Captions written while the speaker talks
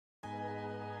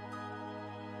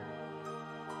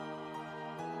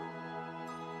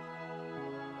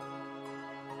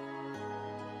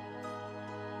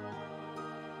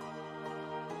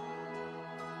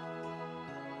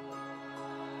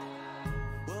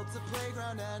world's a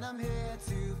playground and I'm here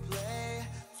to play,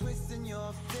 twisting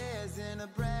your fears in a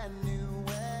brand new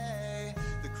way.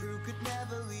 The crew could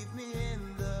never leave me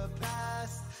in the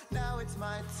past. Now it's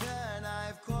my turn,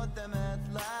 I've caught them at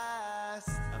last.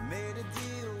 I made a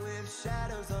deal with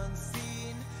shadows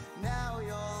unseen. Now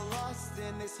you're lost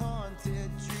in this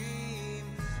haunted dream.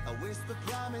 I whisper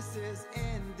promises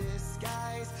in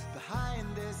disguise.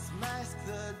 Behind this mask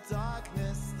the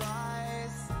darkness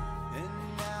lies.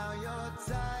 And now your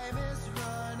time is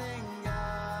running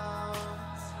out.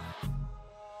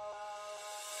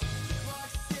 The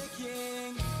clock's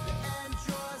ticking, the end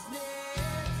draws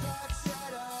near. Dark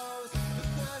shadows, the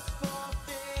thirst for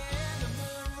fear. The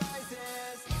moon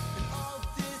rises, and all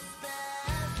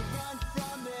despair. To run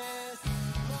from this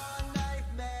long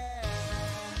nightmare.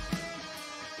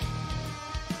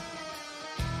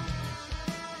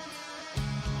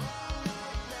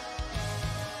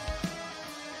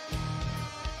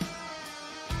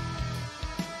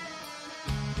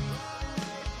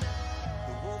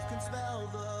 The wolf can smell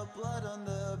the blood on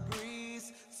the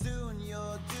breeze. Soon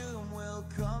your doom will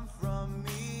come from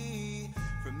me.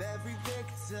 From every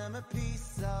victim a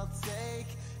piece I'll take.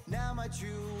 Now my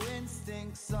true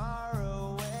instincts are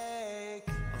awake.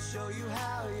 I'll show you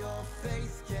how your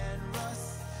faith can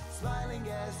rust, smiling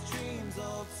as dreams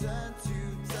all turn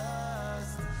to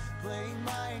dust. Playing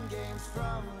mind games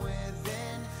from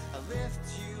within. I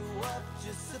lift you up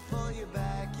just to pull you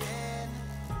back in.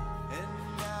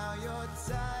 And now your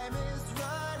time is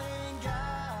running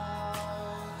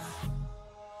out.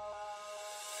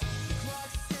 The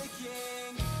clock's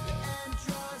ticking, the end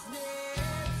draws near.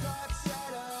 Dark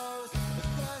shadows, the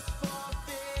thirst for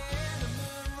fear. The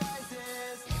moon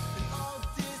rises, and all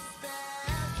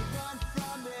despair. To run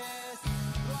from this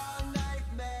long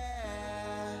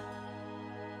nightmare.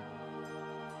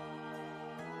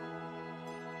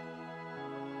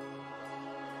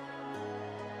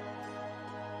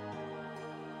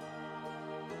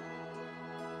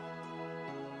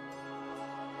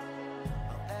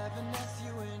 I'll evanesce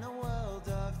you in a world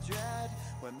of dread,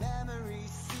 where memory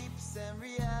seeps and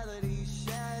reality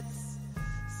sheds.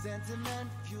 Sentiment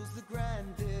fuels the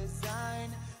grand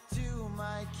design. To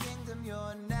my kingdom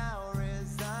you're now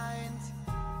resigned.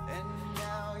 And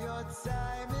now your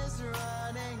time is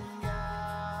running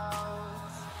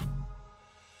out.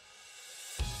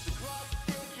 The clock's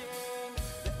ticking,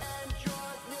 the end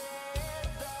draws near.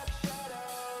 Dark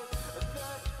shadows, a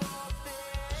thirst for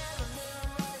fear. The moon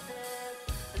rises,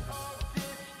 and all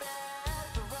despair.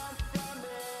 To run from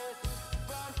this,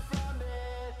 run from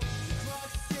this. The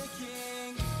clock's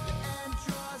ticking, the end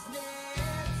draws near.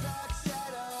 Dark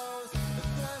shadows, a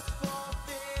thirst for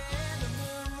fear. The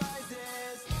moon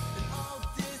rises, and all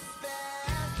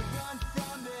despair. To run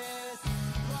from this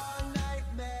long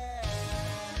nightmare.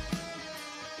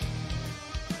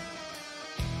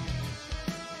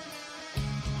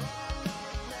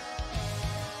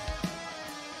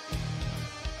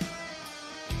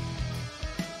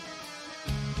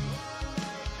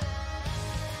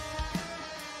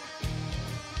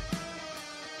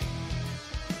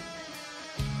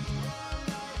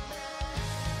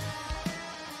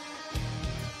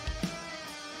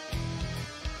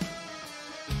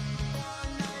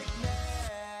 Long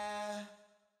nightmare.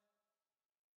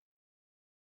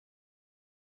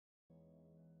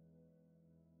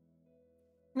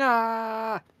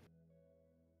 Ah!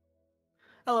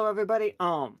 Hello everybody.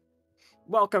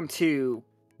 Welcome to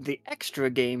the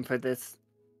extra game for this,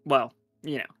 well,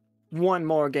 one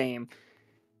more game.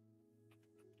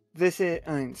 This is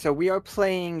so we are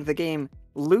playing the game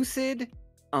Lucid,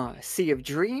 Sea of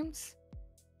Dreams.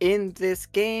 In this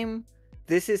game,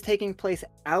 this is taking place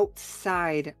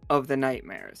outside of the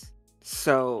nightmares.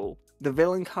 So the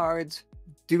villain cards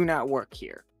do not work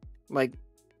here. Like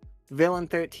villain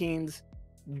 13s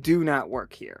do not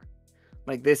work here.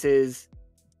 Like this is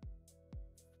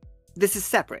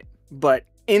separate, but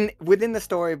within the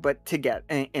story, but together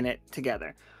in it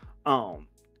together.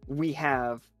 We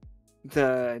have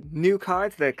the new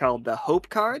cards. They're called the Hope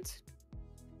cards.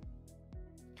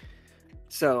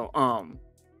 So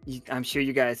I'm sure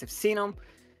you guys have seen them.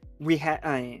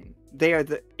 They are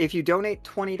if you donate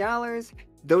 $20,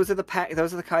 those are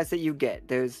the cards that you get.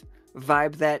 There's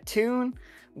Vibe That Tune,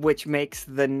 which makes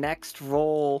the next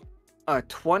roll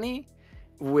 20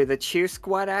 with a cheer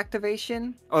squad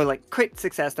activation, or like crit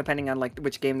success, depending on like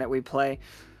which game that we play,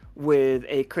 with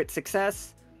a crit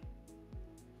success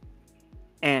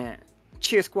and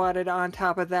cheer squatted on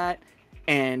top of that,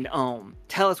 and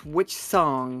tell us which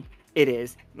song it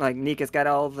is. Like Nika's got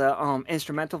all the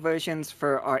instrumental versions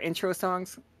for our intro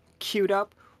songs queued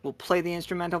up. We'll play the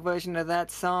instrumental version of that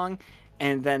song,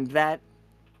 and then that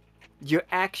your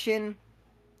action,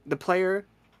 the player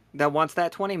that wants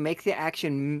that 20, make the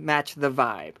action match the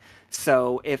vibe.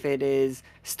 So if it is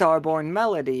Starborn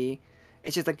Melody,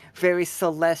 it's just like very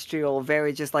celestial,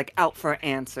 very just like out for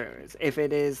answers. If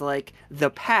it is like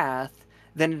The Path,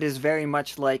 then it is very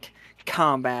much like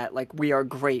combat, like we are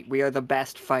great, we are the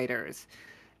best fighters.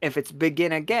 If it's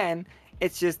Begin Again,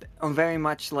 it's just very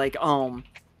much like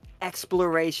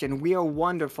exploration, we are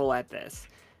wonderful at this.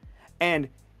 And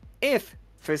if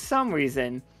for some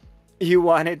reason you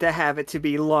wanted to have it to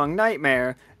be Long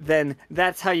Nightmare, then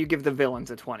that's how you give the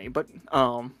villains a 20. But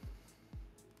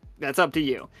that's up to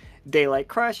you. Daylight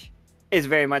Crush is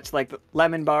very much like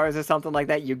lemon bars or something like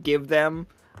that. You give them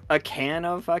a can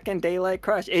of fucking Daylight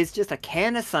Crush. It's just a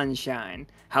can of sunshine,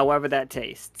 however that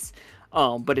tastes.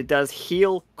 But it does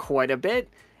heal quite a bit,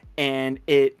 and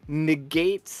it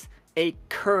negates a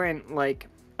current like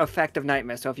effect of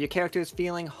nightmare. So if your character is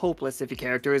feeling hopeless, if your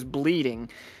character is bleeding,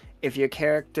 if your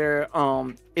character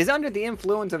is under the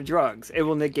influence of drugs, it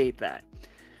will negate that.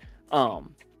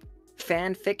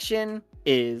 Fan fiction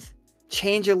is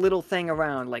change a little thing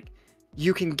around. Like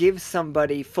you can give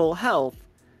somebody full health,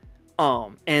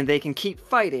 and they can keep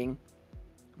fighting,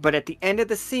 but at the end of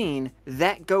the scene,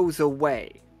 that goes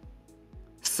away.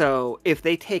 So if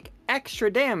they take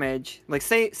extra damage, like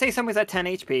say somebody's at 10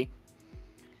 HP,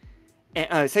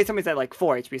 and, say somebody's at like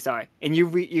 4 HP, sorry, and you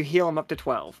heal them up to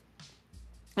 12,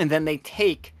 and then they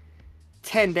take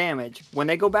 10 damage. When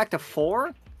they go back to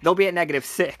 4, they'll be at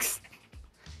 -6.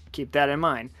 Keep that in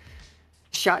mind.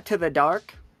 Shot to the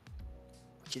Dark,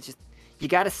 which is just, you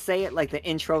gotta say it like the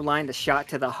intro line to Shot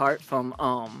to the Heart from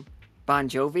Bon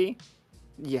Jovi.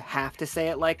 You have to say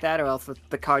it like that or else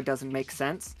the card doesn't make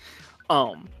sense.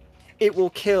 It will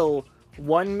kill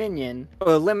 1 minion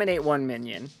or eliminate 1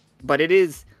 minion, but it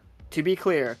is, to be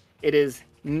clear, it is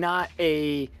not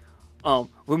a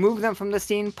remove them from the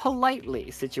scene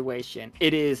politely situation.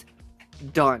 It is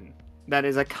done. That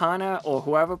is Akana or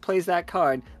whoever plays that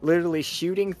card literally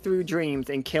shooting through dreams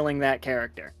and killing that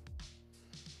character.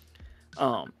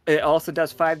 It also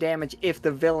does 5 damage if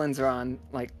the villains are on,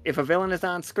 like, if a villain is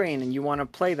on screen and you want to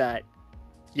play that,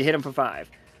 you hit him for 5.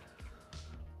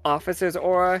 Officer's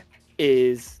Aura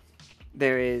is,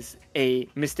 there is a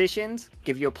Mysticians,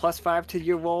 give you a +5 to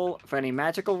your roll for any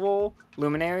magical roll.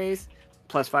 Luminaries,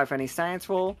 +5 for any science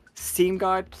roll. Seam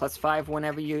Guard, +5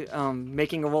 whenever you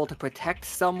making a roll to protect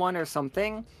someone or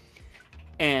something.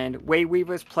 And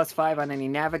Wayweavers, +5 on any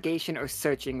navigation or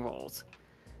searching rolls.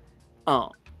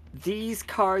 These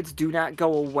cards do not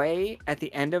go away at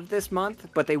the end of this month,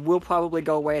 but they will probably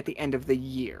go away at the end of the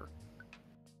year.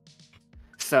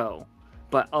 So,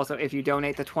 but also if you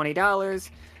donate the $20,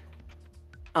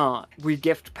 we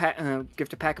gift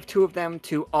a pack of 2 of them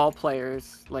to all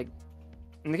players, like,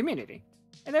 in the community.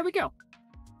 And there we go.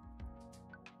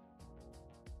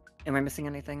 Am I missing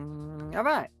anything? All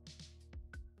right.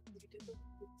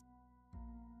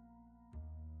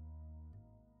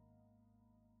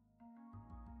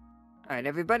 All right,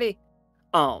 everybody.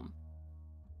 So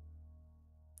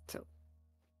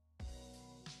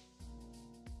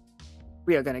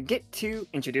we are gonna get to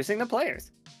introducing the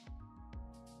players.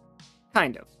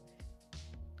 Kind of.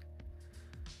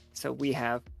 So we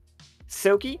have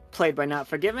Tsoki, played by Not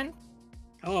Forgiven.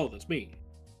 Oh, that's me.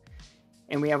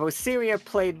 And we have Osiria,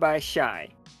 played by Shy.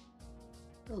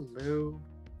 Hello.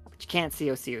 But you can't see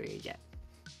Osiria yet.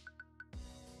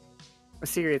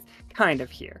 Osiria is kind of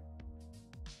here.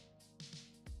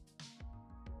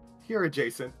 Here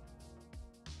adjacent.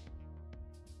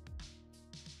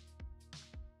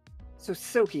 So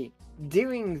Tsoki,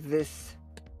 during this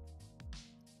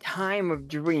time of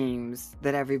dreams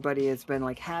that everybody has been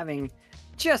like having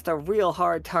just a real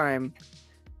hard time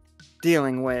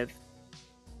dealing with,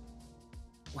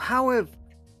 how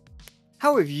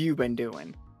have you been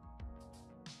doing?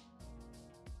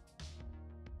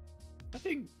 I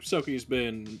think Tsoki's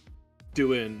been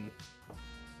doing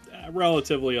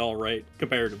relatively all right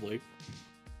comparatively.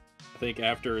 I think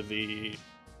after the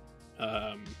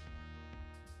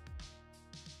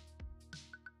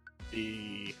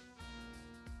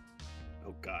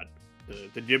oh god,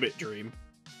 the Gibbet dream,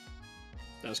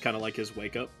 that was kind of like his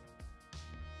wake up,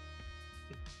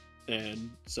 and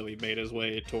so he made his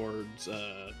way towards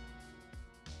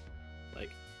like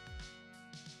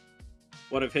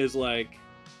one of his like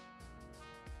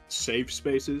safe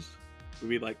spaces would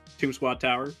be like Tomb Squad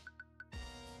Tower,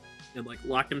 and like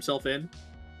locked himself in,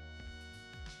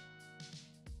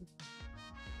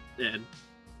 and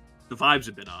the vibes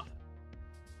have been off.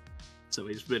 So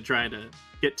he's been trying to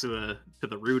get to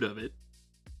the root of it.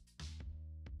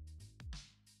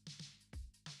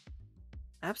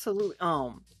 Absolutely.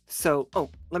 So,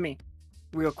 let me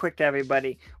real quick to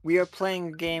everybody. We are playing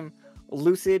a game,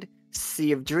 Lucid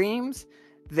Sea of Dreams.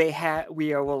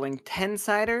 We are rolling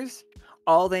 10-siders.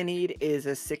 All they need is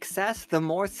a success. The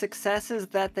more successes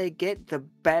that they get, the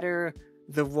better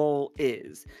the roll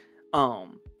is.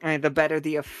 And the better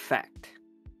the effect.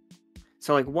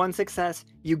 So like one success,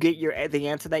 you get the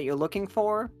answer that you're looking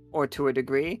for, or to a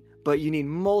degree, but you need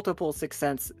multiple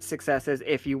successes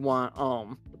if you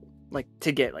want like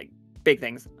to get like big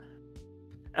things.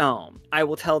 I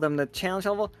will tell them the challenge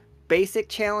level. Basic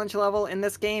challenge level in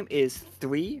this game is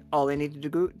 3. All they need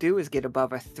to do is get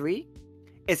above a 3.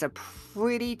 It's a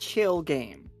pretty chill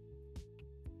game.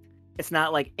 It's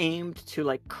not like aimed to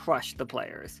like crush the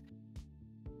players.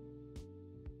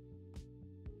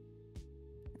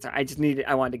 So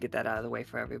I wanted to get that out of the way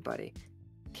for everybody.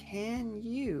 Can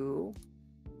you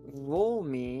roll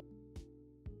me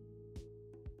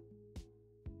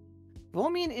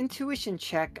an intuition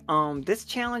check? This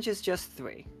challenge is just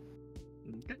 3.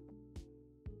 Okay.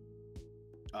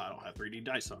 I don't have 3D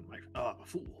dice on my... Oh, I'm a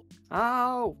fool.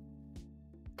 Oh!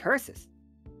 Curses.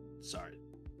 Sorry.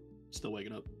 Still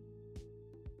waking up.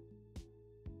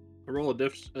 I roll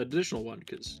additional one,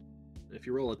 because if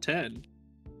you roll a 10,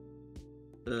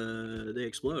 they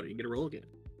explode and you get a roll again.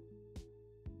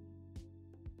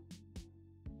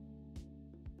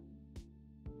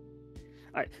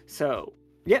 Alright, so,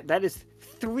 yeah, that is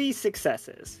 3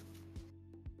 successes.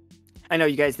 I know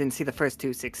you guys didn't see the first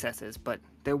 2 successes, but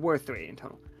there were 3 in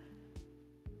total.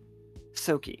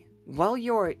 Tsoki, while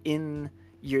you're in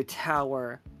your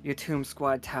tower, your Tomb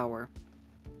Squad tower,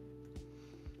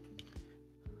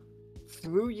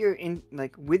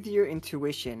 with your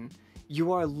intuition,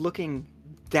 you are looking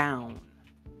down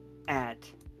at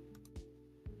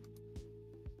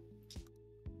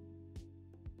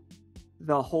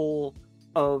the whole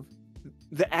of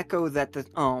the echo that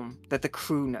the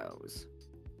crew knows.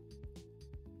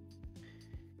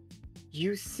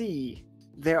 You see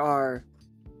there are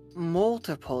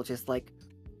multiple just like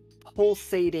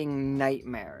pulsating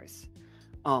nightmares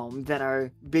that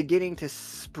are beginning to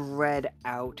spread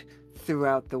out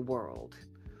throughout the world.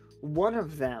 One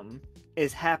of them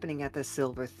is happening at the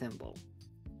Silver Thimble.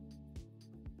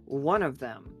 One of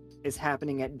them is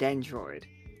happening at Dendroid.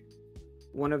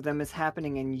 One of them is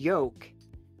happening in Yoke.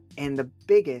 And the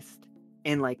biggest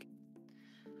and like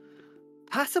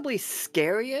possibly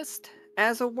scariest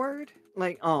as a word,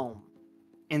 like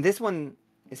and this one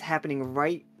is happening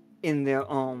right in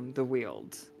the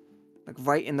Wealds, like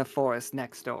right in the forest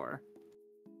next door.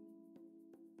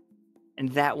 And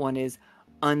that one is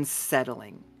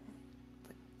unsettling.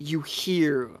 You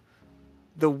hear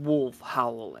the wolf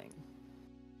howling.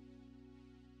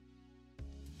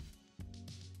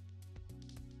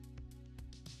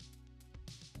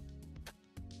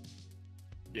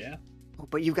 Yeah.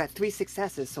 But you've got 3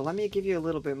 successes, so let me give you a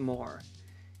little bit more.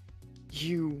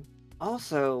 You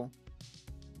also,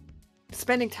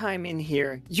 spending time in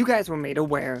here, you guys were made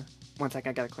aware. One second,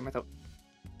 I gotta clear my throat.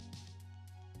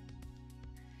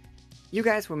 You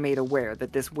guys were made aware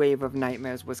that this wave of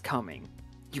nightmares was coming.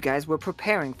 You guys were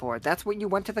preparing for it. That's what you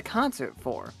went to the concert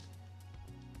for.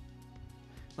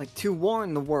 Like, to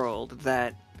warn the world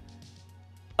that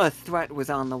a threat was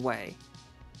on the way.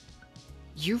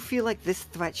 You feel like this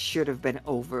threat should have been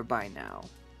over by now.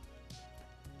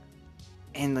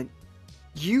 And like,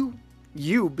 you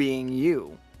being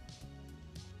you,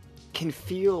 can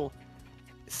feel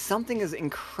something is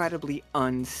incredibly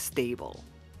unstable.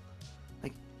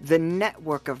 Like, the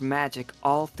network of magic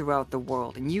all throughout the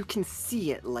world, and you can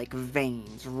see it like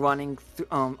veins running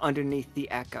underneath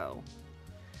the echo.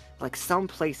 Like, some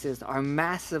places are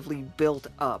massively built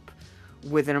up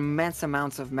with an immense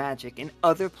amounts of magic, and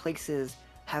other places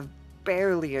have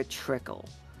barely a trickle.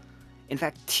 In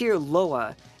fact, Tier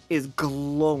Loa is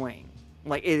glowing.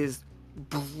 Like, it is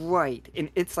bright, and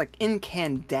it's like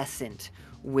incandescent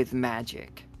with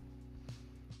magic.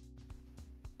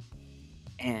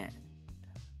 And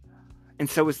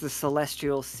so is the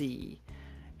Celestial Sea.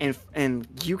 And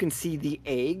you can see the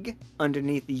egg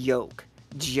underneath the yolk.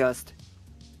 Just...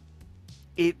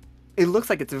 It looks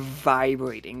like it's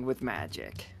vibrating with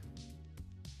magic.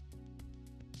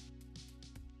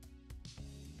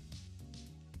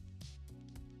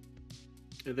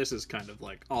 And this is kind of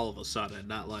like all of a sudden,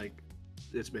 not like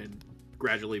it's been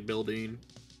gradually building.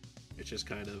 It's just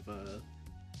kind of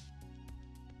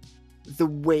the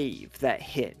wave that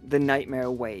hit, the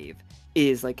nightmare wave,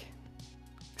 is like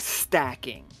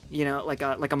stacking, you know, like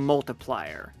a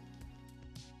multiplier.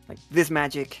 Like, this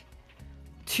magic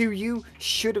to you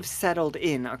should have settled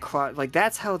in across. Like,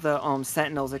 that's how the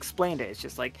Sentinels explained it. It's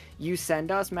just like, you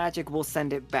send us magic, we'll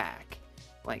send it back,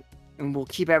 like, and we'll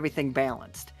keep everything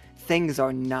balanced. things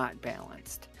are not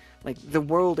balanced. Like, the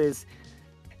world is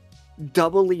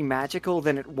doubly magical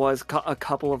than it was a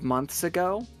couple of months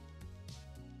ago.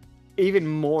 Even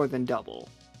more than double.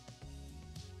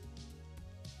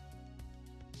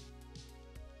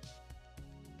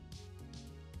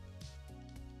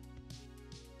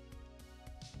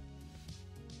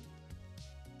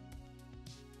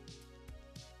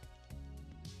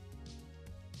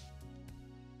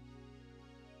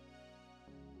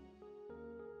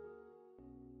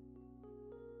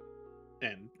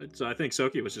 And so I think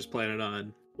Tsoki was just planning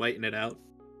on waiting it out,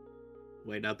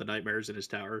 waiting out the nightmares in his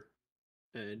tower,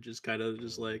 and just kind of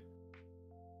just like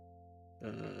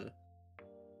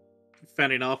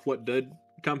fending off what did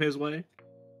come his way.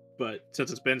 But since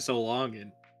it's been so long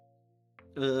and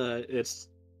it's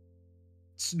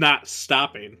not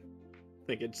stopping, I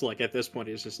think it's like at this point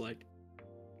he's just like,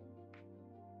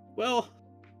 well,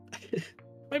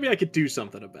 maybe I could do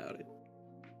something about it.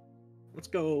 Let's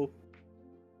go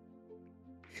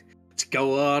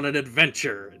on an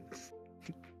adventure and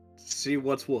see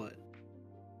what's what.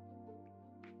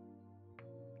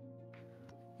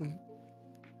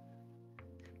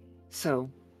 So,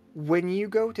 when you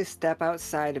go to step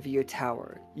outside of your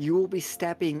tower, you will be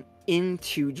stepping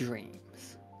into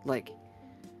dreams. Like,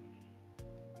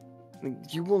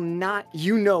 you will not,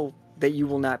 you know that you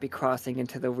will not be crossing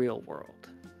into the real world.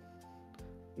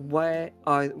 What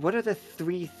are the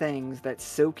 3 things that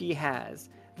Tsoki has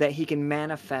that he can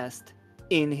manifest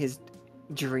in his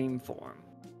dream form?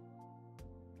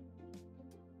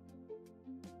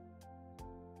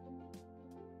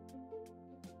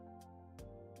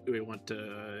 Do we want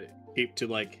to keep to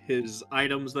like his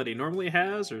items that he normally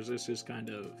has, or is this just kind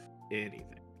of anything?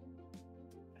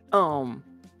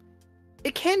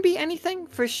 It can be anything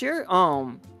for sure.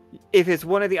 If it's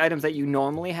one of the items that you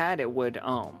normally had, it would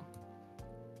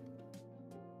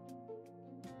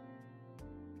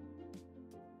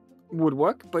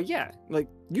work. But yeah, like,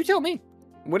 you tell me.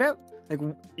 What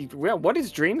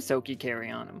does Dream Tsoki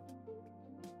carry on him?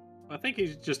 I think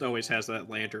he just always has that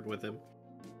lantern with him.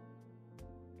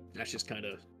 That's just kind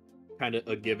of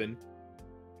a given.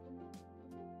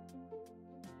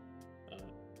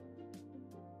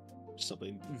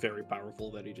 Something very powerful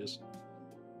that he just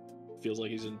feels like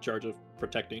he's in charge of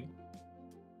protecting.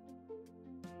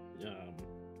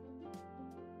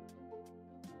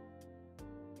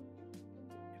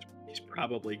 He's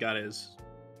probably got his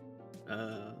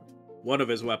one of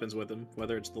his weapons with him,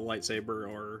 whether it's the lightsaber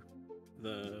or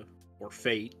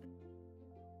fate,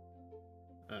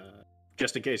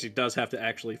 just in case he does have to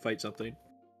actually fight something.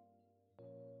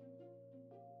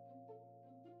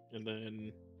 And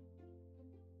then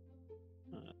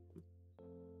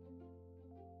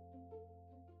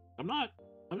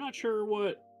I'm not sure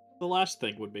what the last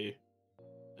thing would be.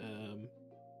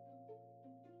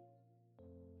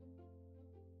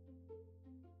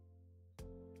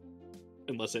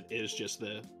 Unless it is just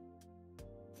the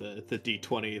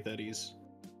D20 that he's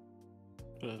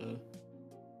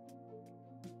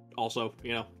also,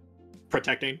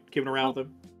 protecting, keeping around with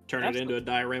him, turning it into a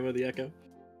diorama of the Echo.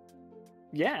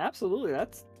 Yeah, absolutely.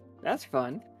 That's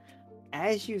fun.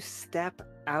 As you step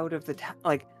out of the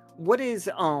what is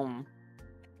Tsoki's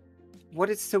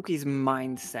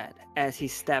mindset as he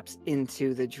steps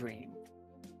into the dream?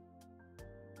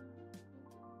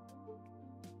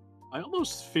 I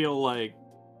almost feel like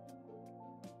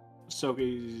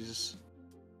Tsoki's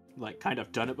kind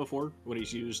of done it before when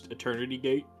he's used Eternity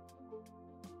Gate,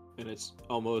 and it's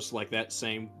almost like that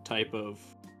same type of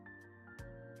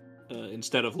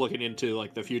instead of looking into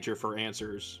the future for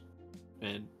answers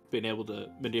and being able to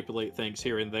manipulate things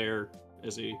here and there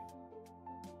as he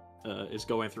is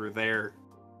going through there,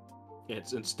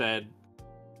 it's instead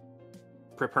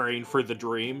preparing for the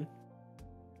dream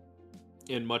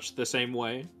in much the same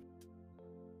way,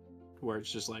 where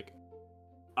it's just like,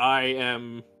 I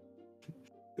am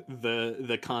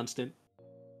the constant.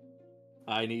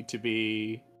 I need to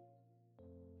be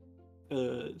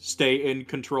stay in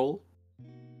control,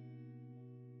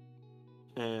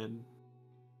 and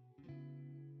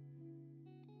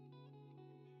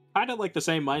kind of like the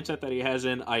same mindset that he has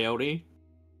in Ione,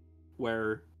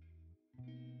 where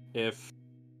if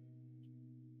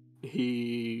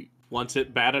he wants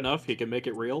it bad enough, he can make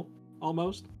it real,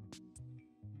 almost.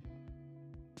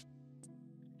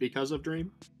 Because of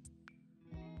Dream.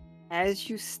 As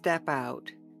you step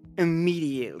out,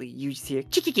 immediately you see a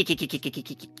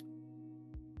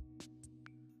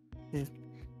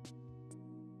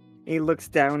He looks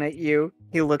down at you,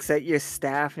 he looks at your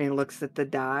staff, and he looks at the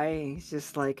die, and he's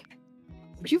just like,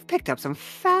 you've picked up some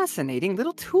fascinating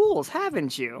little tools,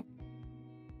 haven't you?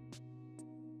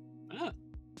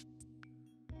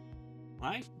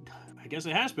 I guess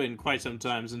it has been quite some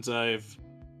time since I've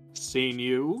seen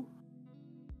you,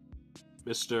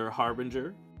 Mr.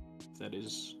 Harbinger. If that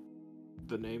is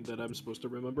the name that I'm supposed to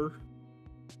remember.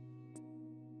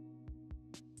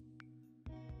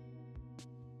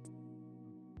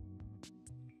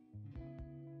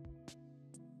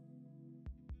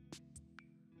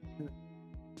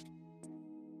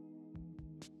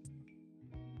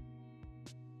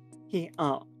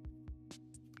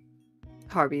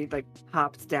 Harvey like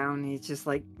hops down and he just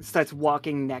like starts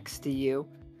walking next to you.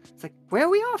 It's like, where are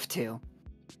we off to?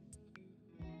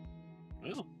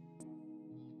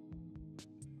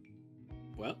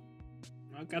 Well,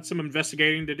 I've got some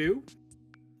investigating to do.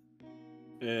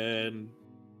 And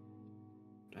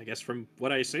I guess from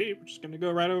what I see, we're just gonna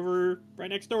go right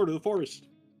next door to the forest.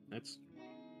 That's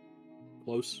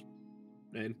close.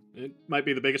 And it might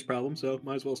be the biggest problem, so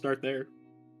might as well start there.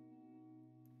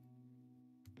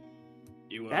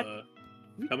 You,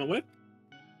 coming with?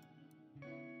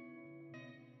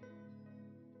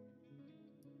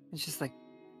 It's just like,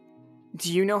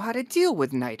 do you know how to deal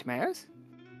with nightmares?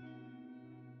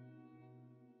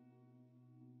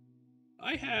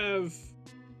 I have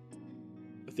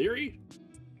a theory.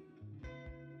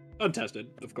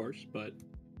 Untested, of course, but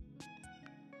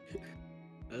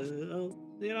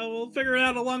we'll figure it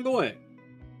out along the way.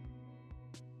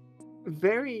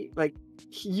 Very, like,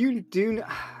 you do...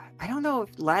 I don't know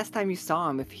if last time you saw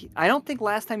him, I don't think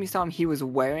last time you saw him he was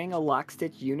wearing a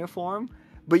Lockstitch uniform,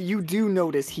 but you do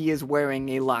notice he is wearing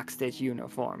a Lockstitch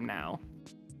uniform now.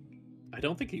 I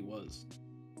don't think he was.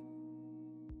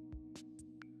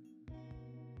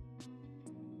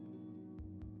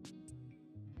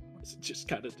 It's just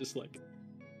kind of just like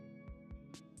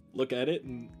look at it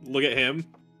and look at him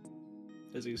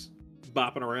as he's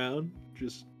bopping around.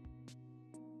 Just,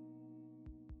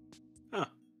 huh.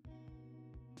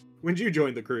 When'd you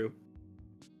join the crew?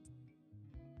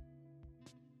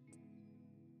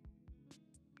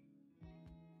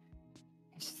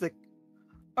 She's like,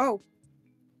 oh.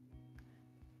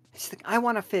 She's like, I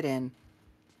want to fit in.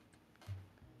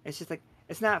 It's just like,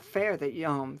 it's not fair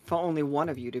that for only one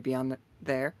of you to be on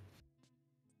there.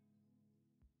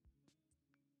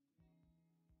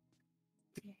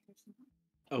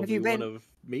 Oh, Have you been one of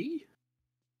me?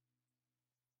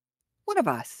 One of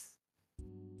us.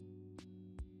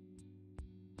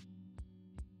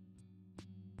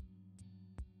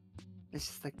 It's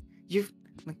just like,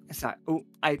 sorry. Oh,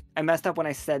 I messed up when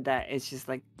I said that. It's just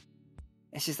like,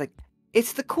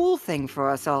 it's the cool thing for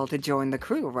us all to join the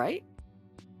crew, right?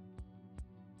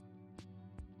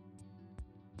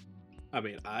 I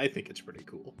mean, I think it's pretty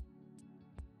cool.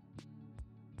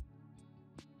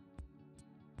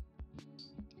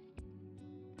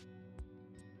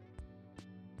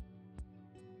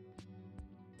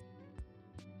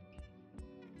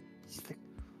 She's like,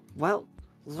 well,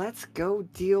 let's go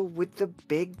deal with the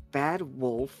big bad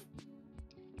wolf.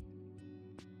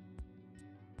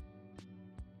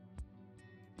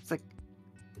 It's like,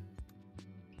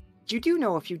 you do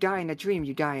know if you die in a dream,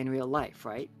 you die in real life,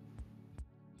 right?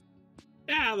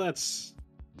 Yeah, it's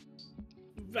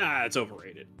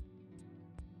overrated.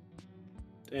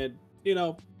 And,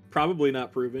 probably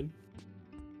not proven.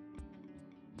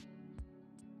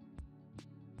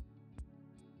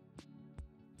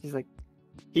 He's like,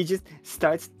 he just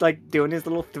starts like doing his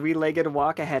little three-legged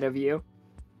walk ahead of you.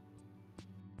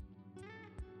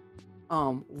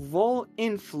 Roll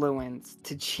influence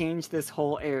to change this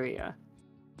whole area.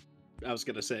 I was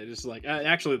gonna say, just like,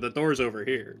 actually, the door's over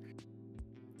here.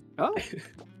 Oh,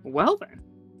 well then.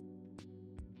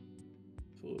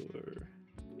 4,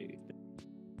 8.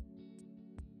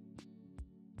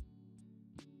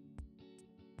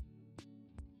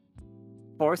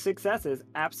 Four successes,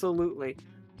 absolutely.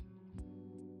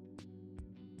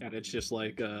 And it's just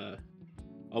like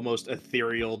almost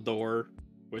ethereal door,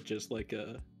 which is like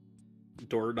a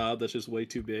doorknob that's just way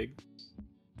too big.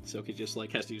 So he just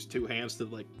like has to use 2 hands to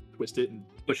like twist it and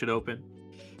push it open.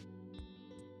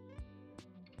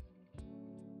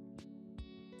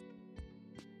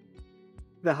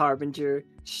 The Harbinger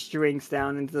shrinks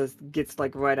down and just gets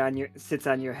like sits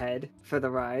on your head for the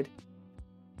ride.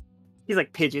 He's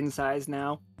like pigeon-sized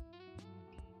now.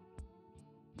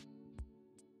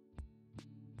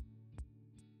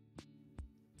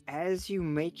 As you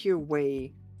make your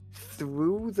way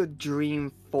through the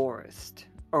dream forest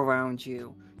around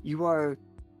you, you are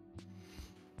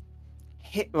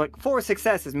hit. Like 4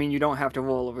 successes mean you don't have to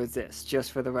roll a resist,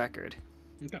 just for the record.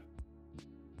 Okay.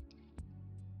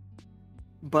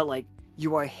 But like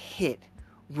you are hit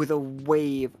with a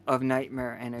wave of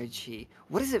nightmare energy.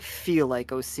 What does it feel like,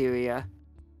 Osiria?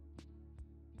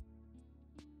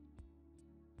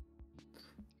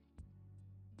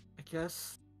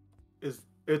 guess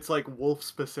it's like wolf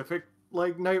specific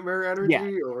like nightmare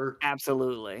energy or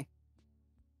Absolutely.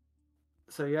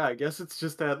 so yeah, I guess it's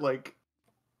just that like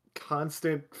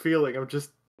constant feeling of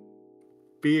just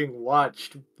being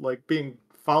watched, like being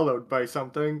followed by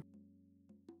something.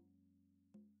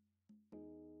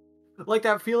 Like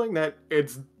that feeling that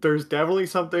there's definitely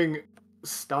something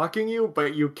stalking you,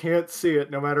 but you can't see it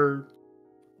no matter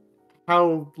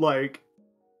how like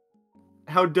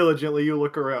how diligently you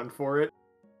look around for it.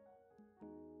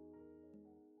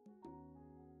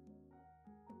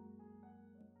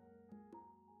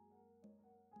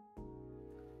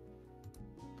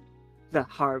 The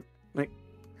like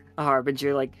a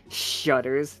harbinger like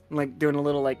shudders, like doing a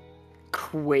little like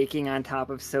quaking on top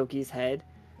of Tsoki's head.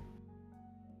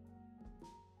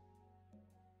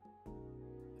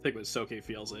 I think when Tsoki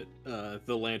feels it,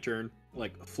 the lantern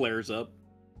like flares up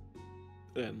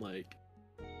and like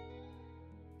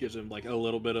gives him like a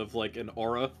little bit of like an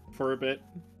aura for a bit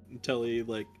until he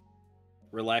like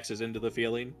relaxes into the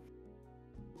feeling.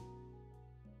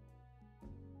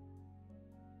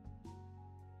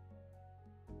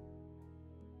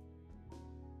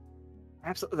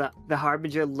 Absolutely. The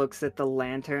harbinger looks at the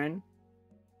lantern,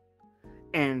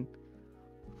 and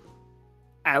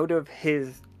out of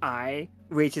his eye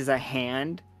reaches a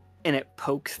hand, and it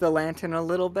pokes the lantern a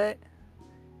little bit.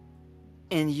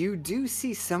 And you do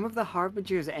see some of the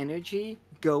harbinger's energy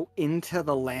go into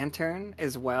the lantern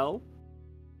as well.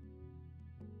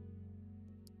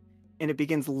 And it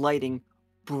begins lighting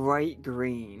bright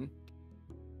green.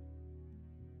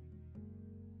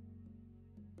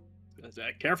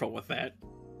 Careful with that.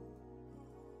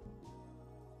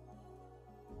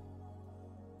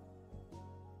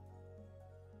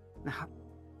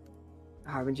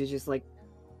 Harbinger just like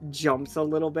jumps a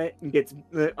little bit and gets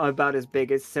about as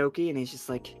big as Tsoki, and he's just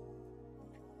like,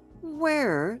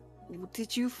 "Where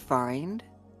did you find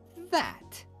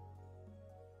that?"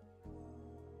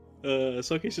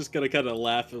 Soki's just gonna kind of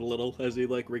laugh a little as he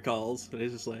like recalls, and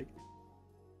he's just like,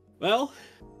 "Well,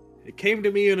 it came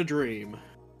to me in a dream,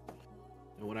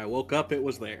 and when I woke up, it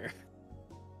was there."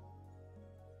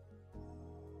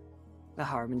 The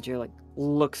harbinger like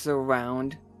looks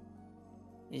around.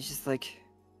 He's just like,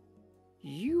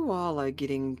 "You all are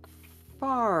getting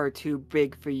far too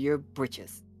big for your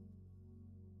britches."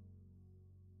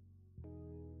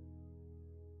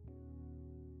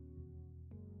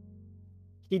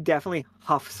 He definitely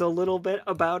huffs a little bit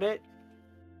about it.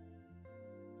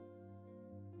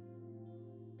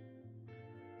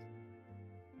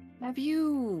 Have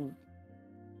you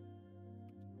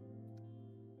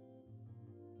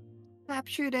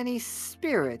captured any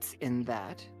spirits in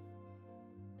that?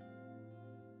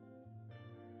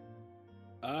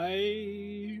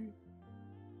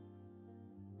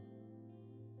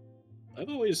 I've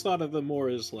always thought of them more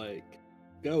as like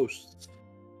ghosts.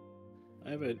 I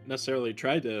haven't necessarily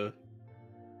tried to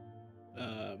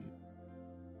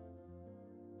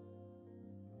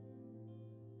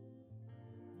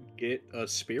get a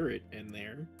spirit in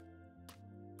there.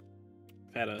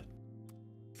 I've had a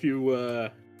few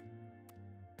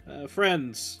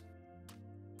friends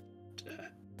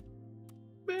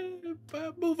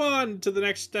move on to the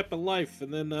next step in life,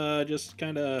 and then just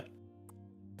kind of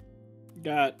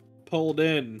got pulled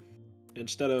in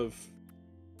instead of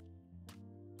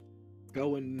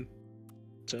going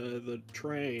to the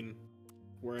train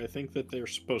where I think that they're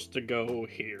supposed to go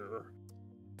here.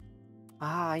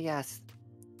 Ah, yes.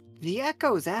 The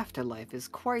Echo's afterlife is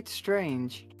quite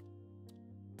strange.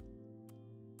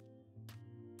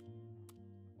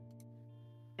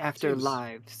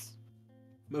 Afterlives.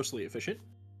 Mostly efficient.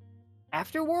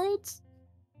 Afterworlds?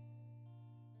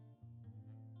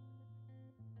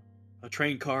 A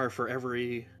train car for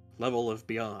every level of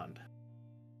beyond.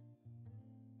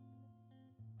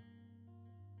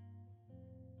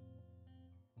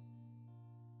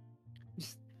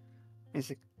 Is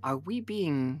it, are we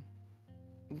being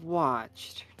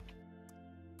watched?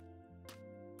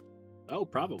 Oh,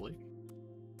 probably.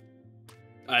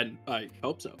 I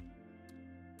hope so.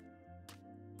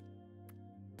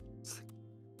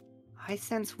 I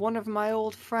sense one of my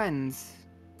old friends.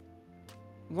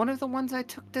 One of the ones I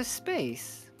took to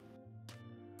space.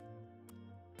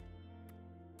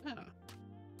 Yeah.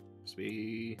 Must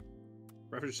be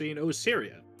referencing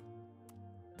Osiria.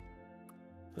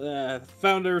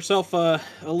 Found herself a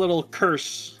little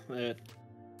curse that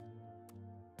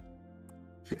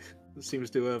seems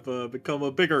to have become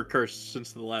a bigger curse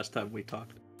since the last time we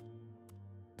talked.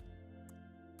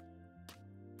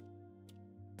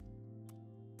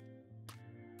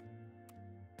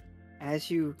 As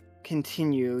you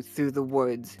continue through the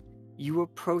woods, you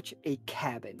approach a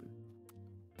cabin.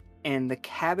 and the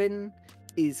cabin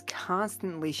is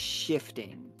constantly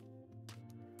shifting.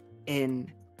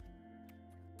 And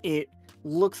it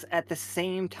looks at the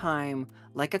same time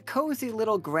like a cozy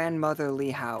little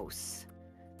grandmotherly house,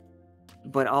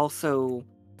 but also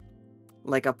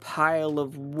like a pile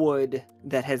of wood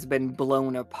that has been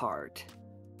blown apart.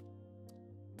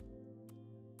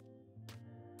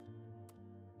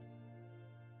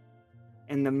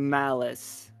 And the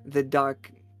malice, the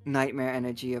dark nightmare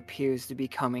energy appears to be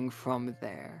coming from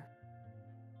there.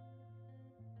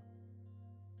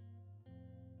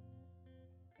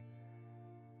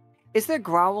 Is there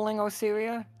growling,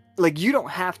 Osiria? Like, you don't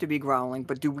have to be growling,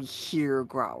 but do we hear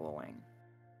growling?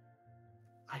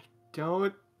 I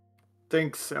don't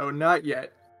think so. Not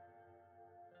yet.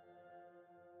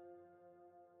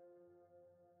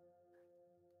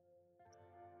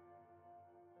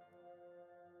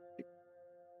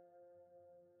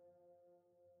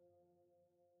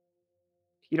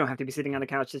 You don't have to be sitting on the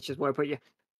couch. That's just where I put you.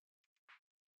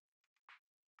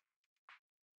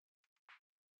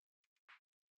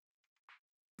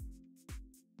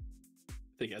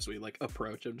 I think as we like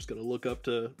approach, I'm just gonna look up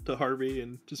to Harvey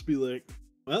and just be like,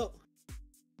 "Well,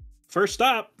 first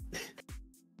stop.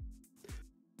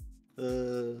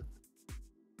 If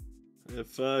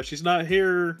she's not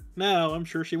here now, I'm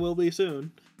sure she will be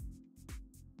soon."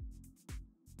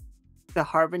 The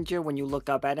Harbinger, when you look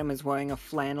up at him, is wearing a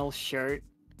flannel shirt,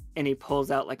 and he pulls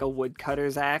out like a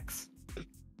woodcutter's axe.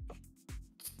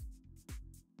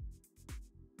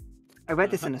 I read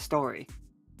this in a story.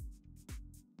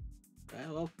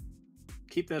 Well,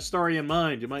 keep that story in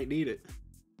mind. You might need it.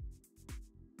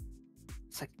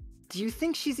 It's like, do you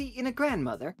think she's eating a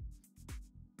grandmother?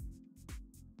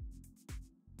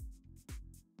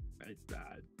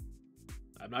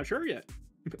 I'm not sure yet.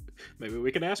 Maybe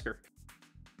we can ask her.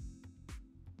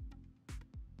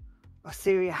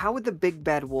 Osiria, how would the big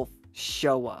bad wolf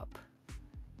show up?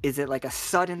 Is it like a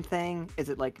sudden thing? Is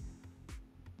it like,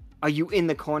 are you in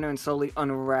the corner and slowly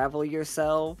unravel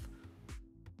yourself?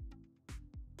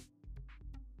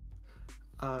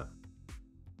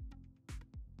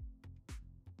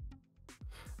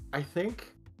 I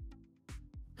think,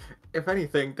 if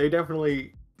anything, they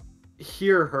definitely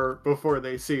hear her before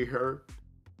they see her.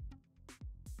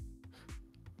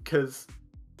 Because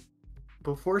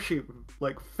before she,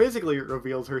 like, physically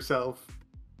reveals herself,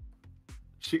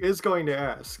 she is going to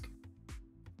ask,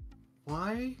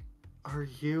 "Why are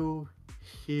you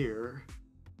here?"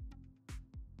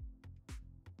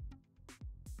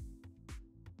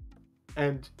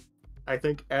 And I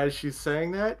think as she's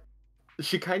saying that,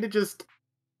 she kind of just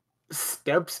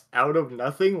steps out of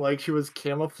nothing, like she was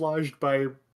camouflaged by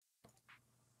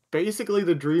basically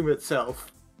the dream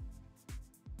itself.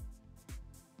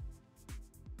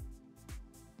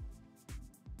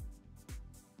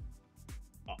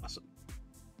 Awesome.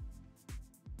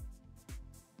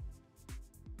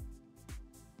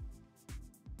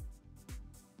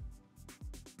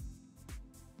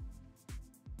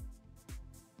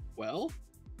 Well,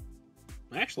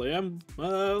 actually, I'm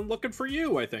looking for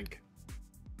you, I think.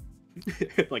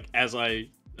 Like, as I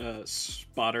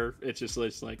spot her,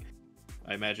 it's like,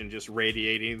 I imagine just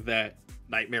radiating that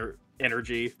nightmare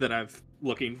energy that I'm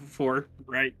looking for,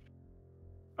 right?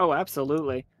 Oh,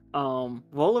 absolutely.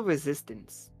 Roll of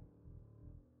resistance.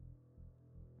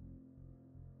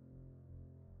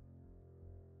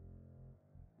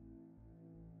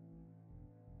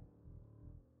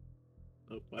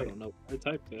 Oh, I don't know. I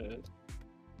typed that.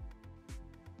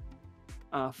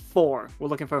 4. We're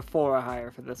looking for a 4 or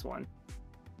higher for this one.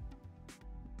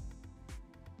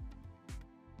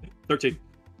 13.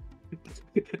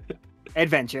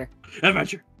 Adventure.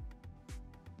 Adventure.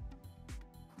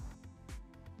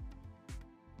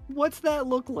 What's that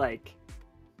look like?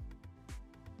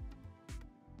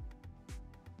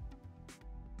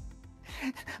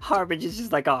 Harbinger's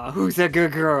just like, oh, who's a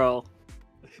good girl?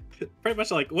 Pretty much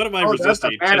like, what am I Oh, that's a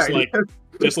resisting? bad idea.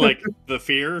 Just like the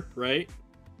fear, right?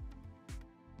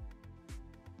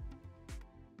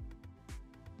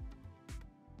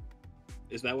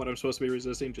 Is that what I'm supposed to be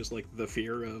resisting? Just like the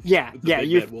fear of the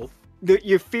big bad wolf?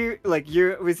 Your fear, like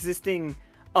you're resisting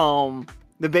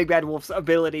the big bad wolf's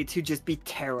ability to just be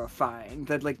terrifying.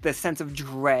 The sense of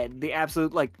dread, the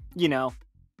absolute, like, you know,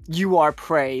 you are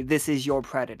prey, this is your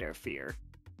predator fear.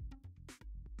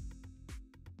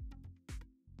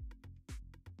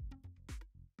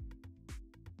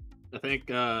 I think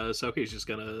Tsoki's just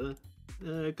gonna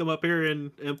come up here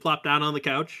and plop down on the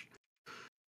couch,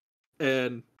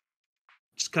 and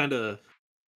just kind of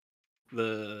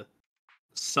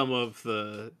some of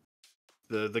the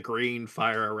green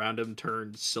fire around him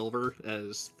turns silver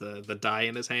as the dye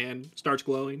in his hand starts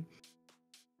glowing,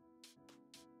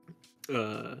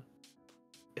 And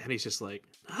he's just like,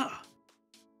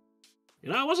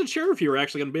 I wasn't sure if you were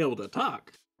actually going to be able to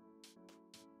talk.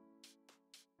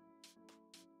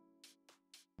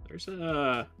 There's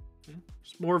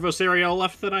more of Osiria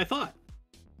left than I thought.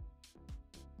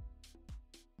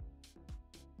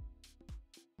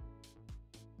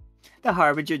 The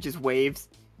Harbinger just waves.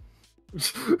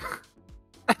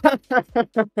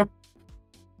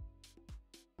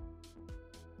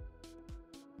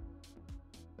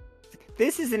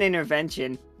 This is an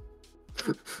intervention.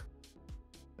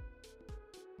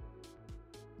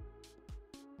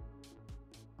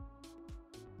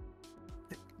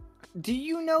 Do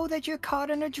you know that you're caught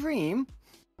in a dream?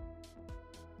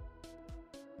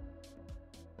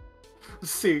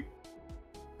 See, I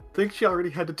think she already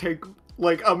had to take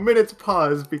like a minute's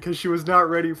pause because she was not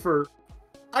ready for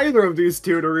either of these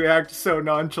two to react so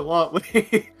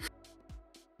nonchalantly.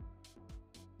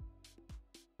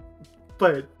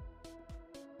 But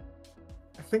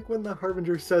I think when the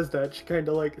Harbinger says that, she kind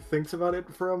of like thinks about it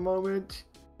for a moment.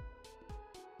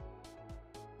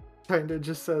 Kind of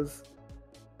just says,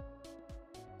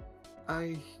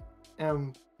 I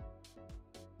am...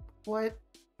 What?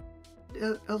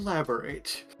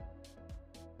 Elaborate.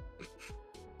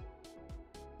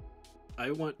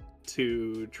 I want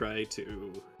to try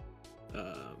to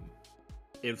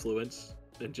influence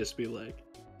and just be like,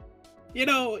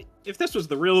 if this was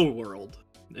the real world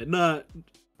and not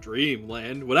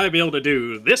Dreamland, would I be able to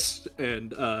do this?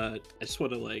 And I just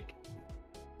want to like,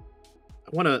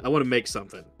 I want to make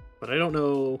something, but I don't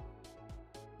know.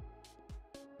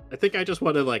 I think I just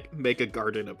want to like make a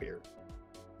garden appear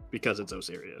because it's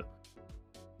Osiria.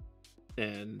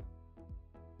 And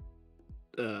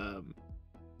I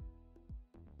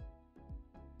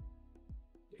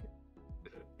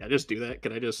just do that?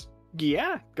 Can I just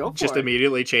go for just it.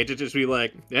 immediately change it? Just be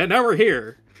like, yeah, now we're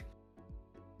here.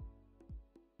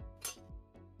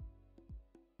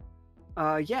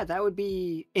 Yeah, that would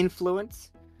be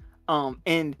influence.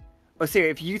 And Osiria,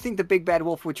 if you think the big bad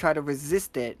wolf would try to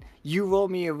resist it, you roll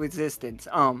me a resistance.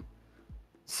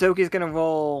 Tsoki's gonna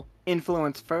roll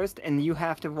influence first, and you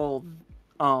have to roll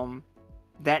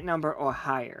that number or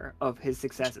higher of his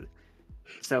successes.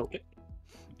 So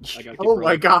Oh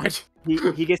my god.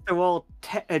 he gets to roll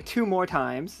 2 more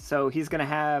times, so he's gonna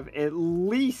have at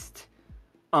least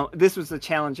this was the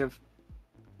challenge of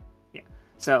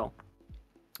so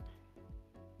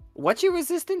what's your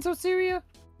resistance, Osiria?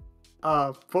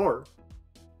 4.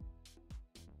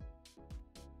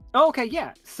 Oh, okay,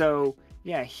 yeah. So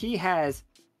yeah, he has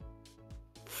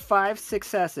 5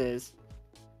 successes.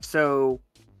 So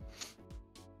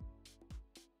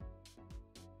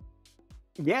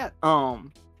yeah,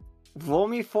 roll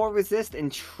me 4 resist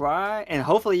and try, and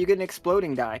hopefully you get an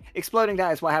exploding die. Exploding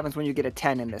die is what happens when you get a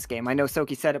 10 in this game. I know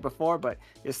Tsoki said it before, but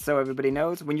just so everybody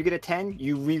knows, when you get a 10,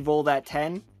 you re-roll that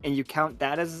 10, and you count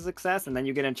that as a success, and then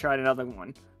you get to try another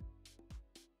one.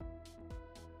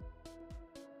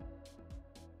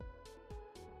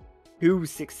 Two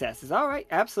successes. All right,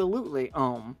 absolutely.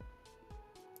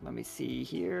 Let me see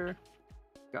here.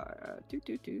 Got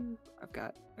I've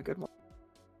got a good one.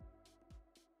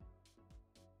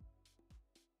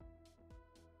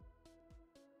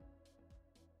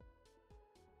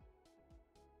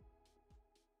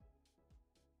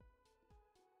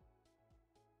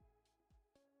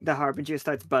 The Harbinger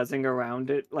starts buzzing around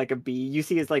it like a bee. You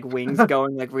see his like wings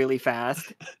going like really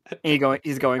fast. And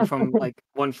he's going from like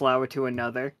one flower to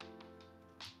another.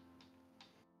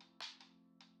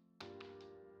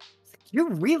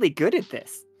 You're really good at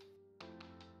this.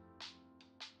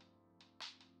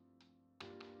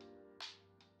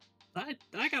 I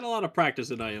got a lot of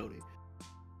practice in Ione.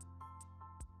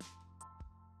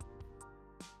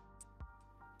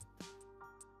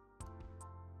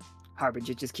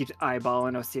 Harbinger just keeps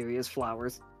eyeballing Osiria's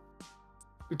flowers.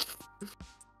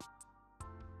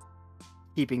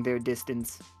 Keeping their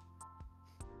distance.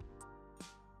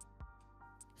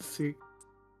 See,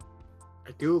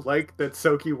 I do like that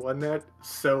Tsoki won that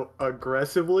so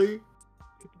aggressively,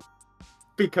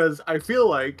 because I feel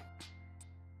like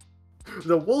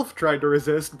the wolf tried to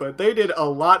resist, but they did a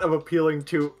lot of appealing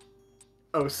to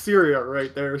Osiria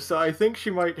right there, so I think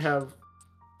she might have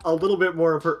a little bit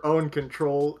more of her own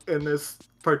control in this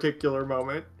particular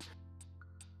moment.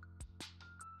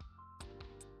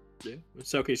 Yeah,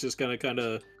 Tsoki's just gonna kind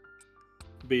of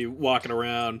be walking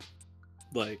around,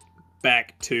 like,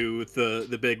 back to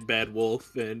the big bad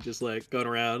wolf, and just, like, going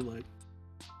around, like,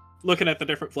 looking at the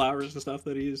different flowers and stuff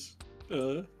that he's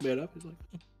made up. He's like,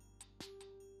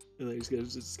 and then he's gonna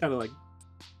just kind of, like,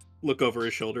 look over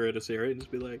his shoulder at Osiria and just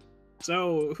be like,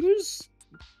 so, who's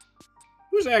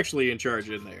actually in charge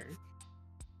in there?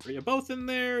 Are you both in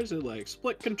there? Is it like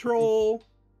split control?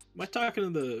 Am I talking to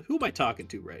the... Who am I talking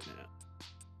to right now?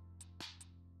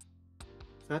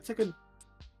 That's a good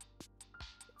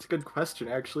question,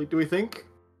 actually. Do we think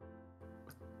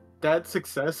that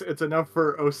success, it's enough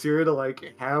for Osiria to,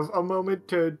 like, have a moment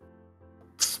to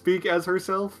speak as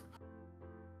herself?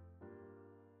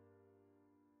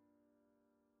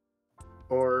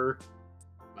 Or...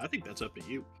 I think that's up to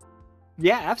you.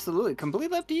 Yeah, absolutely.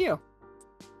 Completely up to you.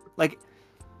 Like,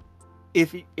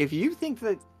 if you think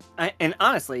that... And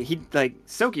honestly,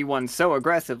 Tsoki won so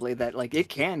aggressively that, like, it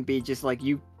can be just, like,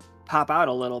 you pop out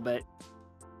a little bit.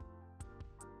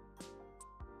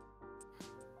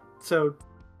 So,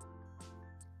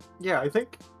 yeah, I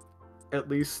think, at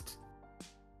least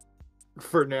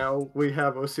for now, we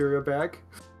have Osiria back.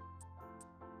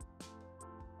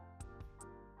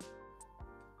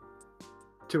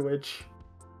 To which...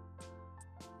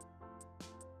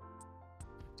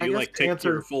 Do you, like, take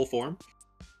your full form?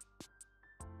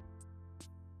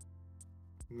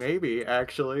 Maybe,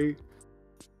 actually.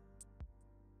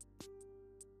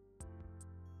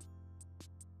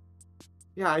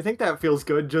 Yeah, I think that feels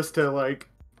good just to, like,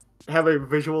 have a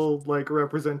visual, like,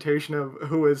 representation of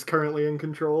who is currently in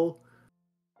control.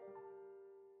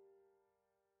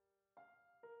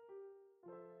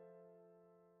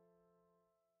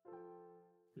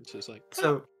 It's just like...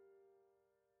 So...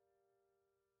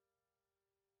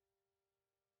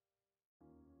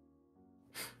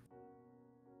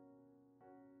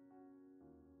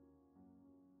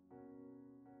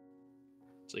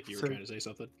 It's like you were trying to say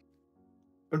something.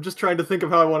 I'm just trying to think of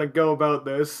how I want to go about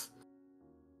this.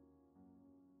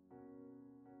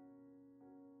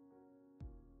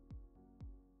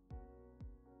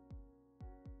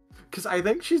 Because I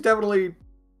think she's definitely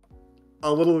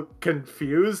a little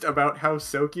confused about how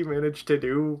Tsoki managed to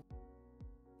do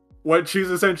what she's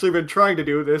essentially been trying to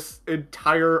do this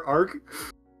entire arc.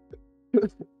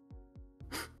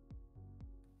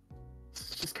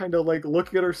 Just kind of like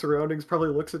looking at her surroundings, probably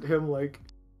looks at him like,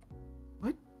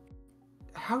 what?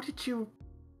 How did you...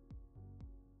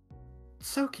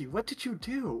 Tsoki, what did you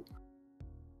do?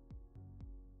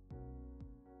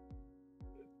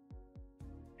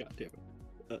 God damn it.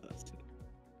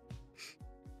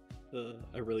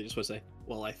 I really just want to say,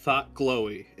 well, I thought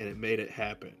glowy, and it made it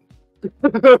happen.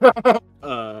 But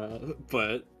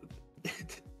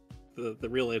the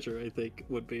real answer, I think,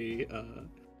 would be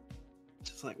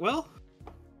just like, well,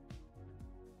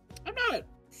 I'm not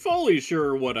fully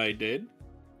sure what I did,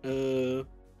 but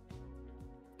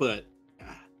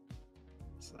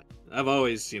it's like, I've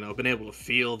always, been able to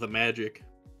feel the magic,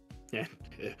 and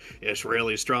it's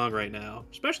really strong right now,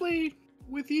 especially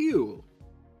with you.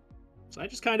 So I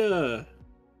just kind of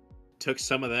took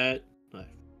some of that,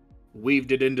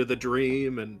 weaved it into the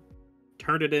dream, and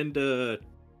turned it into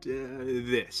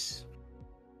this.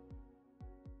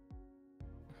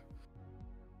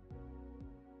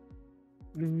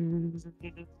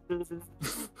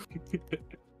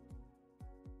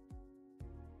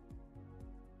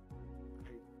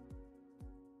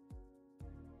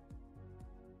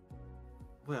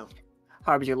 Well,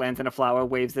 Harbinger lands in a flower,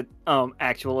 waves at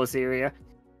actual Osiria.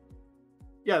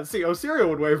 yeah, see, Osiria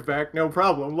would wave back, no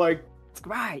problem. Like,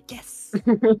 Right, yes.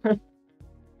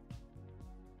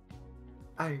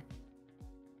 I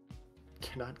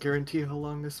cannot guarantee how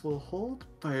long this will hold,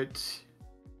 but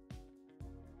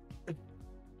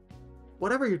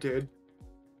whatever you did,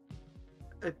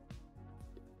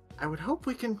 I would hope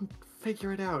we can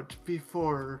figure it out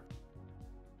before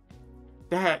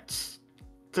that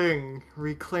thing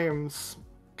reclaims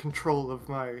control of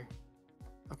my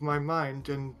mind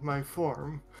and my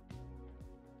form.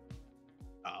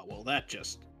 Well,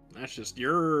 that's just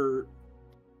your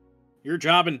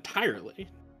job entirely.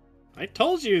 I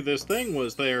told you this thing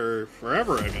was there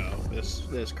forever ago.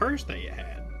 This curse that you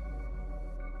had.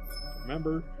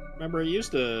 Remember, it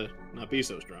used to not be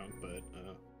so strong, but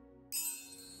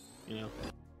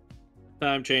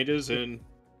time changes and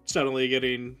suddenly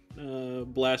getting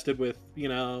blasted with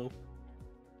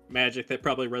magic that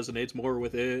probably resonates more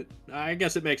with it. I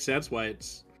guess it makes sense why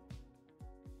it's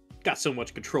got so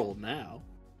much control now.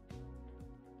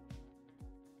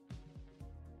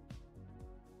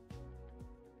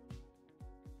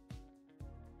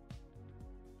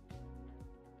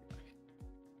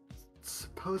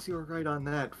 Suppose you were right on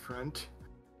that front.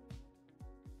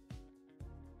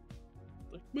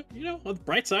 But, on the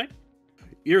bright side,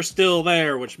 you're still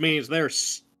there, which means there's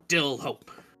still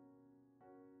hope.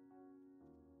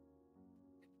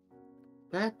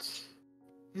 That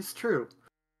is true.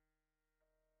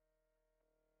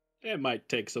 It might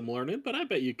take some learning, but I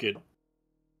bet you could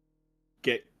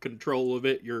get control of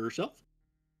it yourself.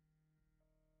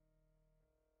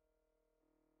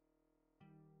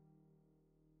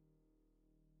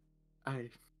 I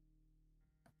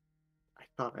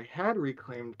thought I had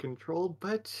reclaimed control,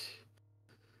 but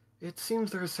it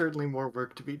seems there is certainly more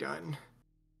work to be done.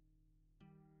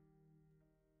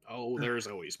 Oh, there's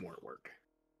always more work.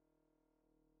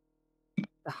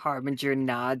 The Harbinger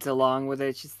nods along with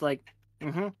it. She's like,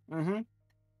 It's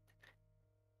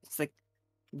like,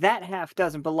 that half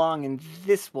doesn't belong in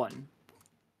this one.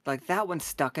 Like, that one's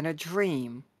stuck in a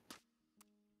dream.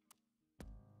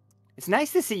 It's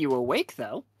nice to see you awake,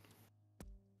 though.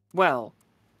 Well,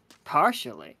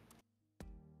 partially.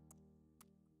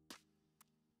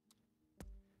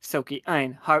 Tsoki,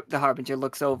 the Harbinger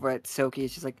looks over at Tsoki.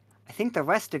 She's like, I think the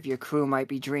rest of your crew might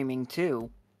be dreaming,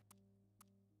 too.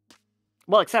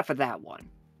 Well, except for that one.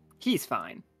 He's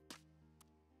fine.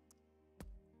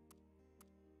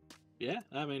 Yeah,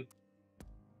 I mean,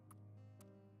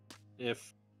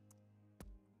 if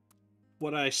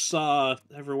what I saw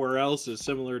everywhere else is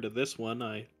similar to this one,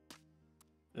 I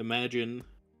imagine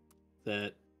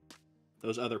that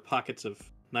those other pockets of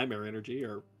nightmare energy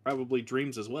are probably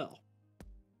dreams as well.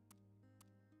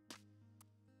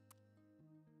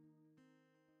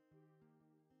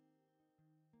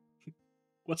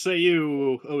 What say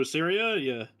you, Osiria?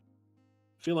 You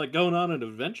feel like going on an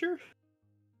adventure?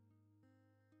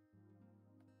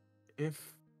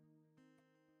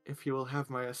 If you will have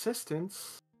my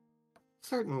assistance,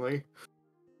 certainly.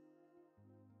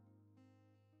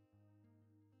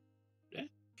 Yeah.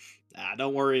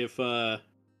 Don't worry if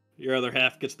your other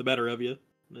half gets the better of you.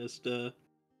 Just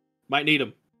might need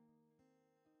them,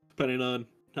 depending on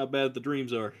how bad the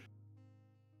dreams are.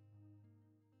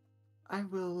 I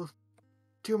will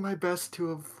do my best to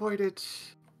avoid it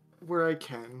where I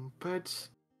can, but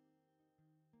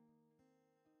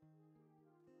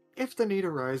if the need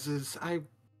arises, I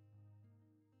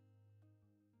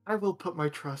will put my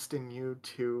trust in you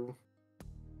to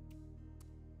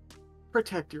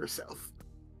protect yourself.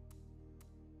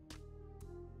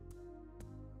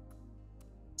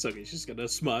 So he's just gonna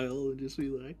smile and just be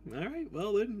like, all right,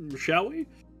 well then, shall we?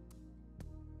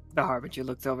 The Harbinger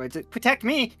looks over and says, protect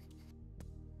me!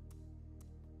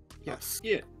 Yes.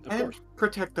 Yeah, of And course.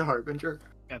 protect the Harbinger.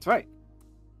 That's right.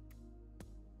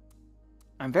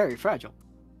 I'm very fragile.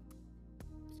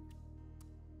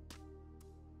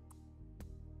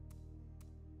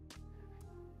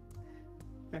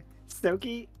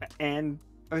 Tsoki and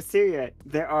Osiria,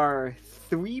 there are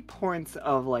 3 points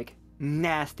of, like,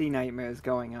 nasty nightmares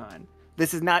going on.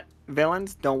 This is not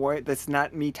villains, don't worry. This is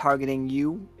not me targeting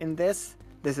you in this.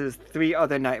 This is 3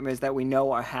 other nightmares that we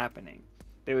know are happening.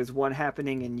 There is one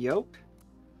happening in Yoke.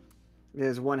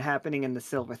 There's one happening in the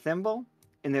Silver Thimble.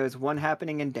 And there's one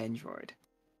happening in Dendroid.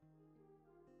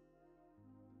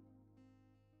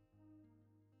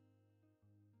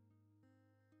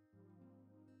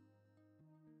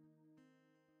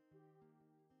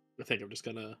 I think I'm just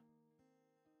gonna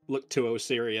look to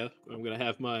Osiria. I'm gonna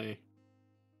have my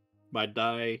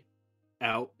die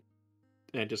out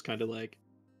and just kind of like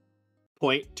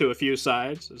point to a few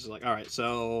sides. It's like, all right,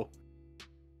 so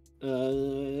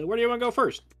where do you want to go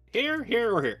first? Here,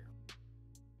 here, or here?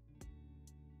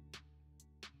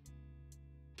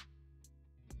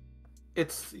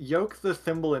 It's Yoke, the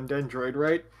Thimble, and Dendroid,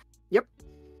 right? Yep.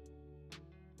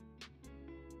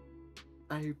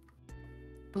 I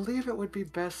believe it would be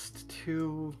best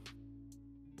to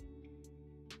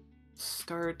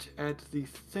start at the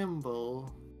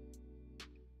Thimble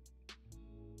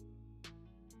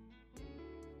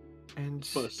and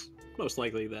Most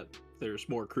likely that there's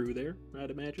more crew there,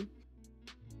 I'd imagine.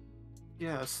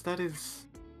 yes, that is.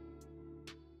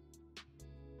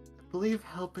 I believe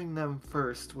helping them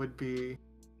first would be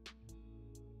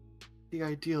the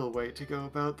ideal way to go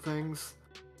about things.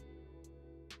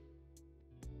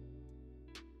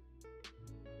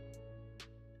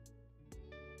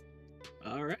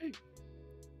 All right.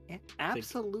 Yeah,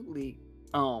 absolutely.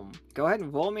 Go ahead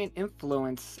and roll me an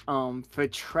influence for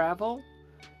travel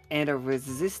and a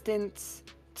resistance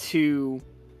to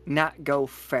not go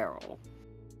feral.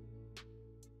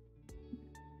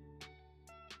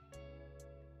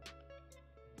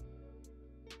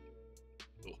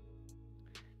 Cool.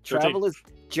 Travel is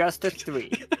just a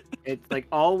 3. It's like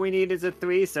all we need is a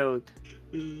 3, so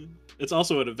It's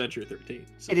also an Adventure 13.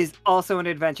 So. it is also an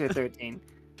Adventure 13.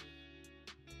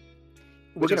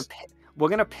 We're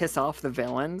gonna piss off the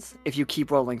villains if you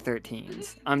keep rolling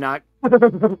 13s. I'm not.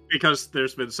 Because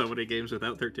there's been so many games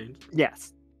without 13s.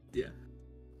 Yes. Yeah.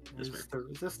 That's There's fair. the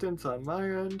resistance on my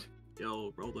end.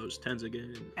 Yo, roll those 10s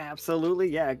again. Absolutely.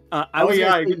 Yeah. I Oh, was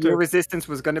yeah, I gonna say get to- your resistance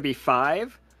was gonna be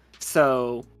 5.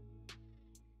 So.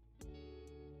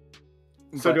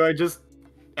 So but- do I just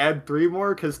add 3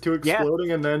 more? Because 2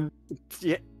 exploding and then.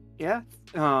 Yeah. Yeah.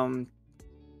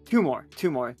 Two more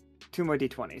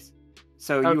d20s.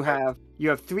 So Okay. you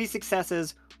have 3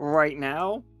 successes right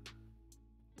now.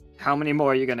 How many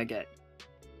more are you gonna get?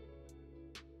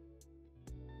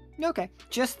 Okay,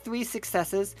 just 3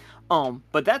 successes.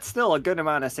 But that's still a good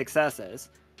amount of successes.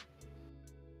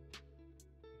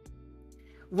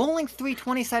 Rolling 3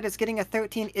 20-sided, getting a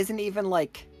 13 isn't even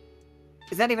like...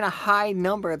 It's not even a high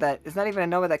number that... It's not even a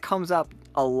number that comes up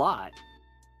a lot.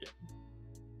 Yeah.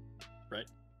 Right.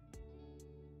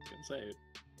 I was gonna say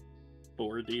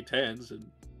 4 d10s and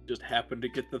just happened to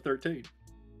get the 13.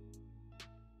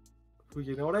 Well,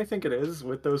 you know what I think it is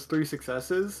with those 3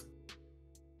 successes?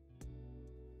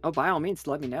 Oh, by all means,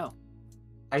 let me know.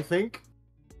 I think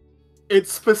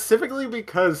it's specifically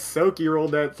because Tsoki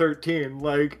rolled that 13.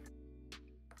 Like,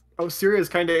 Osiria is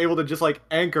kind of able to just, like,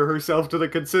 anchor herself to the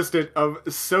consistent of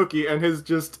Tsoki and his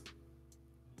just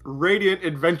radiant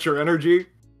adventure energy.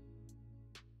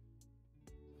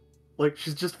 Like,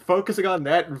 she's just focusing on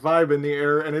that vibe in the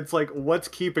air, and it's like, what's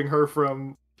keeping her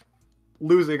from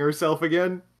losing herself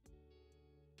again?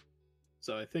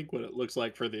 So I think what it looks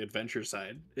like for the adventure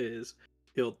side is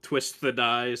he'll twist the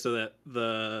die so that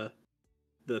the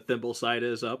thimble side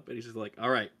is up, and he's just like, all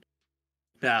right,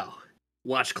 now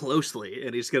watch closely,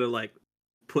 and he's gonna like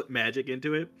put magic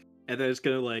into it, and then it's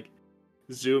gonna like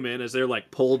zoom in as they're like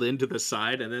pulled into the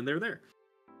side, and then they're there.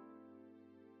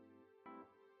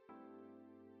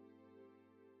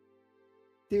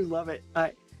 Do love it.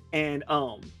 And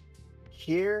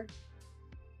here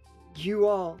you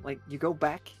all like you go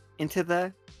back into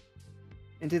the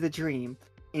dream,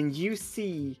 and you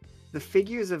see the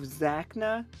figures of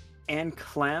Zacna and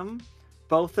Clem,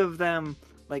 both of them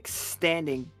like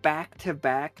standing back to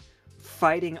back,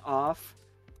 fighting off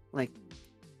like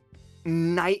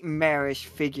nightmarish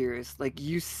figures. Like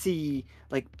you see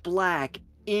like black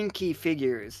inky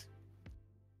figures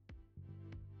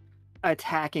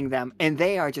attacking them, and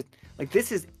they are just like,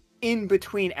 this is in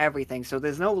between everything, so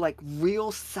there's no like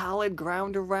real solid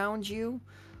ground around you.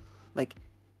 Like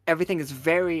everything is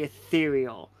very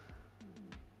ethereal.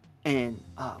 And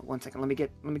 1 second, let me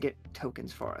get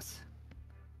tokens for us.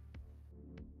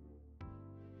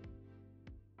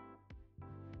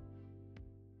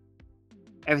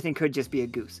 Everything could just be a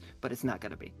goose, but it's not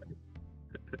gonna be.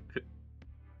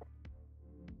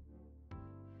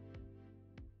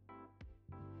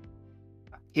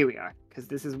 Here we are, because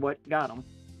this is what got them.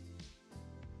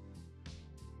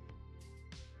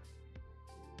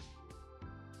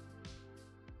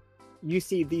 You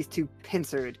see these two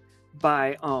pincered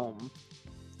by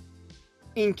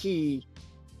inky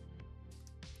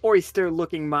oyster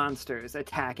looking monsters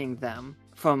attacking them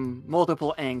from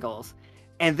multiple angles,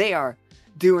 and they are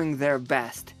doing their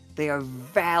best. They are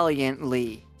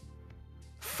valiantly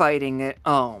fighting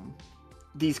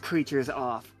these creatures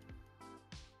off,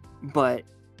 but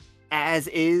as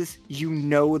is, you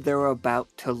know they're about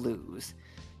to lose.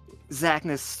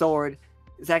 Zacna's sword,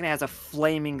 Zacna has a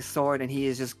flaming sword, and he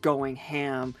is just going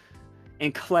ham,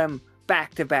 and Clem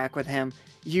back to back with him,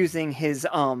 using his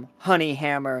honey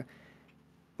hammer,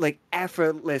 like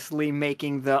effortlessly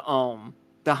making the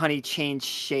honey change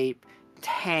shape,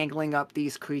 tangling up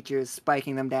these creatures,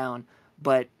 spiking them down,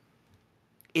 but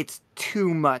it's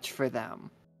too much for them.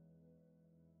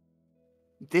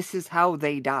 This is how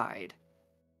they died.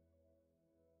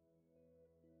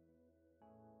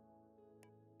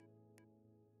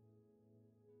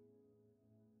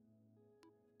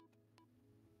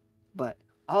 But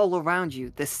all around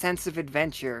you, the sense of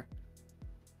adventure,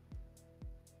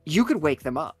 you could wake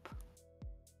them up.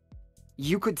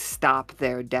 You could stop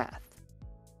their death.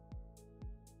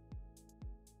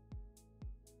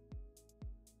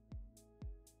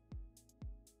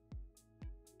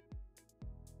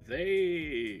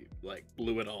 They like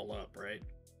blew it all up, right?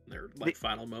 Their like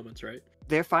final moments, right?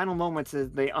 Their final moments is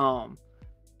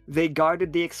they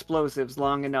guarded the explosives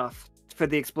long enough for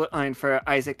for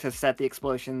Isaac to set the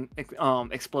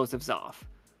explosives off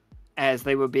as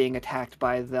they were being attacked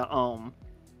by the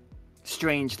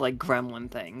strange like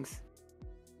gremlin things.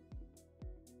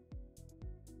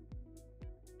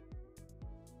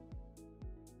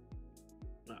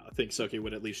 I think Tsoki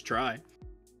would at least try.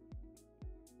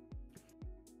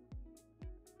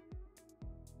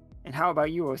 And how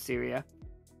about you, Osiria?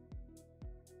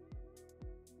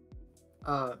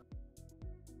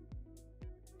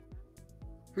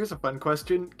 Here's a fun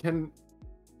question. Can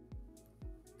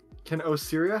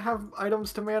Osiria have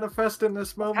items to manifest in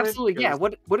this moment? Absolutely, yeah.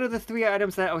 What are the 3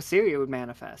 items that Osiria would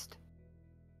manifest?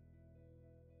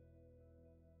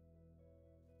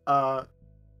 I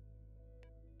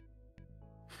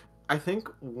think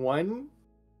one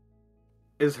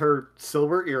is her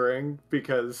silver earring,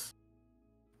 because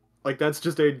like that's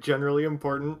just a generally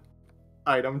important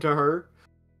item to her.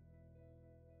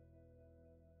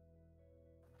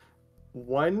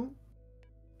 One,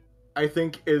 I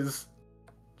think, is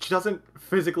she doesn't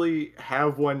physically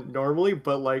have one normally,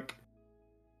 but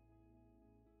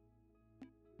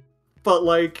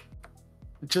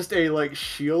just a like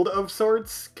shield of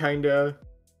sorts, kinda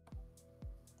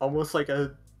almost like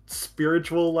a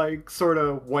spiritual, like sort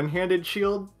of one-handed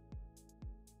shield.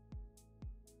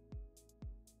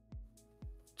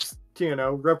 Just,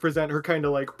 represent her kind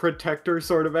of like protector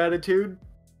sort of attitude.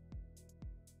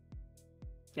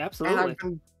 Yeah, And absolutely. I've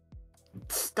been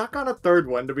stuck on a third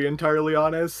one, to be entirely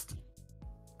honest,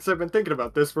 because I've been thinking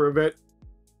about this for a bit.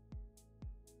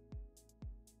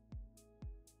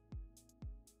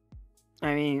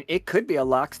 I mean, it could be a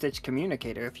Lockstitch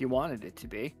communicator if you wanted it to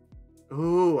be.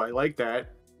 Ooh, I like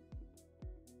that.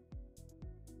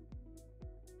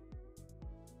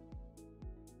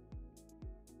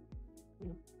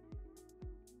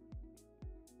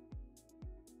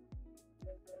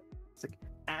 It's like,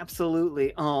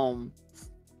 absolutely.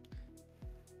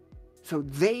 So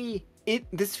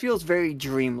this feels very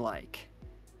dreamlike.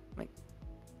 Like,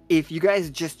 if you guys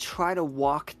just try to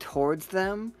walk towards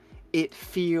them, it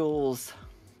feels.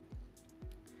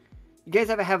 You guys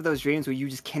ever have those dreams where you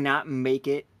just cannot make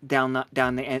it down the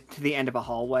end to the end of a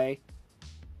hallway?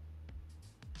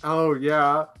 Oh,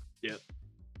 yeah. Yeah.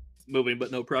 Moving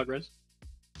but no progress.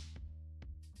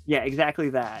 Yeah, exactly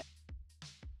that.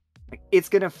 Like, it's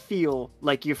gonna feel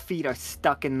like your feet are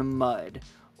stuck in the mud,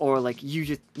 or like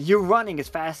you're running as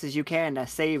fast as you can to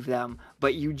save them,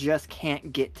 but you just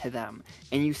can't get to them,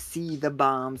 and you see the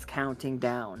bombs counting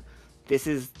down. This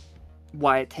is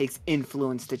why it takes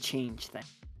influence to change things.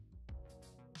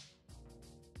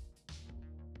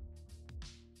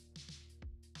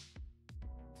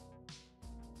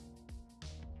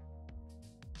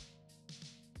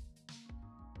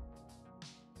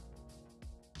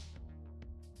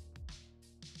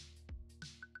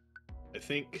 I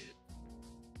think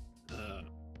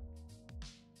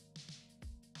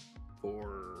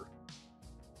for,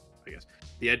 I guess,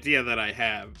 the idea that I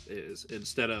have is,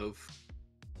 instead of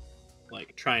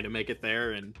like trying to make it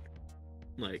there and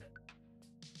like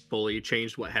fully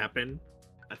change what happened,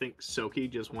 I think Tsoki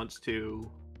just wants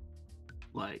to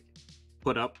like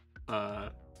put up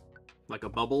like a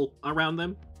bubble around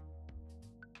them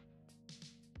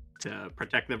to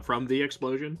protect them from the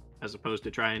explosion, as opposed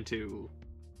to trying to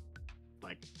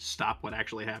like stop what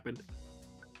actually happened.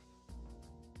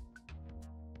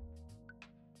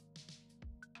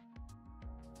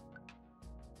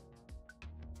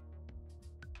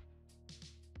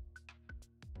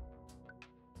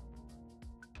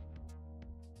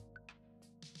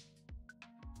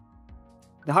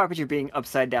 The Harbinger being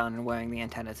upside down and wearing the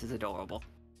antennas is adorable.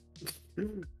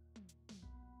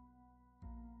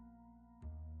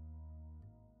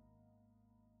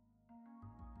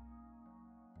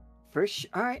 First,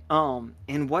 all right.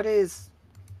 And what is?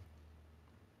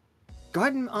 Go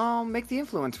ahead and make the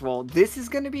influence roll. This is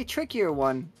going to be a trickier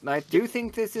one. I do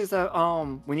think this is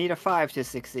a we need a 5 to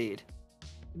succeed.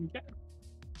 Okay. Yeah.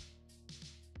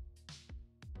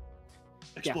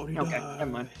 Exploding Okay. die.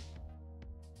 Never mind.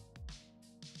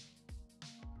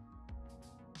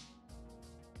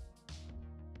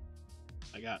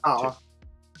 I got Aw. 2.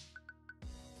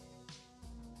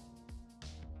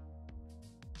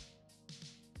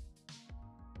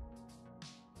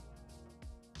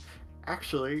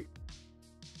 Actually,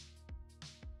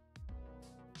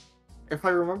 if I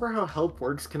remember how help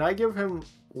works, can I give him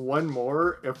one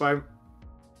more if I'm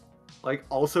like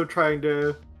also trying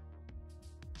to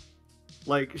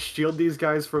like shield these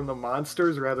guys from the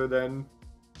monsters rather than...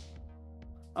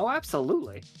 Oh,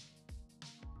 absolutely.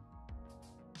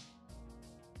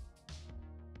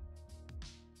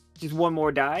 Just one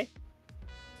more die?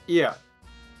 Yeah.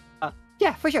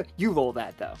 Yeah, for sure. You roll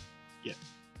that, though. Yeah.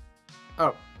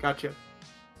 Oh, gotcha.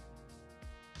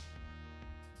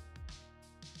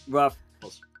 Rough.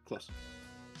 Close.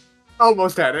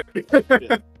 Almost had it.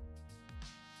 Yeah.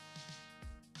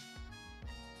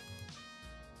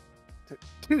 So,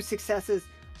 2 successes.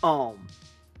 We're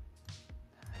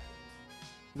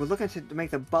looking to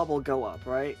make the bubble go up,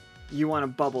 right? You want to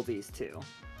bubble these 2.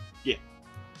 Yeah.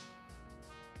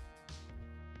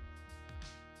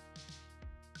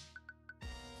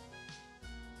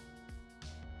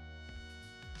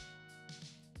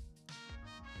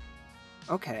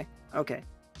 Okay.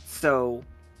 So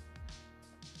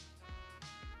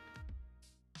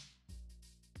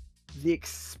the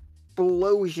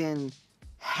explosion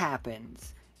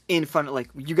happens in front of, like,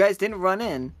 you guys didn't run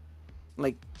in.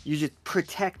 like you just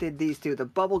protected these two. The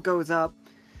bubble goes up,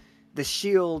 the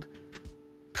shield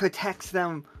protects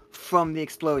them from the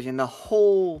explosion.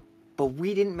 But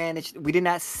we did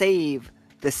not save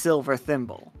the silver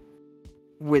thimble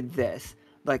with this.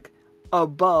 Like,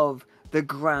 above, the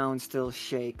ground still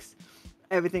shakes.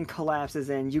 Everything collapses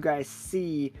and you guys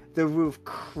see the roof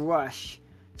crush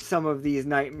some of these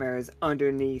nightmares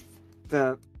underneath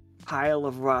the pile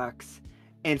of rocks.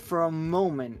 And for a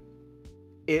moment,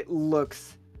 it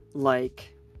looks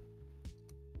like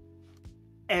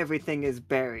everything is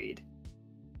buried.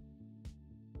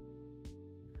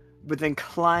 But then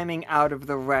climbing out of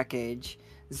the wreckage,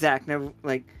 Zachna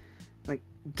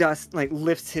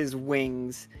lifts his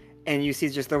wings, and you see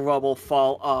just the rubble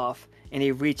fall off, and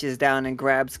he reaches down and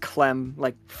grabs Clem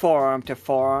like forearm to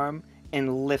forearm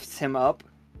and lifts him up.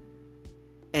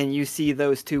 And you see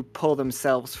those two pull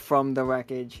themselves from the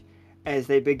wreckage as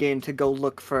they begin to go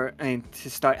look for and to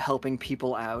start helping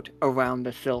people out around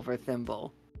the silver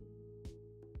thimble.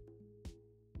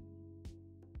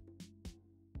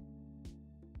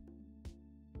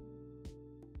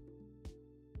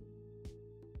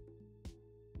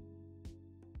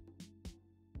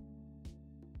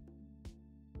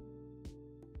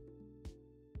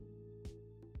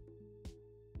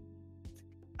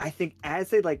 I think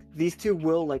as they these two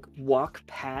will walk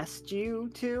past you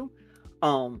two,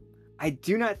 I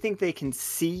do not think they can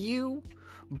see you,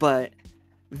 but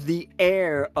the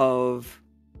air of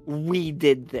 "we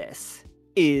did this"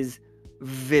 is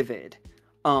vivid.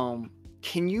 Can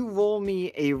you roll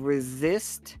me a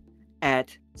resist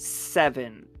at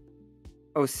 7,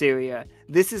 Osiria?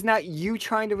 This is not you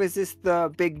trying to resist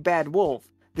the big bad wolf.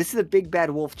 This is a big bad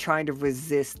wolf trying to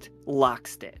resist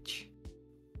Lockstitch.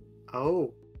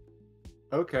 Oh.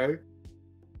 Okay.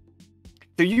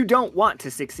 So you don't want to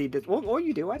succeed this, or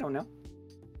you do, I don't know.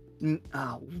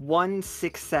 1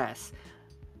 success.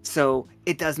 So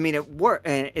it does mean it work,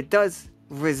 and it does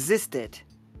resist it.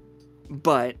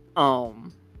 But how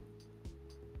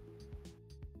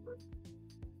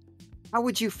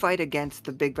would you fight against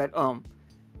the big bad? I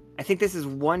think this is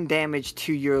 1 damage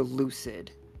to your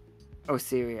Lucid,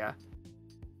 Osiria.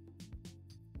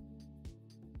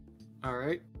 All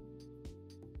right.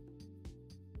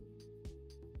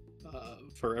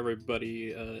 For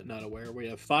everybody not aware, we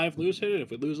have 5 Lucid, and if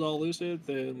we lose all Lucid,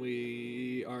 then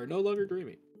we are no longer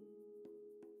dreaming.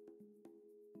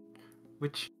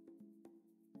 Which,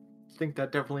 I think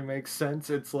that definitely makes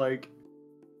sense. It's like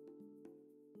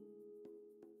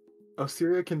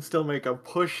Osiria can still make a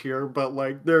push here,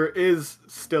 but there is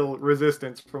still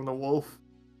resistance from the wolf.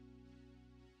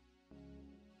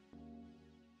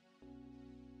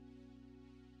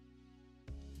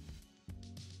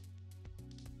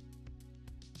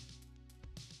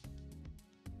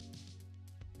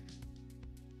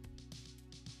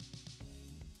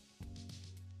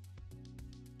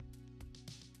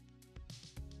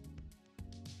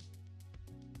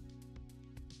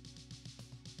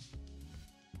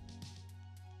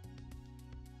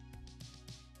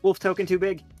 Wolf token too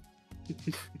big.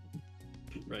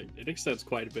 Right, it extends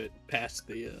quite a bit past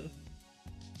the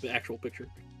actual picture.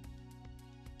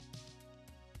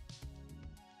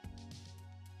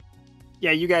 Yeah,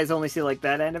 you guys only see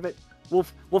that end of it.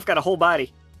 Wolf got a whole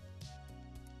body.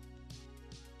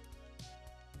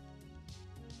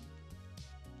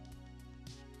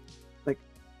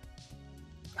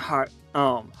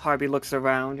 Harvey looks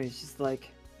around and she's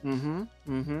like,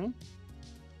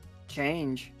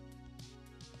 change.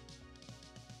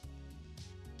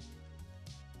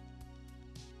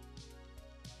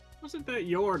 Wasn't that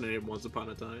your name once upon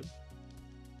a time?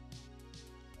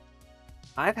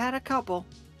 I've had a couple.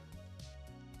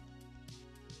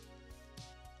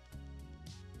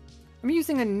 I'm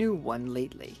using a new one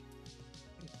lately.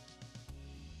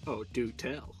 Oh, do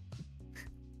tell.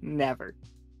 Never.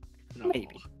 No.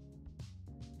 Maybe.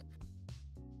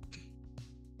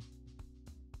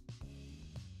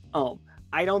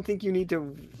 I don't think you need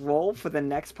to roll for the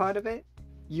next part of it.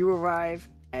 You arrive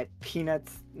at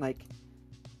Peanut's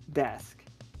desk.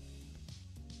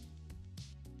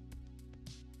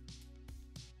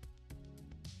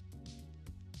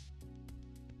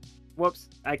 Whoops,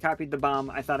 I copied the bomb.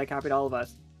 I thought I copied all of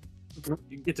us.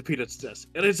 You get to Peanut's desk,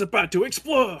 and it's about to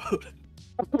explode!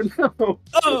 Oh no!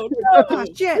 Oh Oh, no!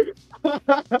 shit!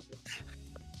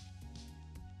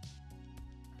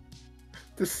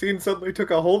 The scene suddenly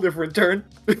took a whole different turn.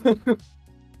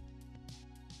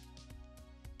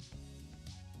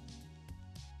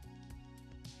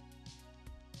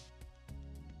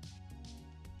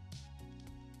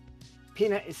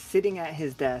 Peanut is sitting at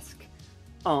his desk,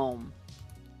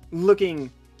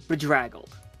 looking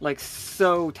bedraggled. like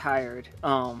so tired.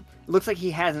 Looks like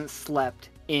he hasn't slept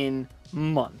in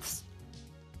months.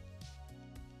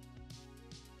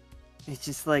 It's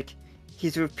just like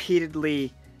he's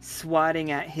repeatedly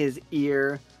swatting at his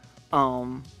ear.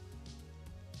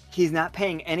 He's not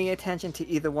paying any attention to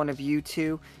either one of you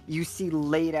two. You see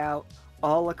laid out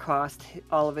all across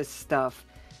all of his stuff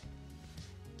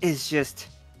is just,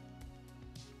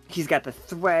 he's got the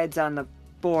threads on the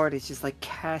board. It's just like,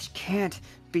 Cash can't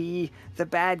be the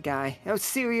bad guy.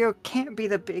 Osiria can't be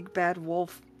the big bad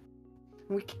wolf.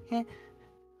 We can't.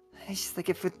 It's just like,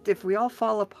 if we all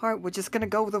fall apart, we're just gonna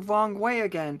go the wrong way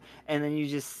again. And then you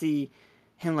just see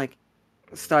him like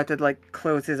start to like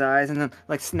close his eyes and then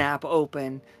like snap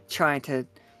open, trying to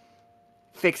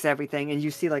fix everything. And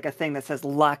you see like a thing that says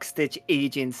Lockstitch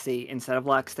Agency instead of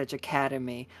Lockstitch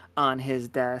Academy on his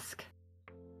desk.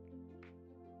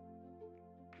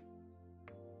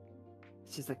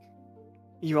 It's just like,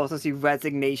 you also see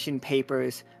resignation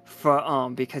papers for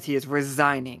because he is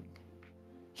resigning.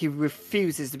 He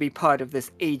refuses to be part of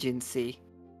this agency.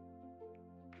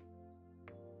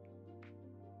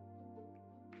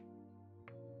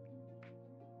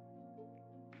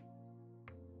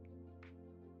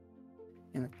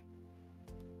 And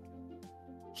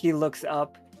he looks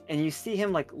up, and you see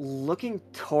him like looking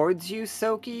towards you,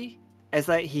 Tsoki, as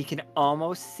like he can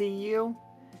almost see you.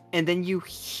 And then you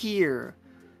hear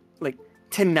like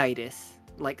tinnitus,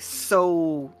 like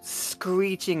so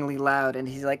screechingly loud, and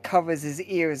he like covers his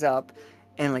ears up,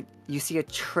 and like you see a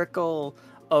trickle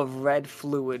of red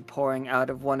fluid pouring out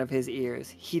of one of his ears.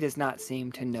 He does not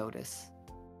seem to notice.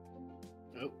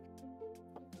 Oh.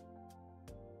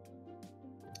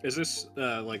 Is this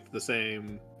like the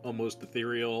same almost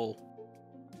ethereal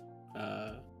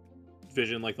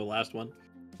vision like the last one?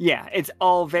 Yeah, it's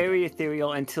all very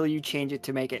ethereal until you change it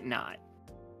to make it not.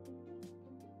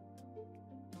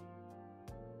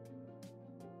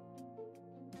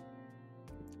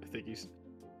 I think he's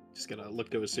just gonna look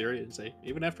to Osiria and say,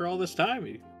 even after all this time,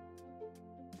 he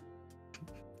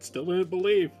still didn't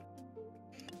believe.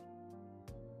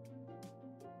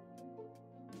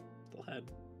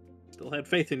 Still had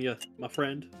faith in you, my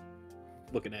friend.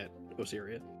 Looking at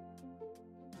Osiria.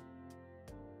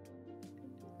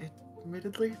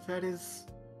 Admittedly, that is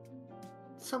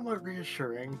somewhat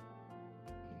reassuring.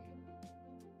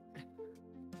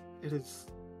 It is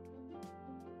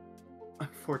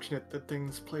unfortunate that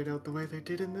things played out the way they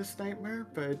did in this nightmare,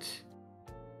 but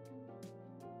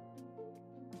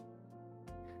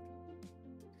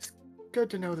it's good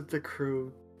to know that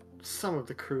some of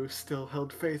the crew still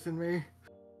held faith in me.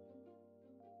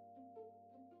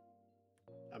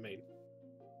 I mean,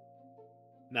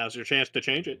 now's your chance to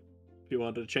change it. If you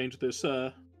wanted to change this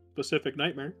specific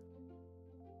nightmare.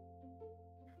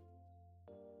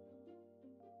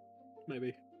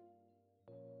 Maybe.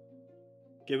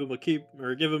 Give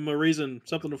him a reason,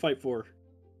 something to fight for.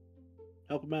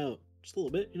 Help him out. Just a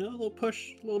little bit, a little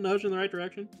push, a little nudge in the right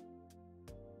direction.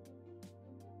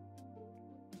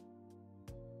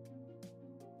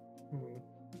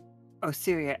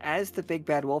 Osiria, as the big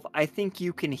bad wolf, I think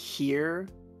you can hear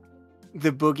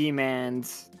the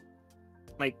boogeyman's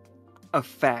like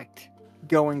effect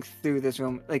going through this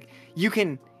room. Like you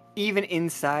can even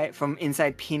from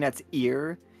inside Peanut's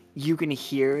ear, you can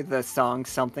hear the song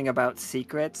Something About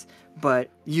Secrets, but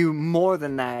more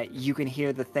than that, you can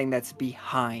hear the thing that's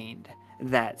behind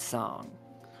that song.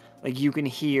 Like you can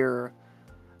hear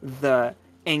the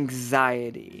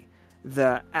anxiety,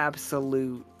 the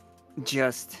absolute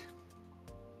just,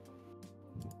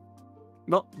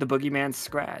 well, the boogeyman's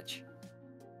scratch.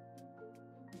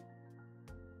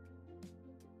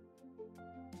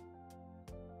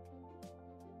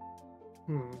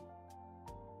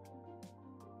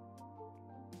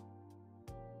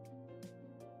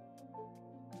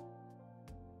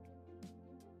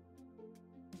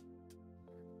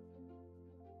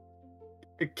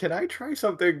 Can I try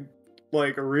something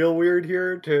like real weird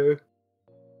here to?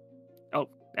 Oh,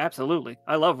 absolutely.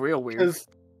 I love real weird. Because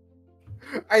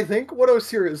I think what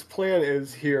Osiria's plan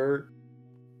is here,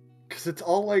 because it's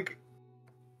all like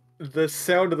the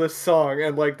sound of the song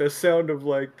and like the sound of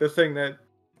like the thing that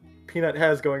Peanut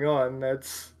has going on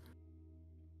that's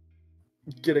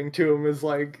getting to him is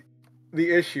like the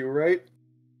issue, right?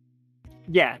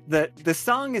 Yeah, the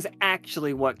song is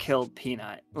actually what killed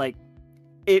Peanut. Like,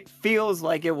 it feels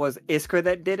like it was Iskra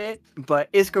that did it,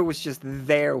 but Iskra was just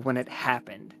there when it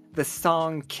happened. The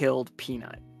song killed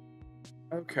Peanut.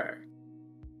 Okay.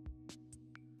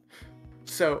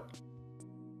 So,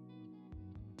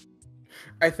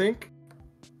 I think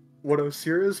what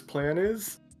Osiria's plan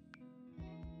is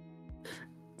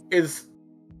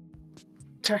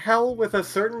to howl with a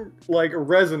certain, like,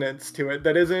 resonance to it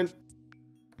that isn't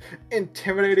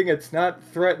intimidating, it's not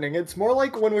threatening. It's more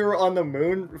like when we were on the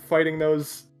moon fighting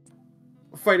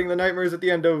the nightmares at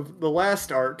the end of the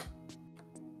last arc.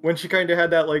 When she kind of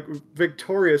had that, like,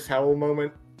 victorious howl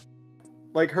moment.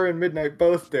 Like her and Midnight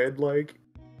both did, like...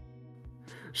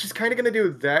 She's kind of gonna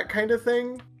do that kind of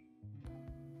thing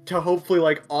to hopefully,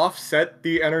 like, offset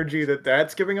the energy that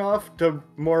that's giving off to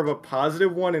more of a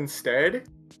positive one instead.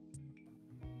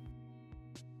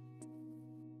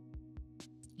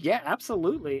 Yeah,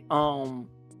 absolutely.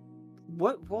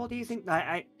 What do you think?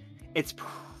 It's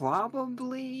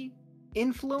probably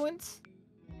influence.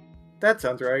 That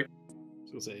sounds right. I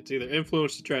was gonna say it's either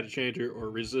influence to try to change her or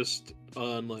resist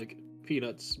on like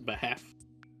Peanut's behalf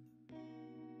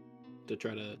to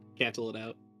try to cancel it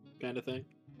out, kind of thing.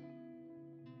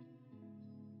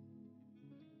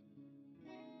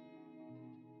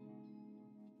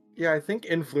 Yeah, I think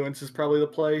influence is probably the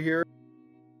play here.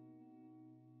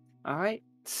 All right,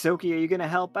 Tsoki, are you gonna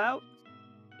help out?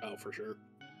 Oh, for sure.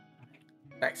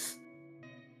 Nice.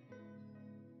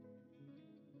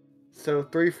 So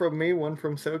 3 from me, 1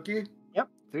 from Tsoki. Yep,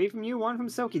 3 from you, 1 from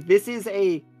Tsoki. This is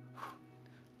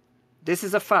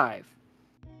a 5.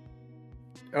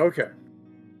 Okay.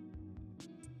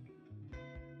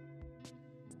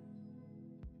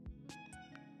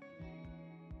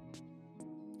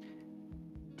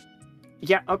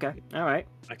 Yeah. Okay. All right.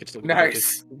 I can still do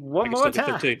Nice. One I can more still get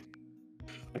time. 15.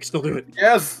 I can still do it.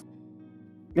 Yes.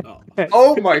 Oh.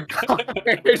 Oh my god.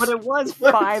 But it was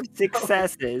 5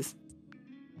 successes.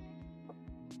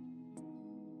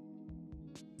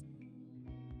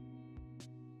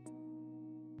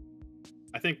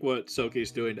 I think what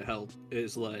Tsoki's doing to help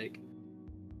is like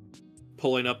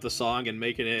pulling up the song and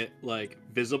making it like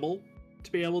visible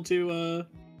to be able to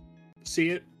see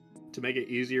it, to make it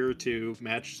easier to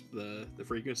match the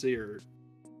frequency or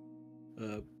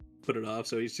put it off.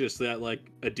 So he's just that like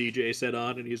a DJ set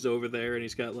on and he's over there and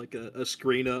he's got like a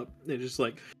screen up and just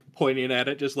like pointing at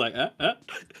it just like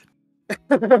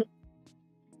Oh,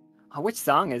 which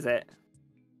song is it?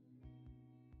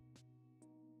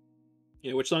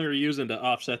 Yeah, which song are you using to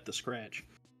offset the scratch?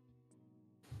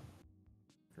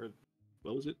 Or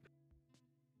what was it?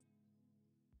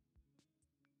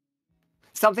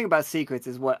 Something About Secrets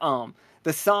is what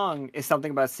the song is Something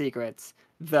About Secrets.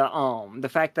 The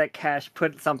fact that Cash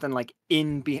put something like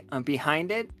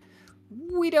behind it,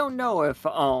 we don't know if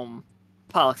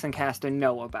Pollux and Castor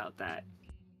know about that.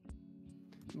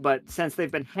 But since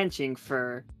they've been henching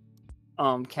for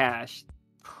Cash,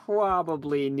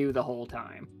 probably knew the whole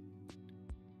time.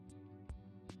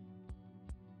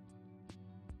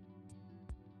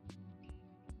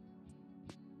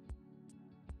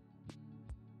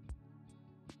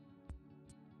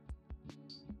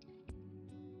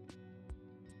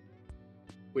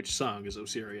 Which song is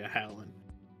Osiria howling?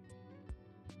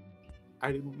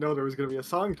 I didn't know there was going to be a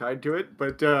song tied to it,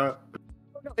 but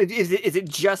Is it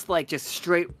just like just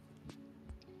straight?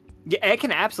 Yeah, it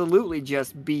can absolutely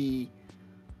just be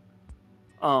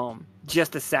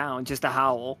just a sound, just a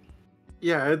howl.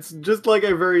 yeah, it's just like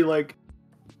a very like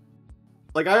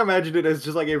I imagined it as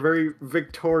just like a very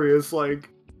victorious like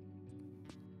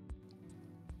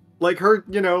her,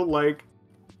 you know, like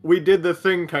we did the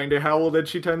thing kind of howl that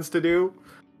she tends to do.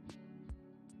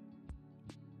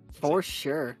 For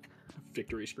sure.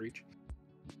 Victory screech.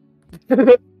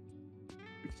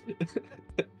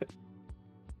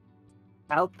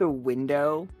 Out the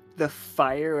window, the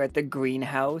fire at the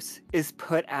greenhouse is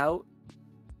put out.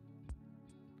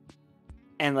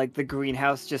 And like the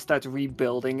greenhouse just starts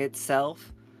rebuilding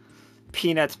itself.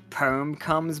 Peanut's perm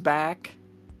comes back.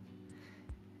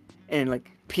 And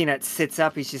like Peanut sits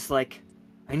up, he's just like,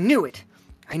 I knew it!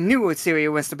 I knew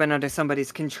Osiria must have been under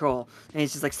somebody's control. And he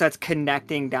just like starts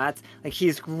connecting dots. Like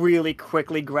he's really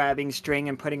quickly grabbing string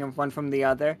and putting them one from the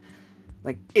other.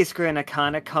 Like Iskra and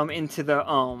Akana come into the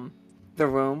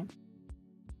room.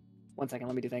 1 second,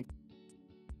 let me do things.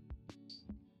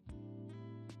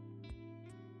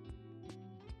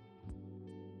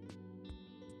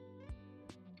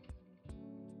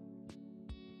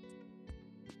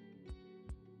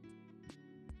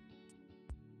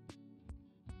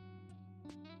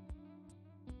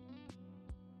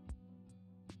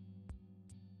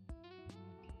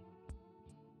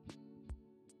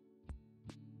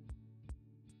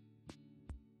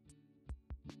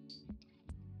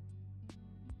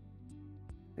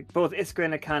 Like both Iskra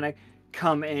and Akana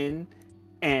come in,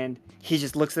 and he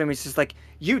just looks at them. He's just like,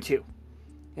 "You two."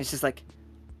 It's just like,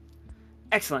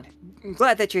 "Excellent. I'm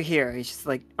glad that you're here." He's just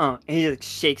like, And he like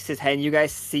shakes his head. And you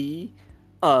guys see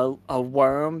a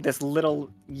worm, this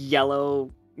little yellow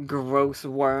gross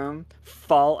worm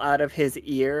fall out of his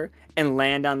ear and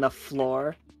land on the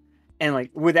floor. And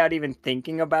like without even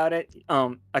thinking about it,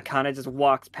 Akana just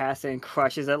walks past it and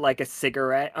crushes it like a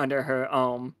cigarette under her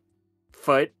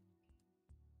foot.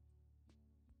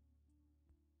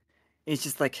 It's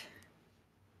just like,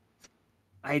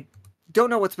 I don't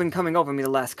know what's been coming over me the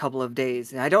last couple of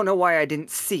days, and I don't know why I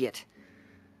didn't see it.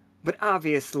 But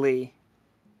obviously,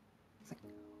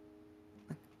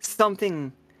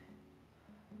 something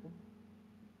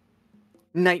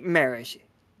nightmarish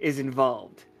is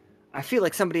involved. I feel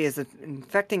like somebody is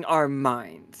infecting our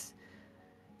minds.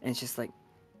 And it's just like,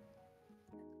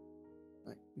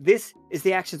 this is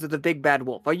the actions of the big bad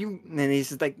wolf. Are you? And he's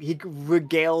just like, he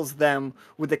regales them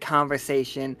with the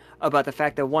conversation about the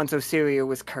fact that once Osiria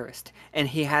was cursed, and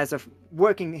he has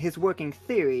his working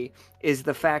theory is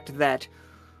the fact that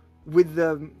with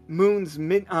the moon's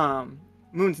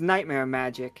nightmare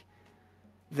magic,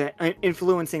 that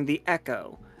influencing the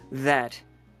echo, that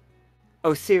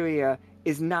Osiria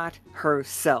is not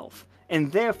herself,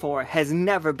 and therefore has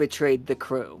never betrayed the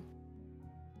crew.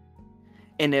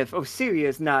 And if Osiria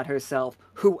is not herself,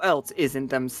 who else isn't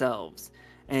themselves?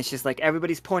 And it's just like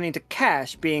everybody's pointing to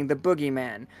Cash being the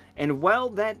boogeyman. And while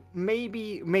that may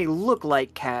look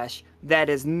like Cash, that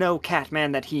is no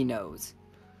Catman that he knows.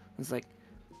 It's like,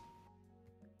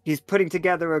 he's putting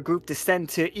together a group to send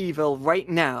to Evil right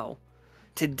now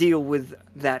to deal with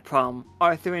that problem.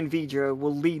 Arthur and Vidra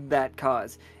will lead that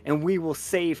cause, and we will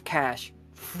save Cash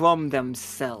from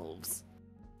themselves.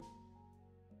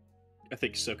 I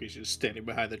think Tsoki's just standing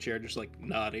behind the chair, just like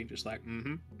nodding, just like,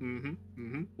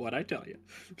 what'd I tell you?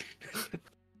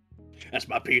 That's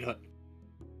my peanut.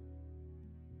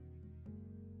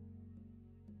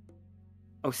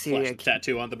 Osiria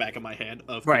tattoo on the back of my hand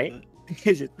of right.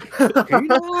 Peanut.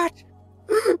 Peanut.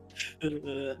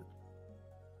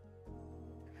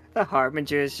 The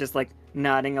Harbinger is just like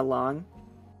nodding along.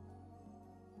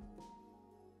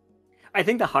 I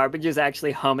think the Harbinger is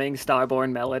actually humming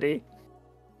Starborn Melody.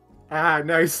 Ah,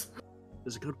 nice.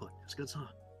 It's a good one. It's a good song.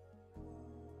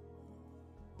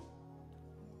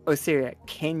 Osiria,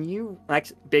 can you, like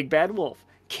Big Bad Wolf,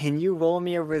 can you roll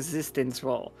me a resistance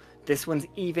roll? This one's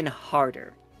even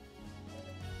harder.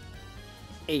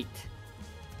 8.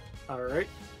 Alright.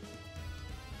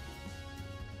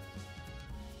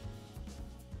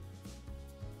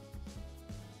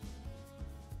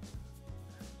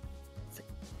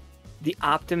 The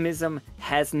optimism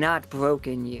has not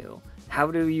broken you. How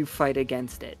do you fight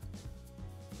against it?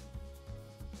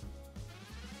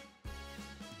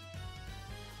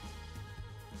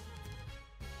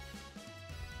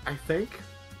 I think.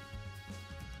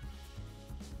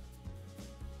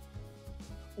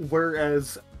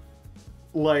 Whereas,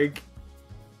 like,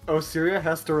 Osiria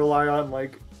has to rely on,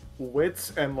 like,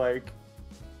 wits and, like,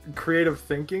 creative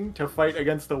thinking to fight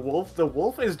against the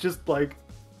wolf is just, like,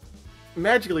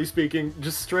 magically speaking,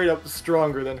 just straight up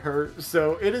stronger than her,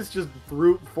 so it is just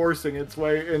brute forcing its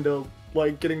way into,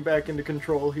 like, getting back into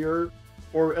control here,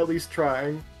 or at least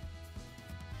trying.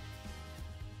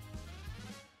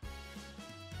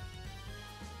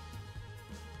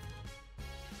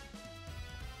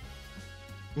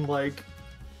 Like,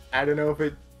 I don't know if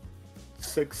it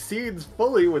succeeds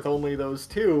fully with only those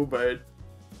two, but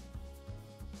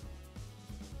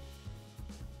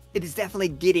it is definitely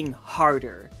getting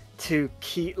harder to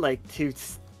keep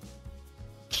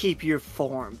your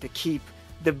form, to keep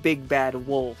the big bad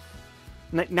wolf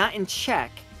not in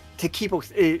check. To keep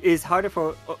it is harder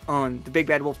for the big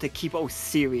bad wolf to keep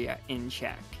Osiria in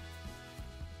check.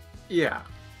 Yeah.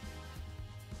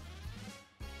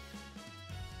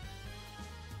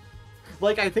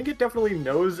 Like, I think it definitely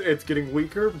knows it's getting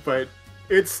weaker, but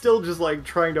it's still just, like,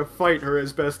 trying to fight her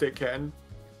as best it can.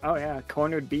 Oh yeah,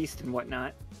 cornered beast and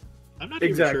whatnot. I'm not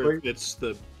even sure if it's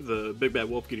the big bad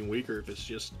wolf getting weaker, if it's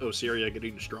just Osiria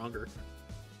getting stronger.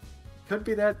 Could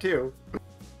be that too.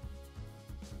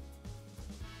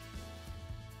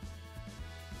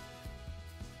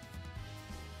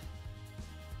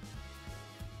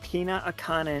 Pina,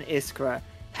 Akana, and Iskra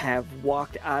have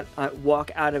walk out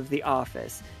of the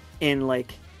office in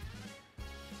like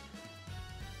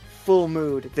full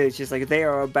mood. There's just like they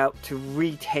are about to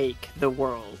retake the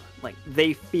world. Like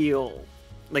they feel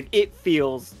like it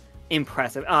feels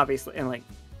impressive, obviously, and like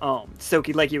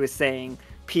Tsoki, like you were saying,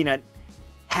 Peanut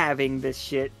having this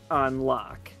shit on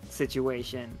lock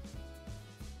situation.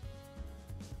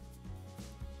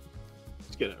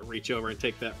 He's gonna reach over and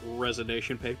take that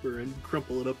resignation paper and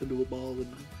crumple it up into a ball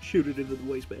and shoot it into the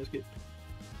wastebasket.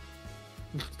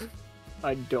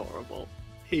 Adorable.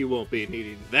 He won't be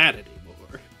needing that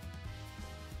anymore.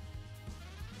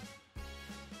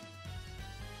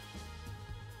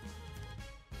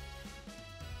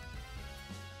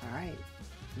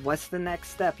 What's the next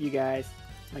step, you guys?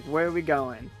 Like, where are we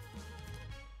going?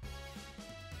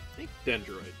 I think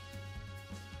Dendroid.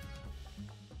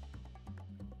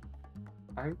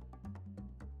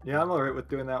 Yeah, I'm alright with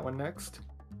doing that one next.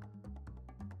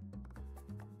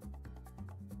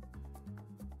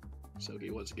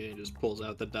 Tsoki once again just pulls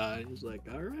out the die. He's like,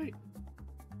 "All right,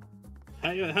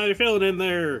 how you feeling in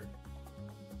there?"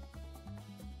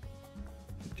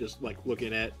 Just like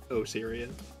looking at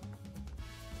Osiria.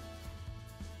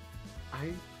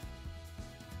 I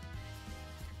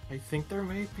think there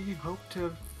may be hope to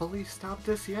fully stop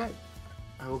this yet.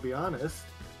 I will be honest.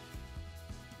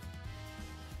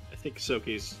 I think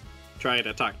Tsoki's trying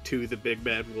to talk to the big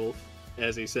bad wolf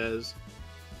as he says,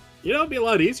 "You know, it'd be a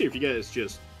lot easier if you guys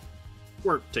just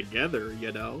work together,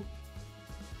 you know."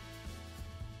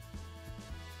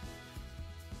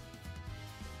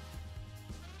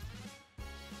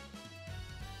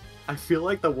 I feel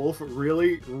like the wolf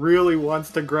really, really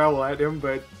wants to growl at him,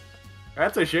 but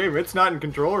that's a shame. It's not in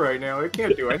control right now. It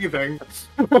can't do anything.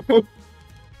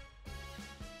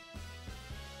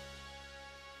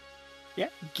 Yeah,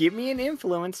 give me an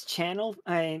influence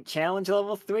challenge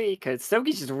level 3, because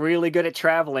Tsoki's just really good at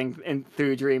traveling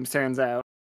through dreams, turns out.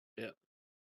 Yeah.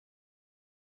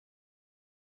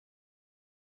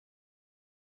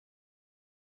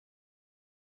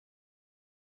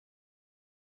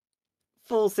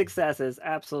 Full successes,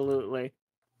 absolutely.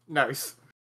 Nice.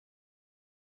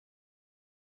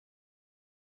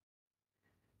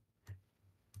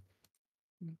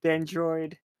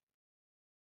 Dendroid.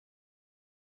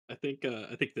 I think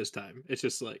this time it's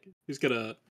just like he's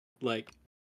gonna like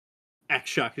act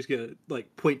shocked. He's gonna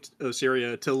like point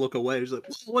Osiria to look away. He's like,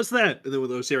 "What's that?" And then when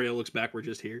Osiria looks back, we're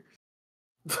just here,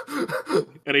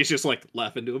 and he's just like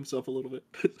laughing to himself a little bit.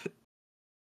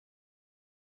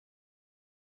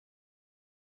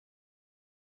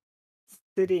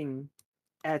 Sitting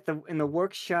in the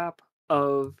workshop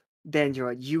of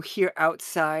Dendroid, you hear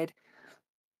outside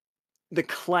the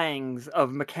clangs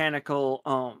of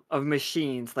of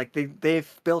machines. Like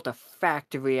they've built a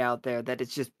factory out there that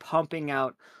is just pumping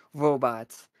out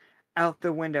robots. Out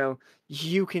the window,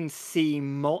 you can see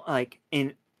like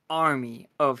an army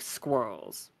of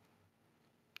squirrels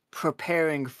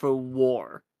preparing for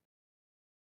war.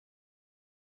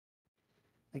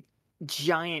 Like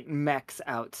giant mechs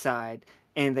outside,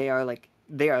 and they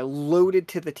are loaded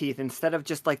to the teeth. Instead of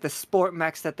just like the sport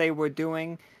mechs that they were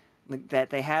doing, like that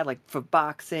they had like for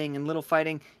boxing and little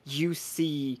fighting, you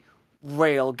see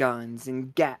rail guns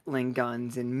and Gatling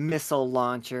guns and missile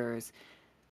launchers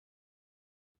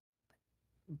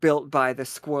built by the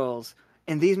squirrels.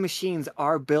 And these machines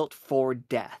are built for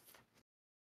death.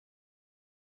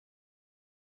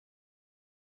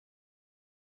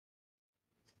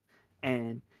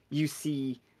 And you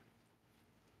see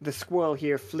the squirrel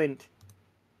here, Flint,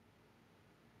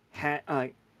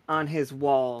 on his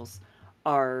walls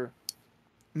are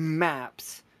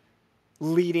maps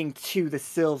leading to the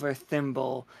silver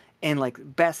thimble and like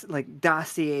best like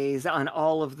dossiers on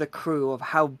all of the crew of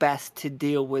how best to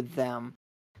deal with them.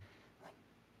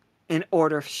 An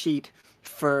order sheet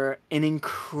for an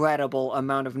incredible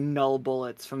amount of null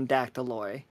bullets from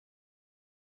Dactyloy.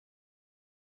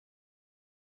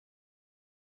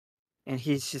 And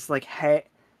he's just like head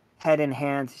in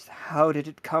hands. How did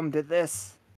it come to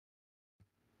this?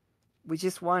 We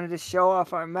just wanted to show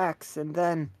off our mechs, and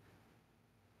then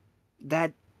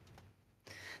that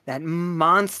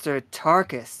monster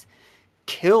Tarkus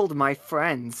killed my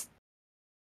friends.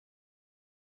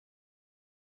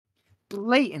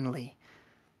 Blatantly.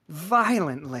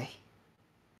 Violently.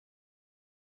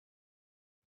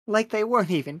 Like they weren't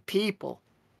even people.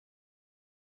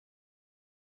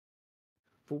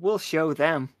 But we'll show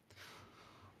them.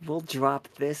 We'll drop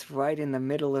this right in the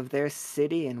middle of their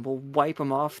city and we'll wipe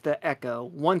them off the Echo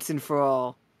once and for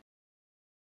all.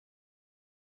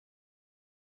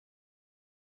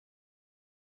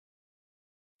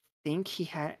 Think he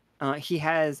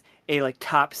has a like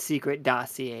top secret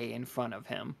dossier in front of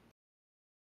him.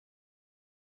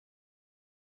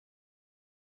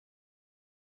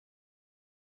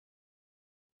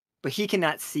 But he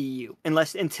cannot see you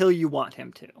until you want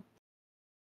him to.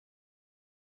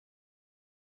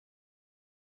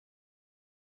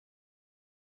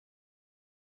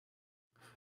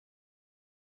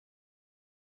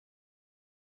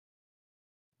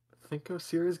 I think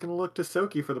Osiria's gonna look to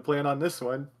Tsoki for the plan on this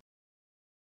one.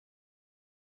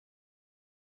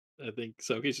 I think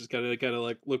Tsoki's just kind of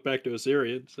like look back to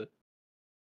Osiria.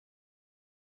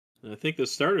 I think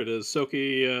this started as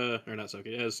Tsoki, or not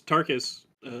Tsoki, as Tarkus,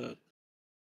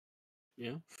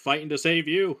 fighting to save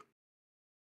you.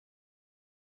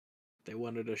 They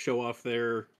wanted to show off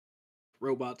their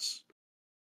robots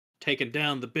taking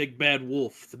down the big bad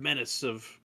wolf, the menace of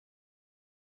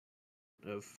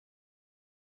the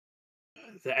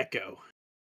Echo.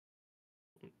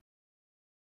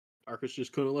 Arcus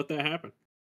just couldn't let that happen.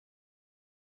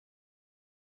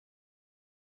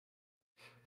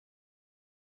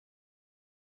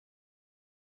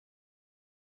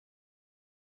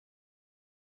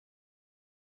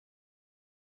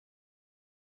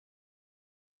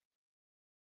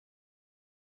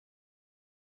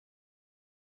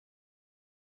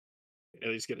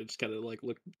 And he's gonna just kind of like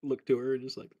look to her and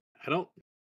just like, I don't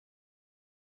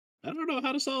know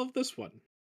how to solve this one.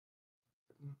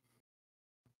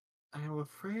 I am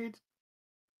afraid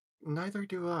neither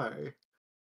do I.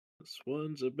 This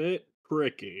one's a bit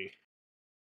tricky. I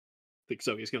think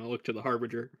so. He's gonna look to the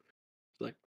Harbinger. He's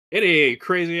like, any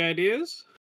crazy ideas?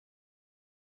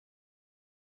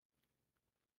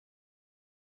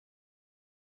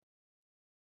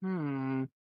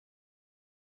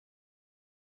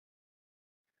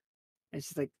 It's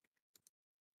just like,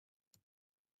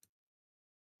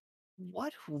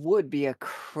 what would be a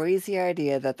crazy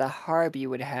idea that the Harby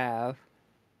would have?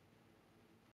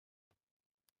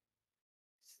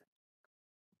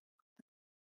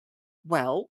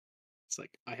 Well, It's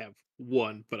like, I have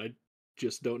one, but I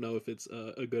just don't know if it's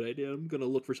a good idea. I'm gonna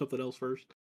look for something else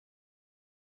first.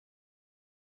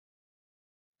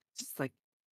 just like,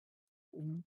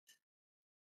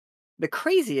 the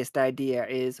craziest idea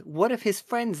is, what if his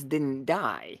friends didn't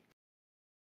die?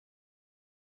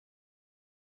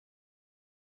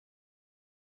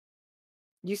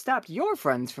 You stopped your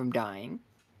friends from dying.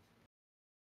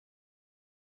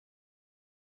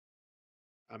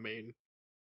 I mean,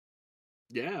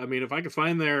 yeah, I mean, if I could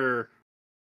find their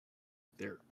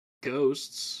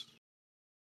ghosts,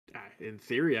 in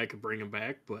theory, I could bring them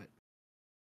back. But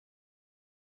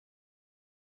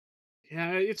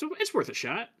yeah, it's worth a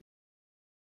shot.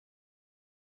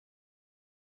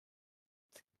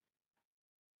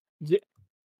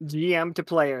 GM to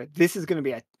player, this is going to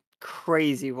be a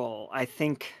crazy roll. I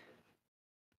think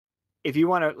if you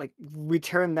want to like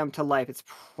return them to life, it's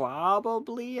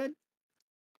probably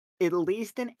at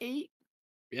least an 8.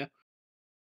 Yeah.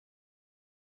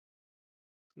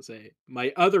 I'll say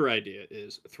my other idea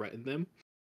is threaten them.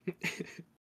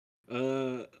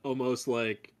 Almost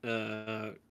like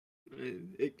it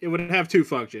would have two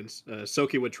functions.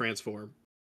 Tsoki would transform,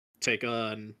 take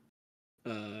on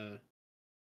the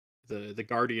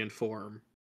guardian form,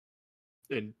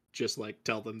 and just like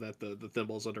tell them that the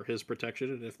thimble's under his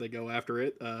protection, and if they go after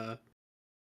it,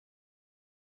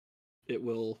 it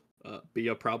will be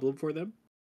a problem for them.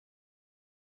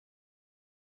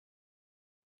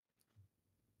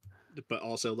 But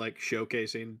also like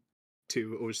showcasing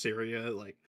to Osiria,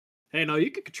 like, hey, no,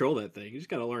 you can control that thing. You just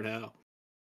gotta learn how.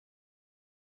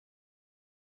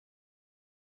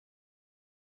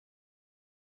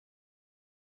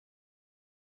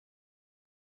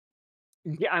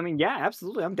 Yeah, I mean, yeah,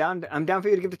 absolutely. I'm down. I'm down for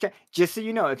you to give the chance. Just so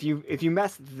you know, if you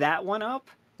mess that one up,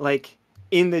 like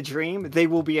in the dream, they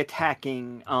will be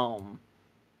attacking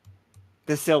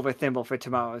the silver thimble for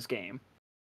tomorrow's game.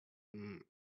 Mm.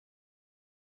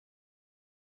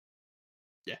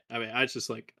 Yeah, I mean, I just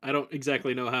like I don't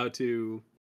exactly know how to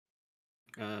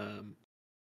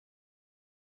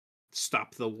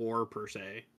stop the war per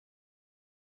se.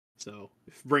 So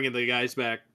if bringing the guys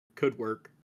back could work.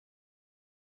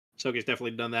 Soki's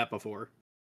definitely done that before.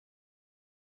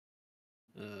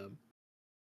 Can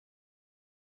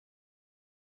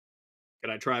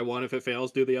I try one? If it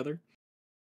fails, do the other?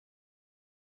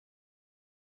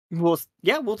 We'll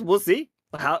see.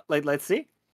 How let's see.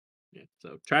 Yeah.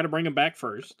 So try to bring him back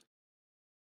first.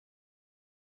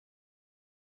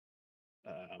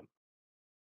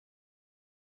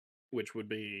 Which would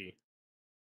be,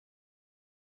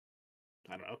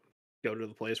 I don't know, go to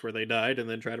the place where they died and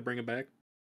then try to bring him back.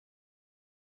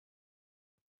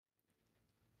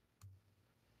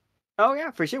 Oh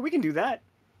yeah, for sure, we can do that.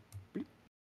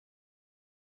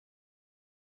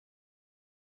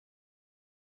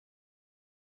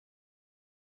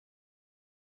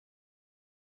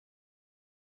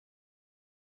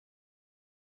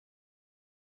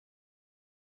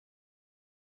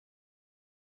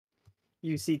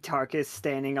 You see Tarkus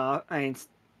standing off and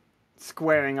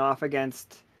squaring off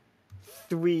against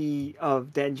 3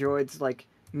 of Dendroid's like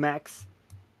mechs.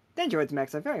 Dendroid's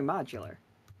mechs are very modular.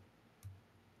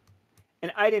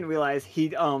 And I didn't realize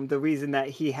the reason that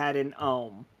he hadn't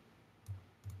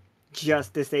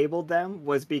just disabled them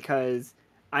was because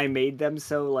I made them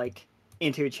so like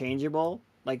interchangeable.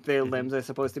 Like their limbs are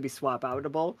supposed to be swap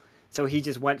outable. So he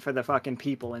just went for the fucking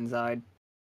people inside.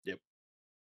 Yep.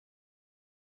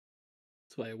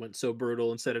 That's why I went so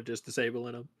brutal instead of just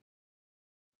disabling him.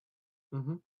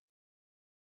 Mm-hmm.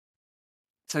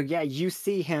 So yeah, you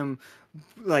see him,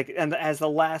 like, and as the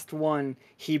last one,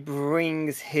 he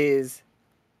brings his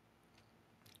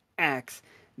axe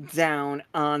down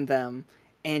on them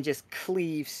and just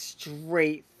cleaves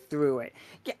straight through it.